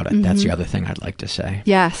talk about it. Mm-hmm. That's the other thing I'd like to say.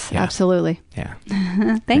 Yes, yeah. Absolutely. Yeah.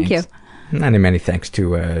 Thank you. Many thanks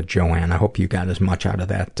to Joanne. I hope you got as much out of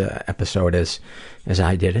that episode as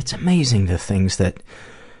I did. It's amazing the things that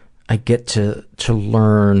I get to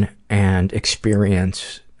learn and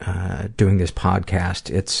experience doing this podcast.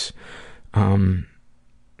 It's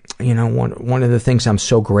you know, one of the things I'm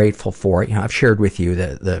so grateful for. You know, I've shared with you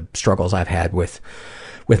the struggles I've had with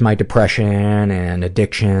my depression and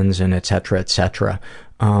addictions and et cetera.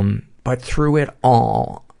 But through it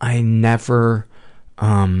all, I never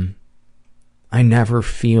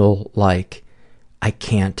feel like I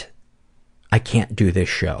can't do this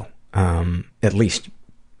show. At least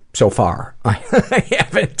so far, I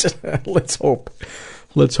haven't.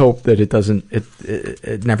 Let's hope that it doesn't.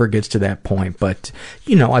 It never gets to that point. But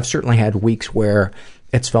you know, I've certainly had weeks where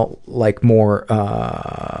it's felt like more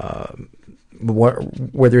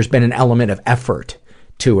where there's been an element of effort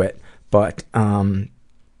to it. But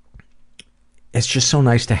it's just so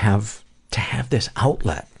nice to have this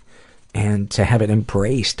outlet and to have it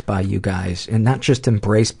embraced by you guys, and not just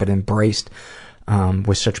embraced, but embraced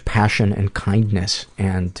with such passion and kindness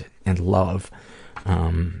and love.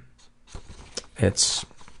 I'm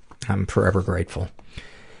forever grateful.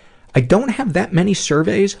 I don't have that many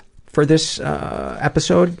surveys for this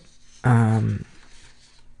episode, and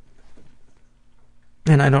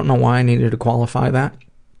I don't know why I needed to qualify that,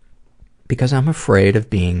 because I'm afraid of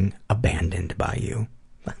being abandoned by you.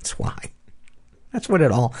 That's why. That's what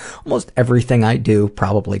almost everything I do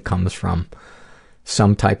probably comes from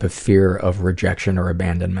some type of fear of rejection or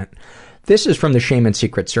abandonment. This is from the Shame and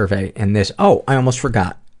Secret survey, and I almost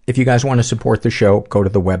forgot. If you guys want to support the show, go to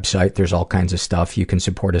the website. There's all kinds of stuff. You can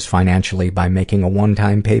support us financially by making a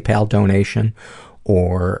one-time PayPal donation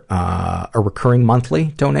or a recurring monthly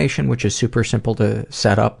donation, which is super simple to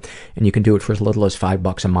set up. And you can do it for as little as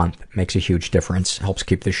 $5 a month. It makes a huge difference. Helps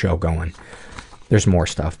keep the show going. There's more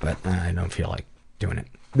stuff, but I don't feel like doing it.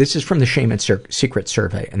 This is from the Shame and Secret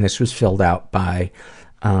survey, and this was filled out by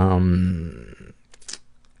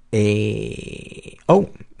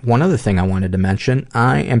one other thing I wanted to mention.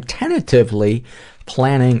 I am tentatively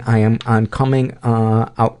planning, I'm coming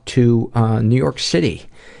out to New York City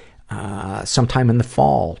sometime in the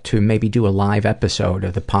fall to maybe do a live episode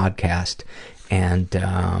of the podcast, and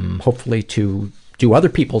hopefully to do other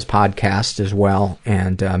people's podcasts as well,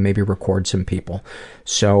 and maybe record some people.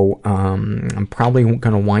 So I'm probably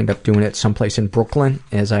going to wind up doing it someplace in Brooklyn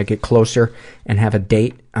as I get closer and have a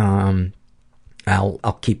date. I'll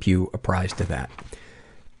keep you apprised of that.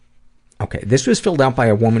 Okay, this was filled out by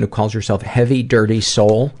a woman who calls herself Heavy Dirty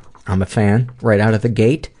Soul. I'm a fan, right out of the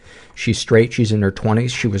gate. She's straight, she's in her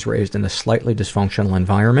 20s. She was raised in a slightly dysfunctional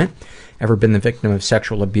environment. Ever been the victim of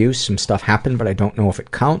sexual abuse? Some stuff happened, but I don't know if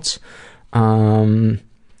it counts.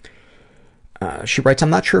 She writes,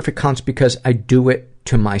 I'm not sure if it counts because I do it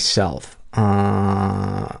to myself.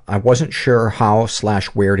 I wasn't sure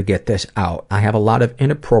how/where to get this out. I have a lot of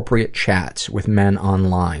inappropriate chats with men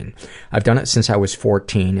online. I've done it since I was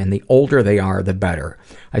 14, and the older they are, the better.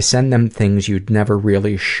 I send them things you'd never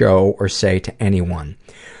really show or say to anyone.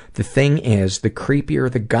 The thing is, the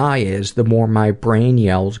creepier the guy is, the more my brain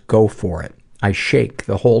yells, go for it. I shake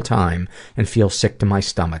the whole time and feel sick to my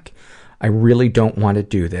stomach. I really don't want to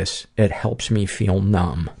do this. It helps me feel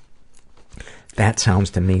numb. That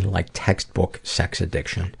sounds to me like textbook sex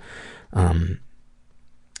addiction. And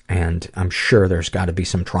I'm sure there's got to be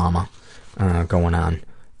some trauma going on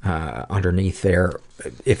underneath there.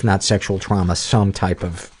 If not sexual trauma, some type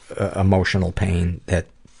of emotional pain that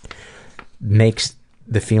makes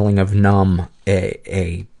the feeling of numb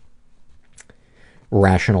a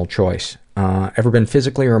rational choice. Ever been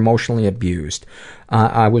physically or emotionally abused?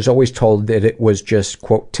 I was always told that it was just,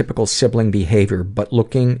 quote, typical sibling behavior, but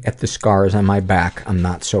looking at the scars on my back, I'm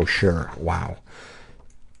not so sure. Wow.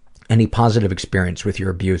 Any positive experience with your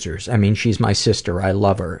abusers? I mean, she's my sister. I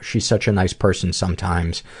love her. She's such a nice person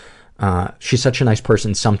sometimes. I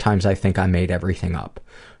think I made everything up.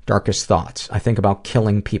 Darkest thoughts. I think about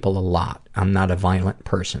killing people a lot. I'm not a violent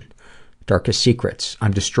person. Darkest secrets.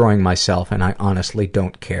 I'm destroying myself and I honestly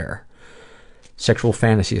don't care. Sexual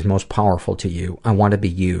fantasies most powerful to you. I want to be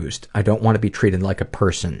used. I don't want to be treated like a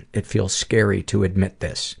person. It feels scary to admit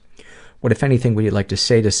this. What, if anything, would you like to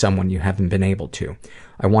say to someone you haven't been able to?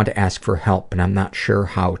 I want to ask for help, but I'm not sure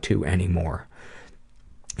how to anymore.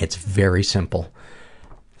 It's very simple.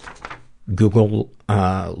 Google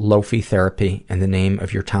Lofi Therapy and the name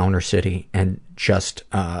of your town or city and just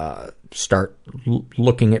start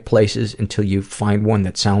looking at places until you find one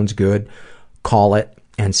that sounds good. Call it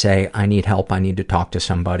and say, I need help, I need to talk to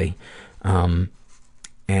somebody. And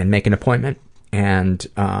make an appointment and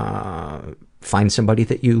find somebody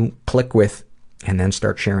that you click with and then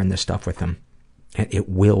start sharing this stuff with them. And it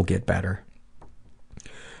will get better.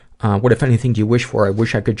 What, if anything, do you wish for? I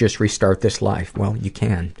wish I could just restart this life. Well, you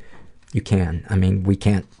can. You can. I mean, we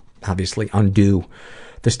can't obviously undo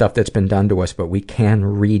the stuff that's been done to us, but we can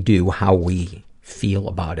redo how we feel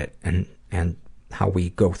about it and how we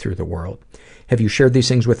go through the world. Have you shared these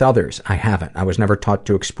things with others? I haven't. I was never taught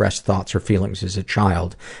to express thoughts or feelings as a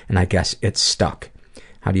child, and I guess it's stuck.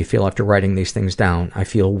 How do you feel after writing these things down? I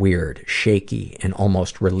feel weird, shaky, and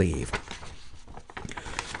almost relieved.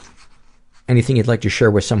 Anything you'd like to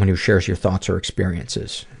share with someone who shares your thoughts or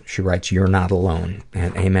experiences? She writes, you're not alone.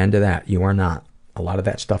 And amen to that. You are not. A lot of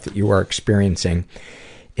that stuff that you are experiencing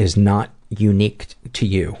is not unique to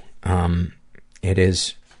you. It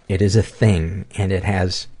is a thing, and it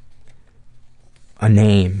has a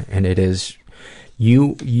name, and it is,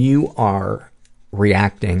 you are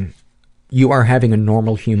reacting, you are having a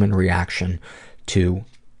normal human reaction to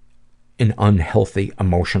an unhealthy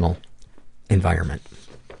emotional environment.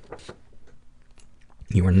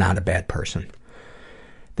 You are not a bad person.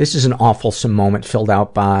 This is an awfulsome moment filled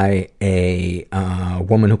out by a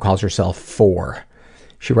woman who calls herself 4.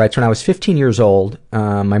 She writes, when I was 15 years old,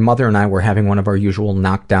 my mother and I were having one of our usual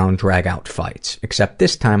knockdown, drag-out fights. Except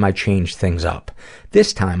this time I changed things up.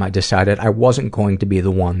 This time I decided I wasn't going to be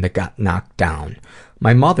the one that got knocked down.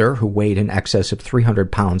 My mother, who weighed in excess of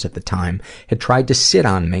 300 pounds at the time, had tried to sit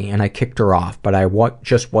on me, and I kicked her off, but I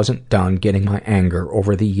just wasn't done getting my anger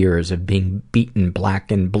over the years of being beaten black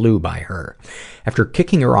and blue by her. After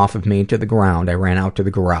kicking her off of me to the ground, I ran out to the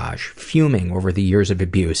garage, fuming over the years of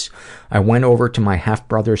abuse. I went over to my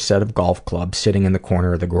half-brother's set of golf clubs sitting in the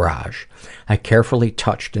corner of the garage. I carefully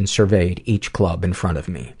touched and surveyed each club in front of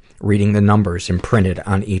me, reading the numbers imprinted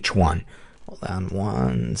on each one. Hold on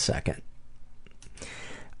 1 second.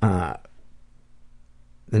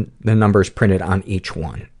 The numbers printed on each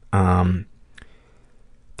one.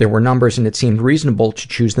 There were numbers, and it seemed reasonable to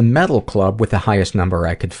choose the metal club with the highest number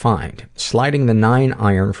I could find. Sliding the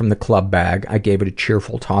 9-iron from the club bag, I gave it a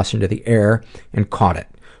cheerful toss into the air and caught it.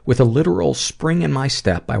 With a literal spring in my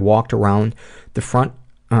step, I walked around the front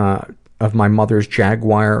of my mother's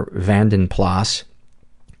Jaguar Vandenplas,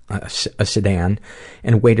 a sedan,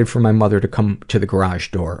 and waited for my mother to come to the garage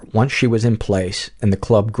door. Once she was in place and the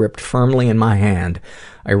club gripped firmly in my hand,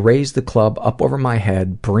 I raised the club up over my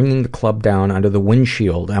head, bringing the club down onto the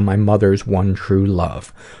windshield on my mother's one true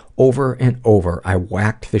love. Over and over, I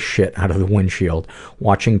whacked the shit out of the windshield,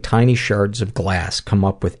 watching tiny shards of glass come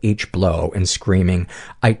up with each blow and screaming,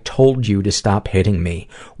 I told you to stop hitting me.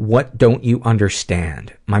 What don't you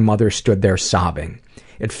understand? My mother stood there sobbing.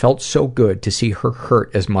 It felt so good to see her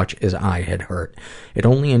hurt as much as I had hurt. It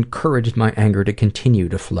only encouraged my anger to continue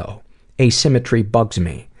to flow. Asymmetry bugs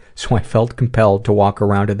me, so I felt compelled to walk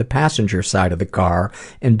around to the passenger side of the car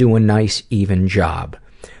and do a nice, even job.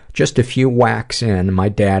 Just a few whacks in, my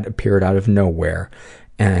dad appeared out of nowhere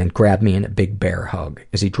and grabbed me in a big bear hug.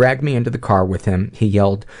 As he dragged me into the car with him, he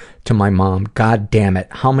yelled to my mom, "God damn it,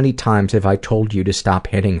 how many times have I told you to stop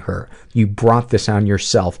hitting her? You brought this on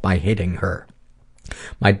yourself by hitting her."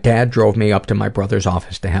 My dad drove me up to my brother's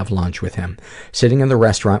office to have lunch with him. Sitting in the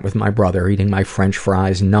restaurant with my brother, eating my French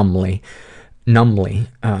fries numbly,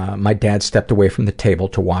 my dad stepped away from the table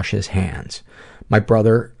to wash his hands. My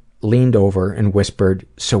brother leaned over and whispered,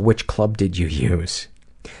 "So which club did you use?"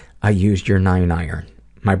 "I used your 9-iron.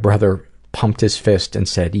 My brother pumped his fist and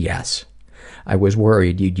said, "Yes. I was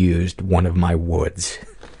worried you'd used one of my woods."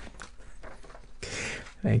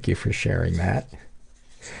 Thank you for sharing that.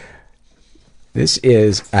 This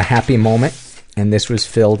is a happy moment, and this was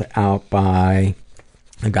filled out by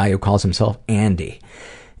a guy who calls himself Andy.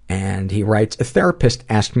 And he writes, "A therapist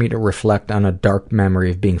asked me to reflect on a dark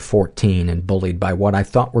memory of being 14 and bullied by what I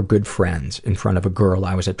thought were good friends in front of a girl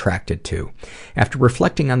I was attracted to. After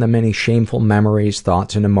reflecting on the many shameful memories,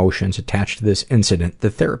 thoughts, and emotions attached to this incident, the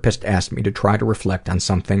therapist asked me to try to reflect on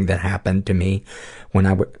something that happened to me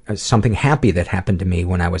something happy that happened to me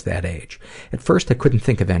when I was that age. At first I couldn't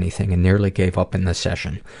think of anything and nearly gave up in the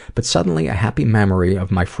session. But suddenly a happy memory of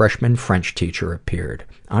my freshman French teacher appeared.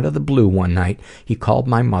 Out of the blue one night, he called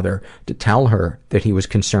my mother to tell her that he was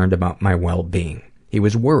concerned about my well-being. He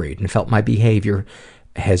was worried and felt my behavior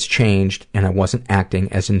has changed and I wasn't acting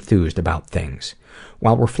as enthused about things.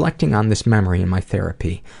 While reflecting on this memory in my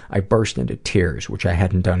therapy, I burst into tears, which I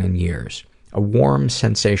hadn't done in years. A warm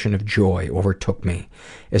sensation of joy overtook me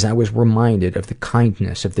as I was reminded of the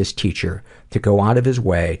kindness of this teacher to go out of his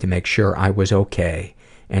way to make sure I was okay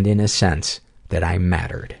and, in a sense, that I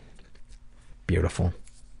mattered." Beautiful.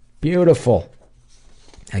 Beautiful.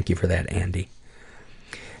 Thank you for that, Andy.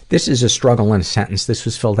 This is a struggle in a sentence. This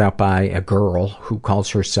was filled out by a girl who calls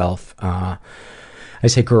herself, I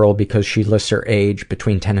say girl because she lists her age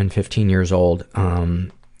between 10 and 15 years old.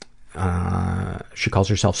 She calls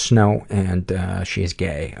herself Snow, and she is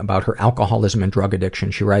gay. About her alcoholism and drug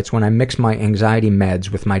addiction, she writes, "When I mix my anxiety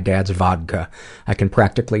meds with my dad's vodka, I can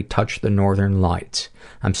practically touch the northern lights.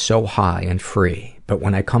 I'm so high and free, but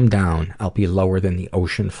when I come down, I'll be lower than the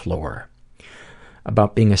ocean floor."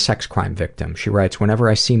 About being a sex crime victim, she writes, "Whenever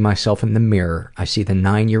I see myself in the mirror, I see the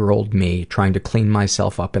 9-year-old me trying to clean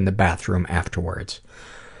myself up in the bathroom afterwards."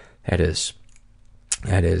 That is,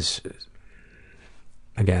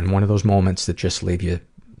 again, one of those moments that just leave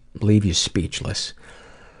you speechless.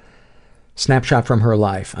 Snapshot from her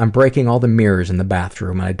life. "I'm breaking all the mirrors in the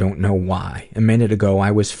bathroom and I don't know why. A minute ago I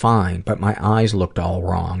was fine, but my eyes looked all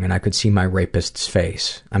wrong and I could see my rapist's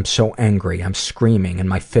face. I'm so angry, I'm screaming and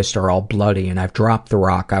my fists are all bloody and I've dropped the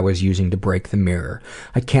rock I was using to break the mirror.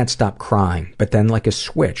 I can't stop crying, but then like a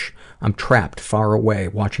switch, I'm trapped far away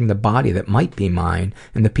watching the body that might be mine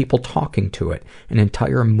and the people talking to it, an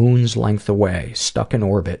entire moon's length away, stuck in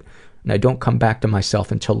orbit, and I don't come back to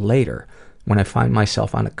myself until later, when I find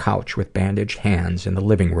myself on a couch with bandaged hands in the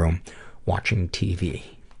living room watching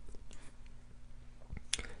TV."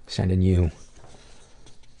 Sending you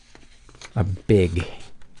a big,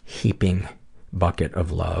 heaping bucket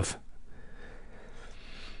of love.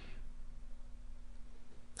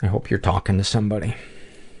 I hope you're talking to somebody.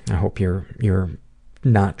 I hope you're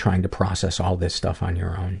not trying to process all this stuff on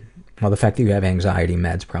your own. Well, the fact that you have anxiety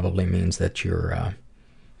meds probably means that you're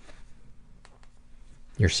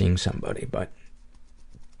seeing somebody, but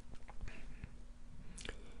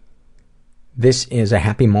this is a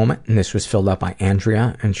happy moment, and this was filled out by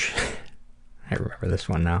Andrea, and I remember this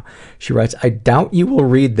one now. She writes, "I doubt you will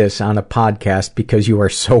read this on a podcast because you are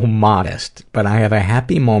so modest, but I have a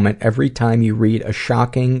happy moment every time you read a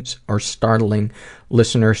shocking or startling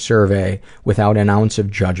listener survey without an ounce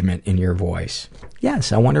of judgment in your voice."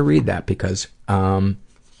 Yes, I want to read that because that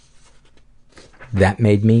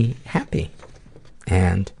made me happy.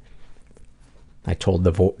 And I told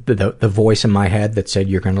the voice in my head that said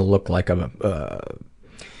you're going to look like I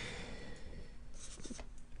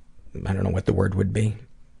don't know what the word would be.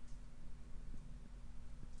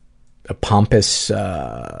 A pompous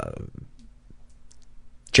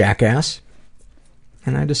jackass.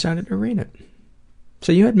 And I decided to read it.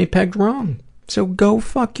 So you had me pegged wrong. So go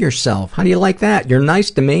fuck yourself. How do you like that? You're nice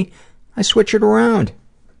to me. I switch it around.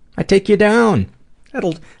 I take you down.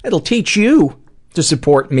 It'll teach you to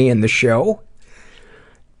support me in the show.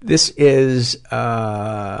 This is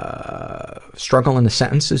Struggle in a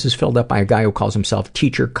Sentence. This is filled out by a guy who calls himself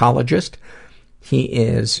Teacher-Cologist. He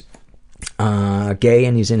is gay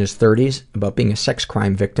and he's in his 30s. About being a sex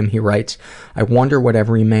crime victim, he writes, "I wonder what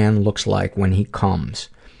every man looks like when he comes.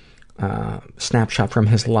 snapshot from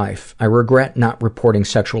his life. I regret not reporting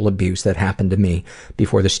sexual abuse that happened to me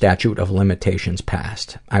before the statute of limitations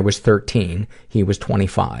passed. I was 13. He was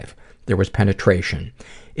 25. There was penetration.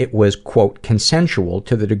 It was, quote, consensual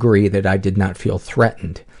to the degree that I did not feel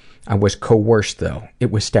threatened. I was coerced, though.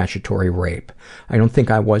 It was statutory rape. I don't think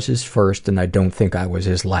I was his first, and I don't think I was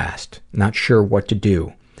his last. Not sure what to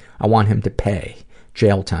do. I want him to pay.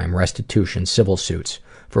 Jail time, restitution, civil suits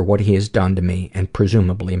for what he has done to me and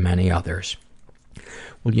presumably many others.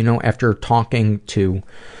 Well, you know, after talking to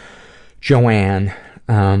Joanne,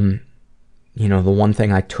 you know, the one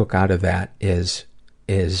thing I took out of that is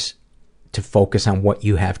to focus on what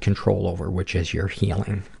you have control over, which is your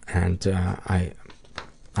healing. And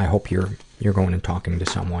I hope you're going and talking to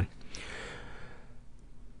someone.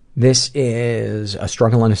 This is a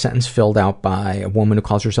struggle in a sentence filled out by a woman who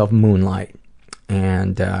calls herself Moonlight.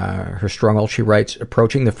 And her struggle, she writes,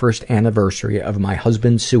 approaching the first anniversary of my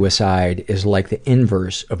husband's suicide is like the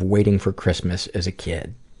inverse of waiting for Christmas as a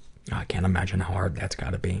kid. Oh, I can't imagine how hard that's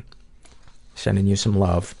got to be. Sending you some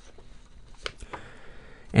love.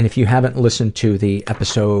 And if you haven't listened to the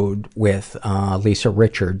episode with Lisa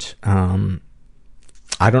Richards,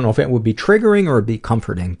 I don't know if it would be triggering or be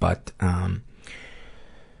comforting, but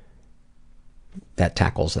that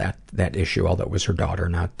tackles that issue, although it was her daughter,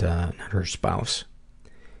 not her spouse.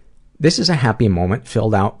 This is a happy moment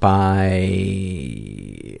filled out by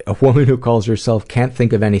a woman who calls herself Can't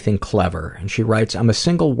Think of Anything Clever. And she writes, I'm a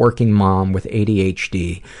single working mom with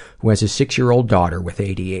ADHD who has a 6-year-old daughter with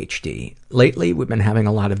ADHD. Lately, we've been having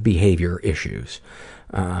a lot of behavior issues.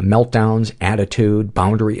 Meltdowns, attitude,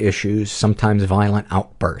 boundary issues, sometimes violent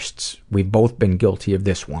outbursts. We've both been guilty of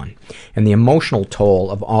this one. And the emotional toll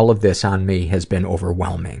of all of this on me has been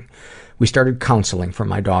overwhelming. We started counseling for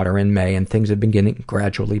my daughter in May, and things have been getting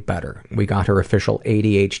gradually better. We got her official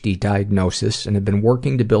ADHD diagnosis and have been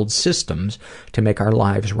working to build systems to make our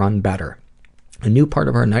lives run better. A new part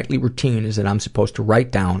of our nightly routine is that I'm supposed to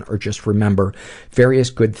write down or just remember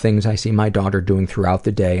various good things I see my daughter doing throughout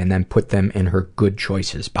the day and then put them in her good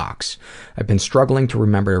choices box. I've been struggling to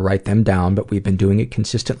remember to write them down, but we've been doing it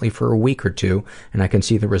consistently for a week or two, and I can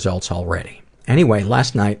see the results already. Anyway,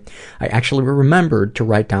 last night, I actually remembered to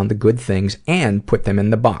write down the good things and put them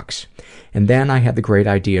in the box. And then I had the great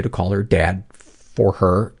idea to call her dad for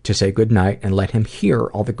her to say goodnight and let him hear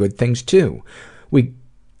all the good things too. We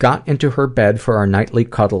got into her bed for our nightly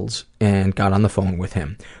cuddles and got on the phone with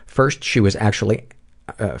him. First, she was actually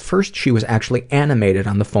animated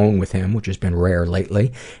on the phone with him, which has been rare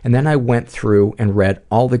lately, and then I went through and read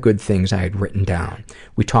all the good things I had written down.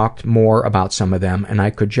 We talked more about some of them, and I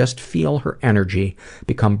could just feel her energy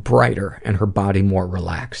become brighter and her body more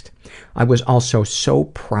relaxed. I was also so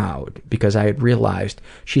proud because I had realized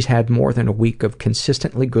she's had more than a week of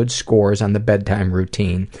consistently good scores on the bedtime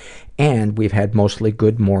routine, and we've had mostly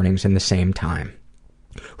good mornings in the same time.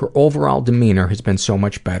 Her overall demeanor has been so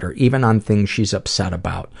much better, even on things she's upset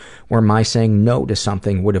about, where my saying no to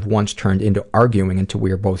something would have once turned into arguing until we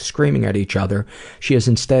were both screaming at each other. She has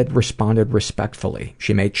instead responded respectfully.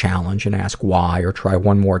 She may challenge and ask why or try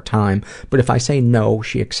one more time, but if I say no,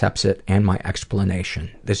 she accepts it and my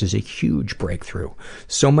explanation. This is a huge breakthrough.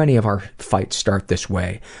 So many of our fights start this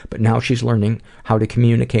way, but now she's learning how to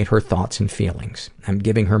communicate her thoughts and feelings. I'm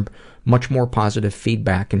giving her much more positive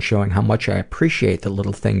feedback and showing how much I appreciate the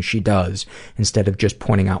little things she does instead of just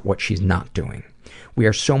pointing out what she's not doing. We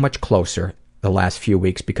are so much closer the last few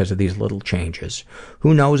weeks because of these little changes.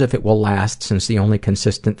 Who knows if it will last, since the only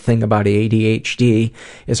consistent thing about ADHD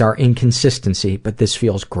is our inconsistency, but this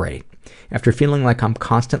feels great. After feeling like I'm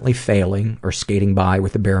constantly failing or skating by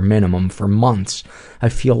with the bare minimum for months, I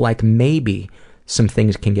feel like maybe some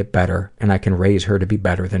things can get better and I can raise her to be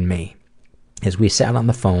better than me. As we sat on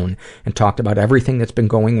the phone and talked about everything that's been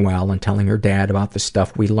going well and telling her dad about the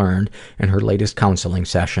stuff we learned in her latest counseling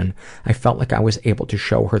session, I felt like I was able to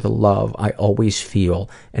show her the love I always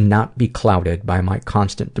feel and not be clouded by my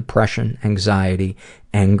constant depression, anxiety,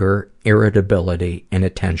 anger, irritability,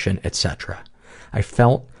 inattention, etc. I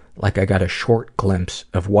felt like I got a short glimpse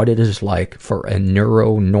of what it is like for a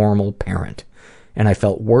neuronormal parent, and I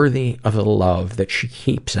felt worthy of the love that she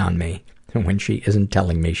heaps on me when she isn't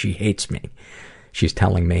telling me she hates me. She's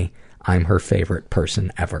telling me I'm her favorite person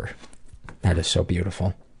ever. That is so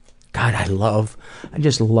beautiful. God, I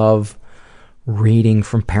just love reading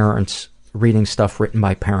from parents, reading stuff written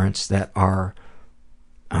by parents that are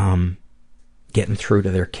getting through to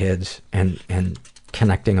their kids and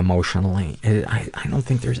connecting emotionally. I don't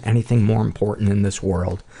think there's anything more important in this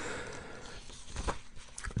world.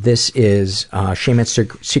 This is Shame and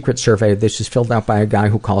Secret Survey. This is filled out by a guy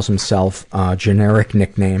who calls himself generic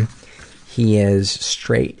nickname. He is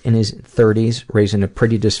straight, in his 30s, raised in a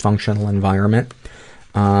pretty dysfunctional environment.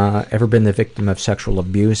 Ever been the victim of sexual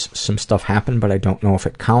abuse? Some stuff happened, but I don't know if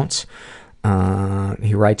it counts.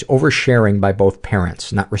 He writes, oversharing by both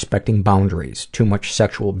parents, not respecting boundaries, too much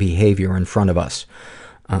sexual behavior in front of us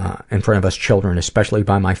children, especially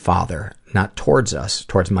by my father, not towards us,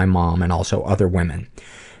 towards my mom and also other women.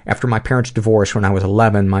 After my parents' divorce when I was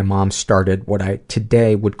 11, my mom started what I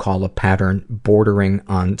today would call a pattern bordering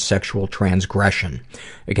on sexual transgression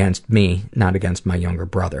against me, not against my younger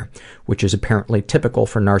brother, which is apparently typical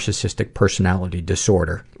for narcissistic personality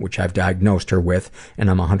disorder, which I've diagnosed her with, and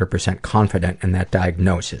I'm 100% confident in that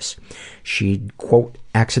diagnosis. She'd, quote,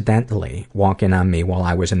 accidentally walk in on me while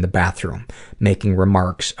I was in the bathroom, making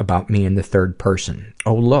remarks about me in the third person.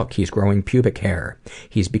 Oh, look, he's growing pubic hair.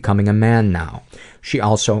 He's becoming a man now. She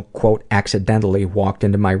also, quote, accidentally walked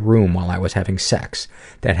into my room while I was having sex.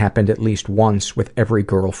 That happened at least once with every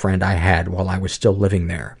girlfriend I had while I was still living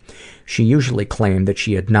there. She usually claimed that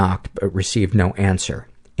she had knocked but received no answer.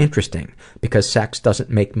 Interesting, because sex doesn't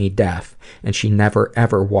make me deaf, and she never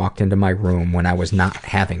ever walked into my room when I was not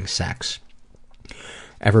having sex.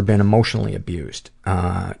 Ever been emotionally abused?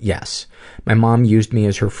 Yes. My mom used me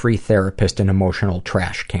as her free therapist and emotional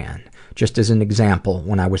trash can. Just as an example,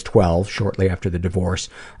 when I was 12, shortly after the divorce,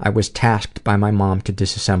 I was tasked by my mom to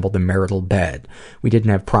disassemble the marital bed. We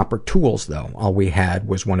didn't have proper tools, though. All we had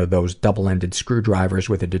was one of those double-ended screwdrivers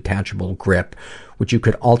with a detachable grip, which you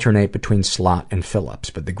could alternate between slot and Phillips.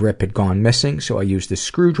 But the grip had gone missing, so I used the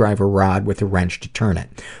screwdriver rod with a wrench to turn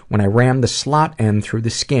it. When I rammed the slot end through the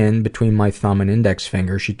skin between my thumb and index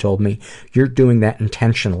finger, she told me, "You're doing that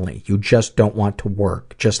intentionally. You just don't want to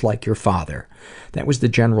work, just like your father." That was the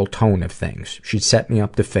general tone of things. She'd set me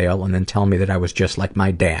up to fail and then tell me that I was just like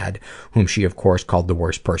my dad, whom she of course called the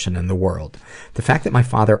worst person in the world. The fact that my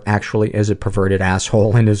father actually is a perverted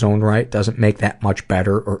asshole in his own right doesn't make that much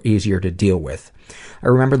better or easier to deal with. I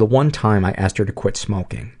remember the one time I asked her to quit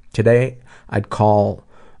smoking. Today, I'd call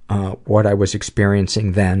what I was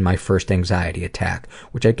experiencing then my first anxiety attack,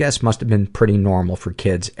 which I guess must have been pretty normal for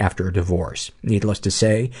kids after a divorce. Needless to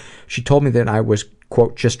say, she told me that I was,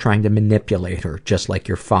 quote, just trying to manipulate her, just like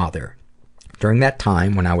your father. During that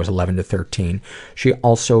time, when I was 11 to 13, she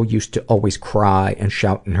also used to always cry and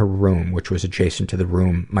shout in her room, which was adjacent to the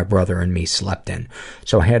room my brother and me slept in.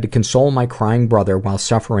 So I had to console my crying brother while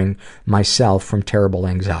suffering myself from terrible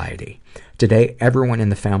anxiety. Today, everyone in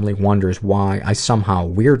the family wonders why I somehow,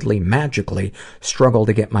 weirdly, magically, struggle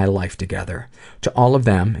to get my life together. To all of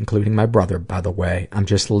them, including my brother, by the way, I'm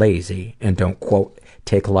just lazy and don't, quote,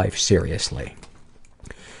 take life seriously.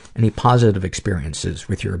 Any positive experiences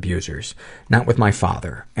with your abusers? Not with my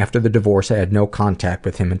father. After the divorce, I had no contact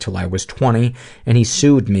with him until I was 20, and he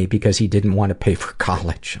sued me because he didn't want to pay for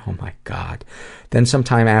college. Oh my God. Then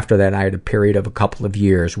sometime after that, I had a period of a couple of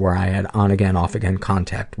years where I had on-again, off-again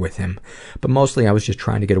contact with him. But mostly I was just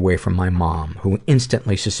trying to get away from my mom, who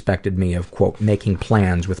instantly suspected me of, quote, making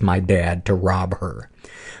plans with my dad to rob her.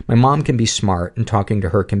 My mom can be smart, and talking to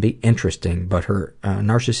her can be interesting, but her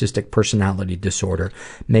narcissistic personality disorder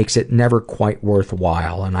makes it never quite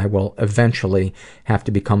worthwhile, and I will eventually have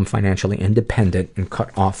to become financially independent and cut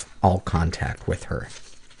off all contact with her.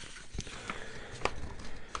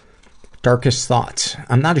 Darkest thoughts.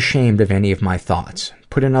 I'm not ashamed of any of my thoughts.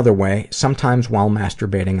 Put another way, sometimes while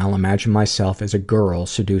masturbating, I'll imagine myself as a girl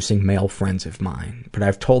seducing male friends of mine. But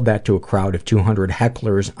I've told that to a crowd of 200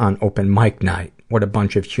 hecklers on open mic night. What a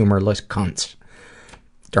bunch of humorless cunts.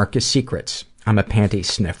 Darkest secrets. I'm a panty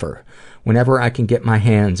sniffer. Whenever I can get my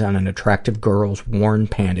hands on an attractive girl's worn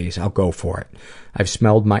panties, I'll go for it. I've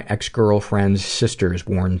smelled my ex-girlfriend's sister's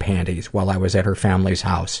worn panties while I was at her family's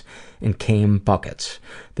house and came buckets.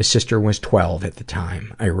 The sister was 12 at the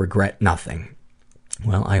time. I regret nothing.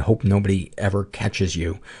 Well, I hope nobody ever catches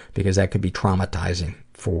you, because that could be traumatizing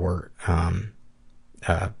for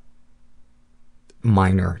a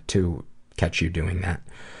minor to catch you doing that.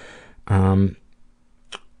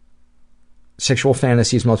 Sexual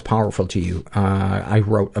fantasies most powerful to you. I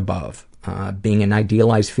wrote above. Being an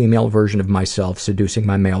idealized female version of myself, seducing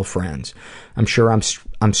my male friends. I'm sure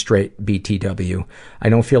I'm straight, BTW. I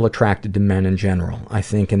don't feel attracted to men in general. I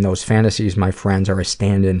think in those fantasies my friends are a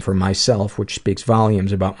stand-in for myself, which speaks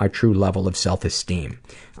volumes about my true level of self-esteem,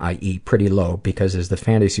 i.e. pretty low, because as the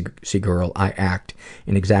fantasy girl I act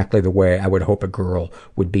in exactly the way I would hope a girl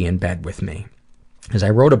would be in bed with me. As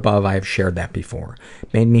I wrote above, I have shared that before.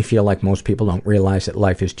 It made me feel like most people don't realize that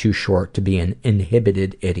life is too short to be an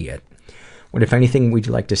inhibited idiot. What, if anything, would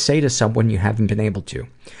you like to say to someone you haven't been able to?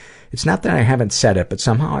 It's not that I haven't said it, but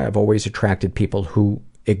somehow I have always attracted people who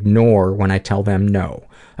ignore when I tell them no.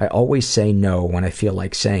 I always say no when I feel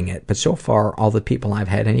like saying it, but so far all the people I've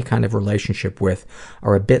had any kind of relationship with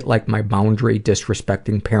are a bit like my boundary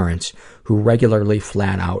disrespecting parents who regularly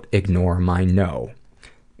flat out ignore my no.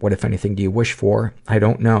 What, if anything, do you wish for? I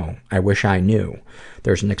don't know. I wish I knew.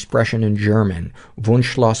 There's an expression in German,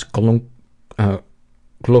 Wunschlos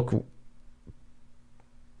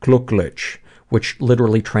glücklich, which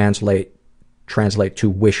literally translate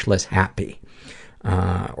to wishless happy,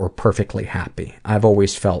 or perfectly happy. I've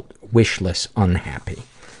always felt wishless unhappy.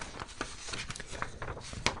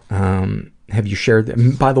 Have you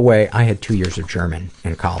shared, by the way, I had 2 years of German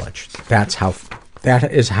in college. That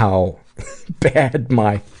is how bad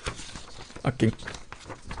my fucking...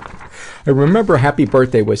 I remember happy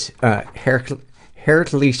birthday was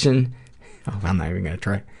Herzlichen... Oh, I'm not even going to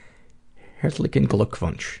try. Herzlichen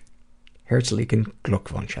Glückwunsch. Herzlichen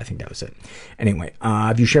Glückwunsch. I think that was it. Anyway,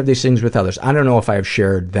 have you shared these things with others? I don't know if I have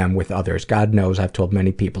shared them with others. God knows I've told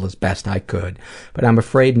many people as best I could, but I'm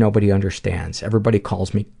afraid nobody understands. Everybody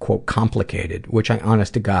calls me, quote, complicated, which I,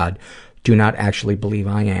 honest to God, do not actually believe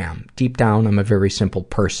I am. Deep down, I'm a very simple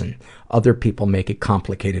person. Other people make it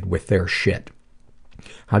complicated with their shit.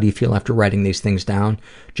 How do you feel after writing these things down?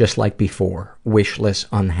 Just like before, wishless,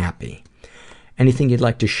 unhappy. Anything you'd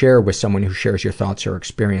like to share with someone who shares your thoughts or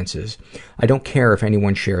experiences? I don't care if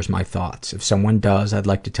anyone shares my thoughts. If someone does, I'd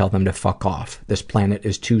like to tell them to fuck off. This planet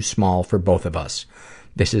is too small for both of us.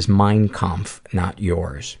 This is Mein Kampf, not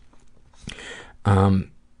yours.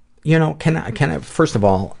 You know, can I, first of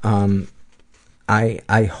all, I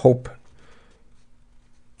hope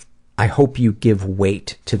you give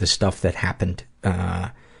weight to the stuff that happened,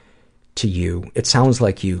 to you. It sounds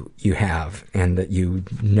like you have, and that you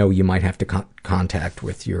know you might have to contact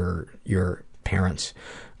with your parents.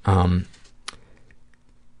 And,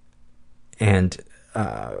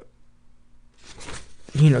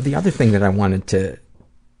 you know, the other thing that I wanted to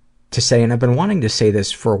say, and I've been wanting to say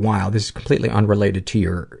this for a while, this is completely unrelated to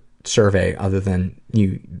your survey other than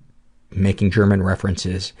you making German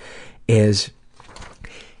references, is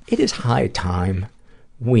it is high time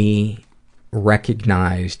we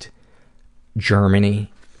recognized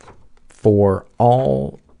Germany for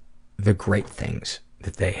all the great things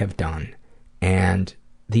that they have done and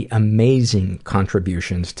the amazing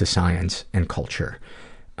contributions to science and culture.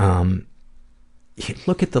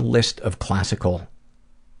 Look at the list of classical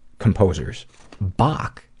composers.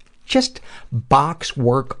 Bach. Just Bach's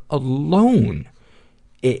work alone.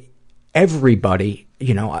 Everybody,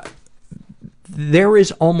 you know, there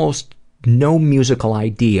is almost no musical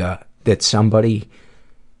idea that somebody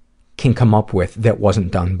can come up with that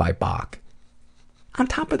wasn't done by Bach. On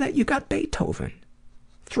top of that, you got Beethoven.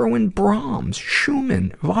 Throw in Brahms,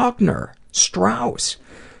 Schumann, Wagner, Strauss.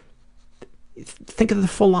 Think of the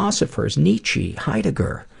philosophers, Nietzsche,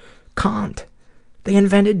 Heidegger, Kant. They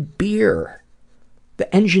invented beer,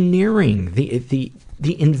 the engineering, the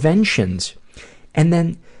inventions, and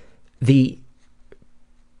then the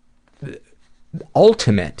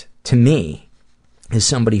ultimate, to me, is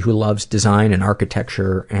somebody who loves design and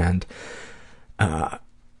architecture and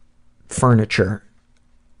furniture,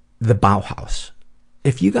 the Bauhaus.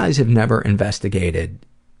 If you guys have never investigated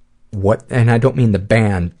what, and I don't mean the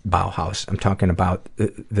band Bauhaus, I'm talking about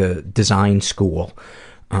the design school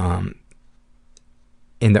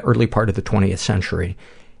in the early part of the 20th century,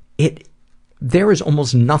 there is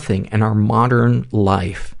almost nothing in our modern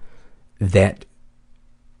life that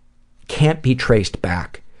can't be traced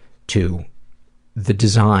back to the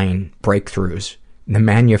design breakthroughs, the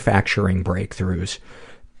manufacturing breakthroughs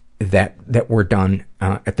that were done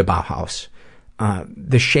at the Bauhaus.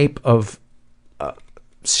 The shape of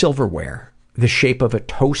silverware, the shape of a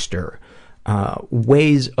toaster,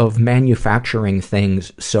 ways of manufacturing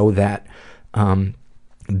things so that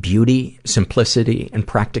beauty, simplicity, and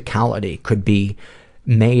practicality could be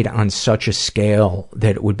made on such a scale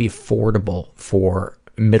that it would be affordable for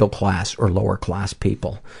middle class or lower class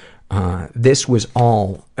people. This was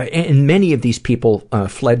all, and many of these people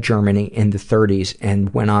fled Germany in the 30s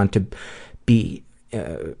and went on to be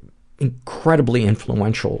incredibly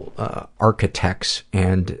influential architects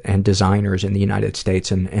and designers in the United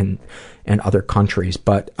States and other countries.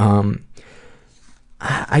 But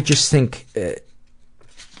I just think,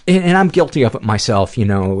 and I'm guilty of it myself, you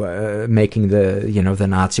know, making the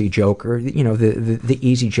Nazi joke or the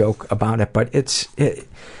easy joke about it. But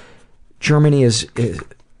Germany is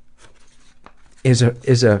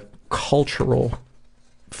a cultural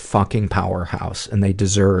fucking powerhouse, and they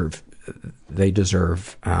deserve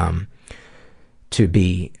to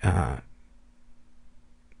be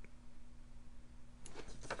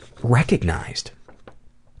recognized.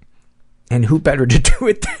 And who better to do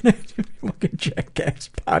it than a fucking jackass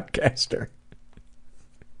podcaster?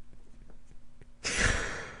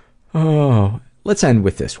 Oh, let's end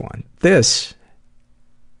with this one. This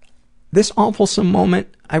awfulsome moment,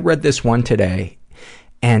 I read this one today,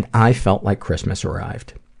 and I felt like Christmas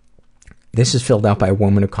arrived. This is filled out by a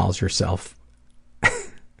woman who calls herself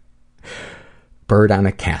Bird on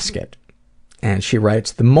a Casket. And she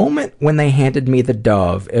writes, the moment when they handed me the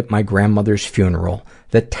dove at my grandmother's funeral,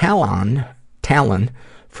 the talon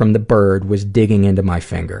from the bird was digging into my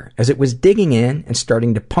finger. As it was digging in and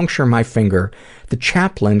starting to puncture my finger, the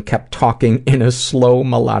chaplain kept talking in a slow,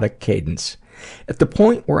 melodic cadence. At the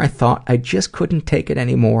point where I thought I just couldn't take it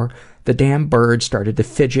anymore, the damn bird started to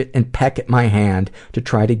fidget and peck at my hand to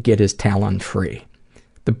try to get his talon free.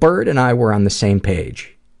 The bird and I were on the same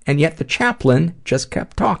page, and yet the chaplain just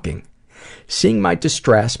kept talking. Seeing my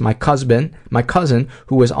distress, my cousin,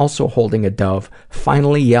 who was also holding a dove,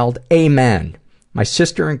 finally yelled, "Amen." My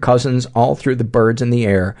sister and cousins all threw the birds in the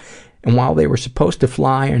air, and while they were supposed to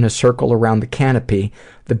fly in a circle around the canopy,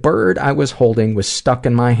 the bird I was holding was stuck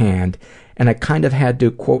in my hand, and I kind of had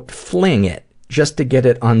to, quote, fling it just to get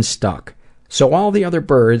it unstuck. So all the other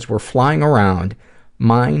birds were flying around.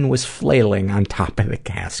 Mine was flailing on top of the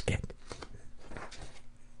casket.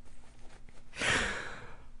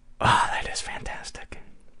 Ah, oh, that is fantastic.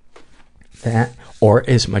 That, or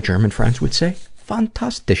as my German friends would say,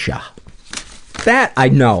 fantastischer. That I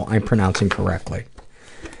know I'm pronouncing correctly.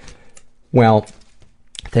 Well,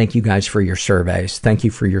 thank you guys for your surveys. Thank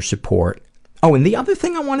you for your support. Oh, and the other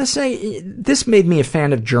thing I want to say, this made me a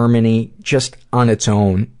fan of Germany just on its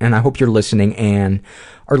own, and I hope you're listening, Anne.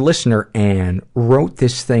 Our listener, Anne, wrote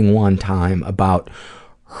this thing one time about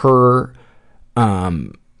her,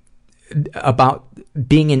 about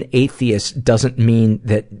being an atheist doesn't mean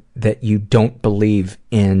that you don't believe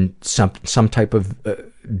in some type of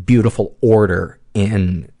beautiful order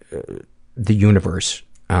in the universe.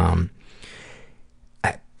 I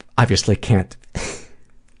obviously can't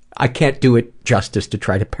do it justice to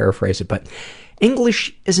try to paraphrase it, but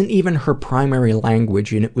English isn't even her primary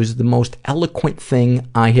language, and it was the most eloquent thing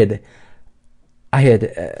I had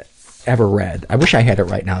ever read. I wish I had it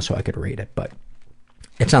right now so I could read it, but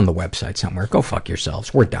it's on the website somewhere. Go fuck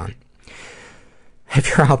yourselves. We're done. If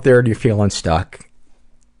you're out there and you're feeling stuck,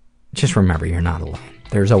 just remember you're not alone.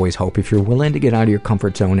 There's always hope if you're willing to get out of your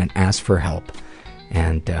comfort zone and ask for help.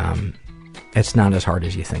 And it's not as hard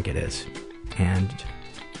as you think it is. And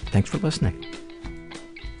thanks for listening.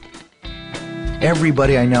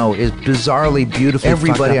 Everybody I know is bizarrely beautifully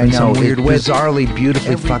Everybody fucked up I know in some weird way. bizarrely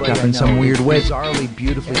beautifully Everybody fucked up I in some know weird is way. Bizarrely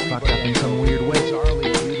beautifully fucked up in some weird way.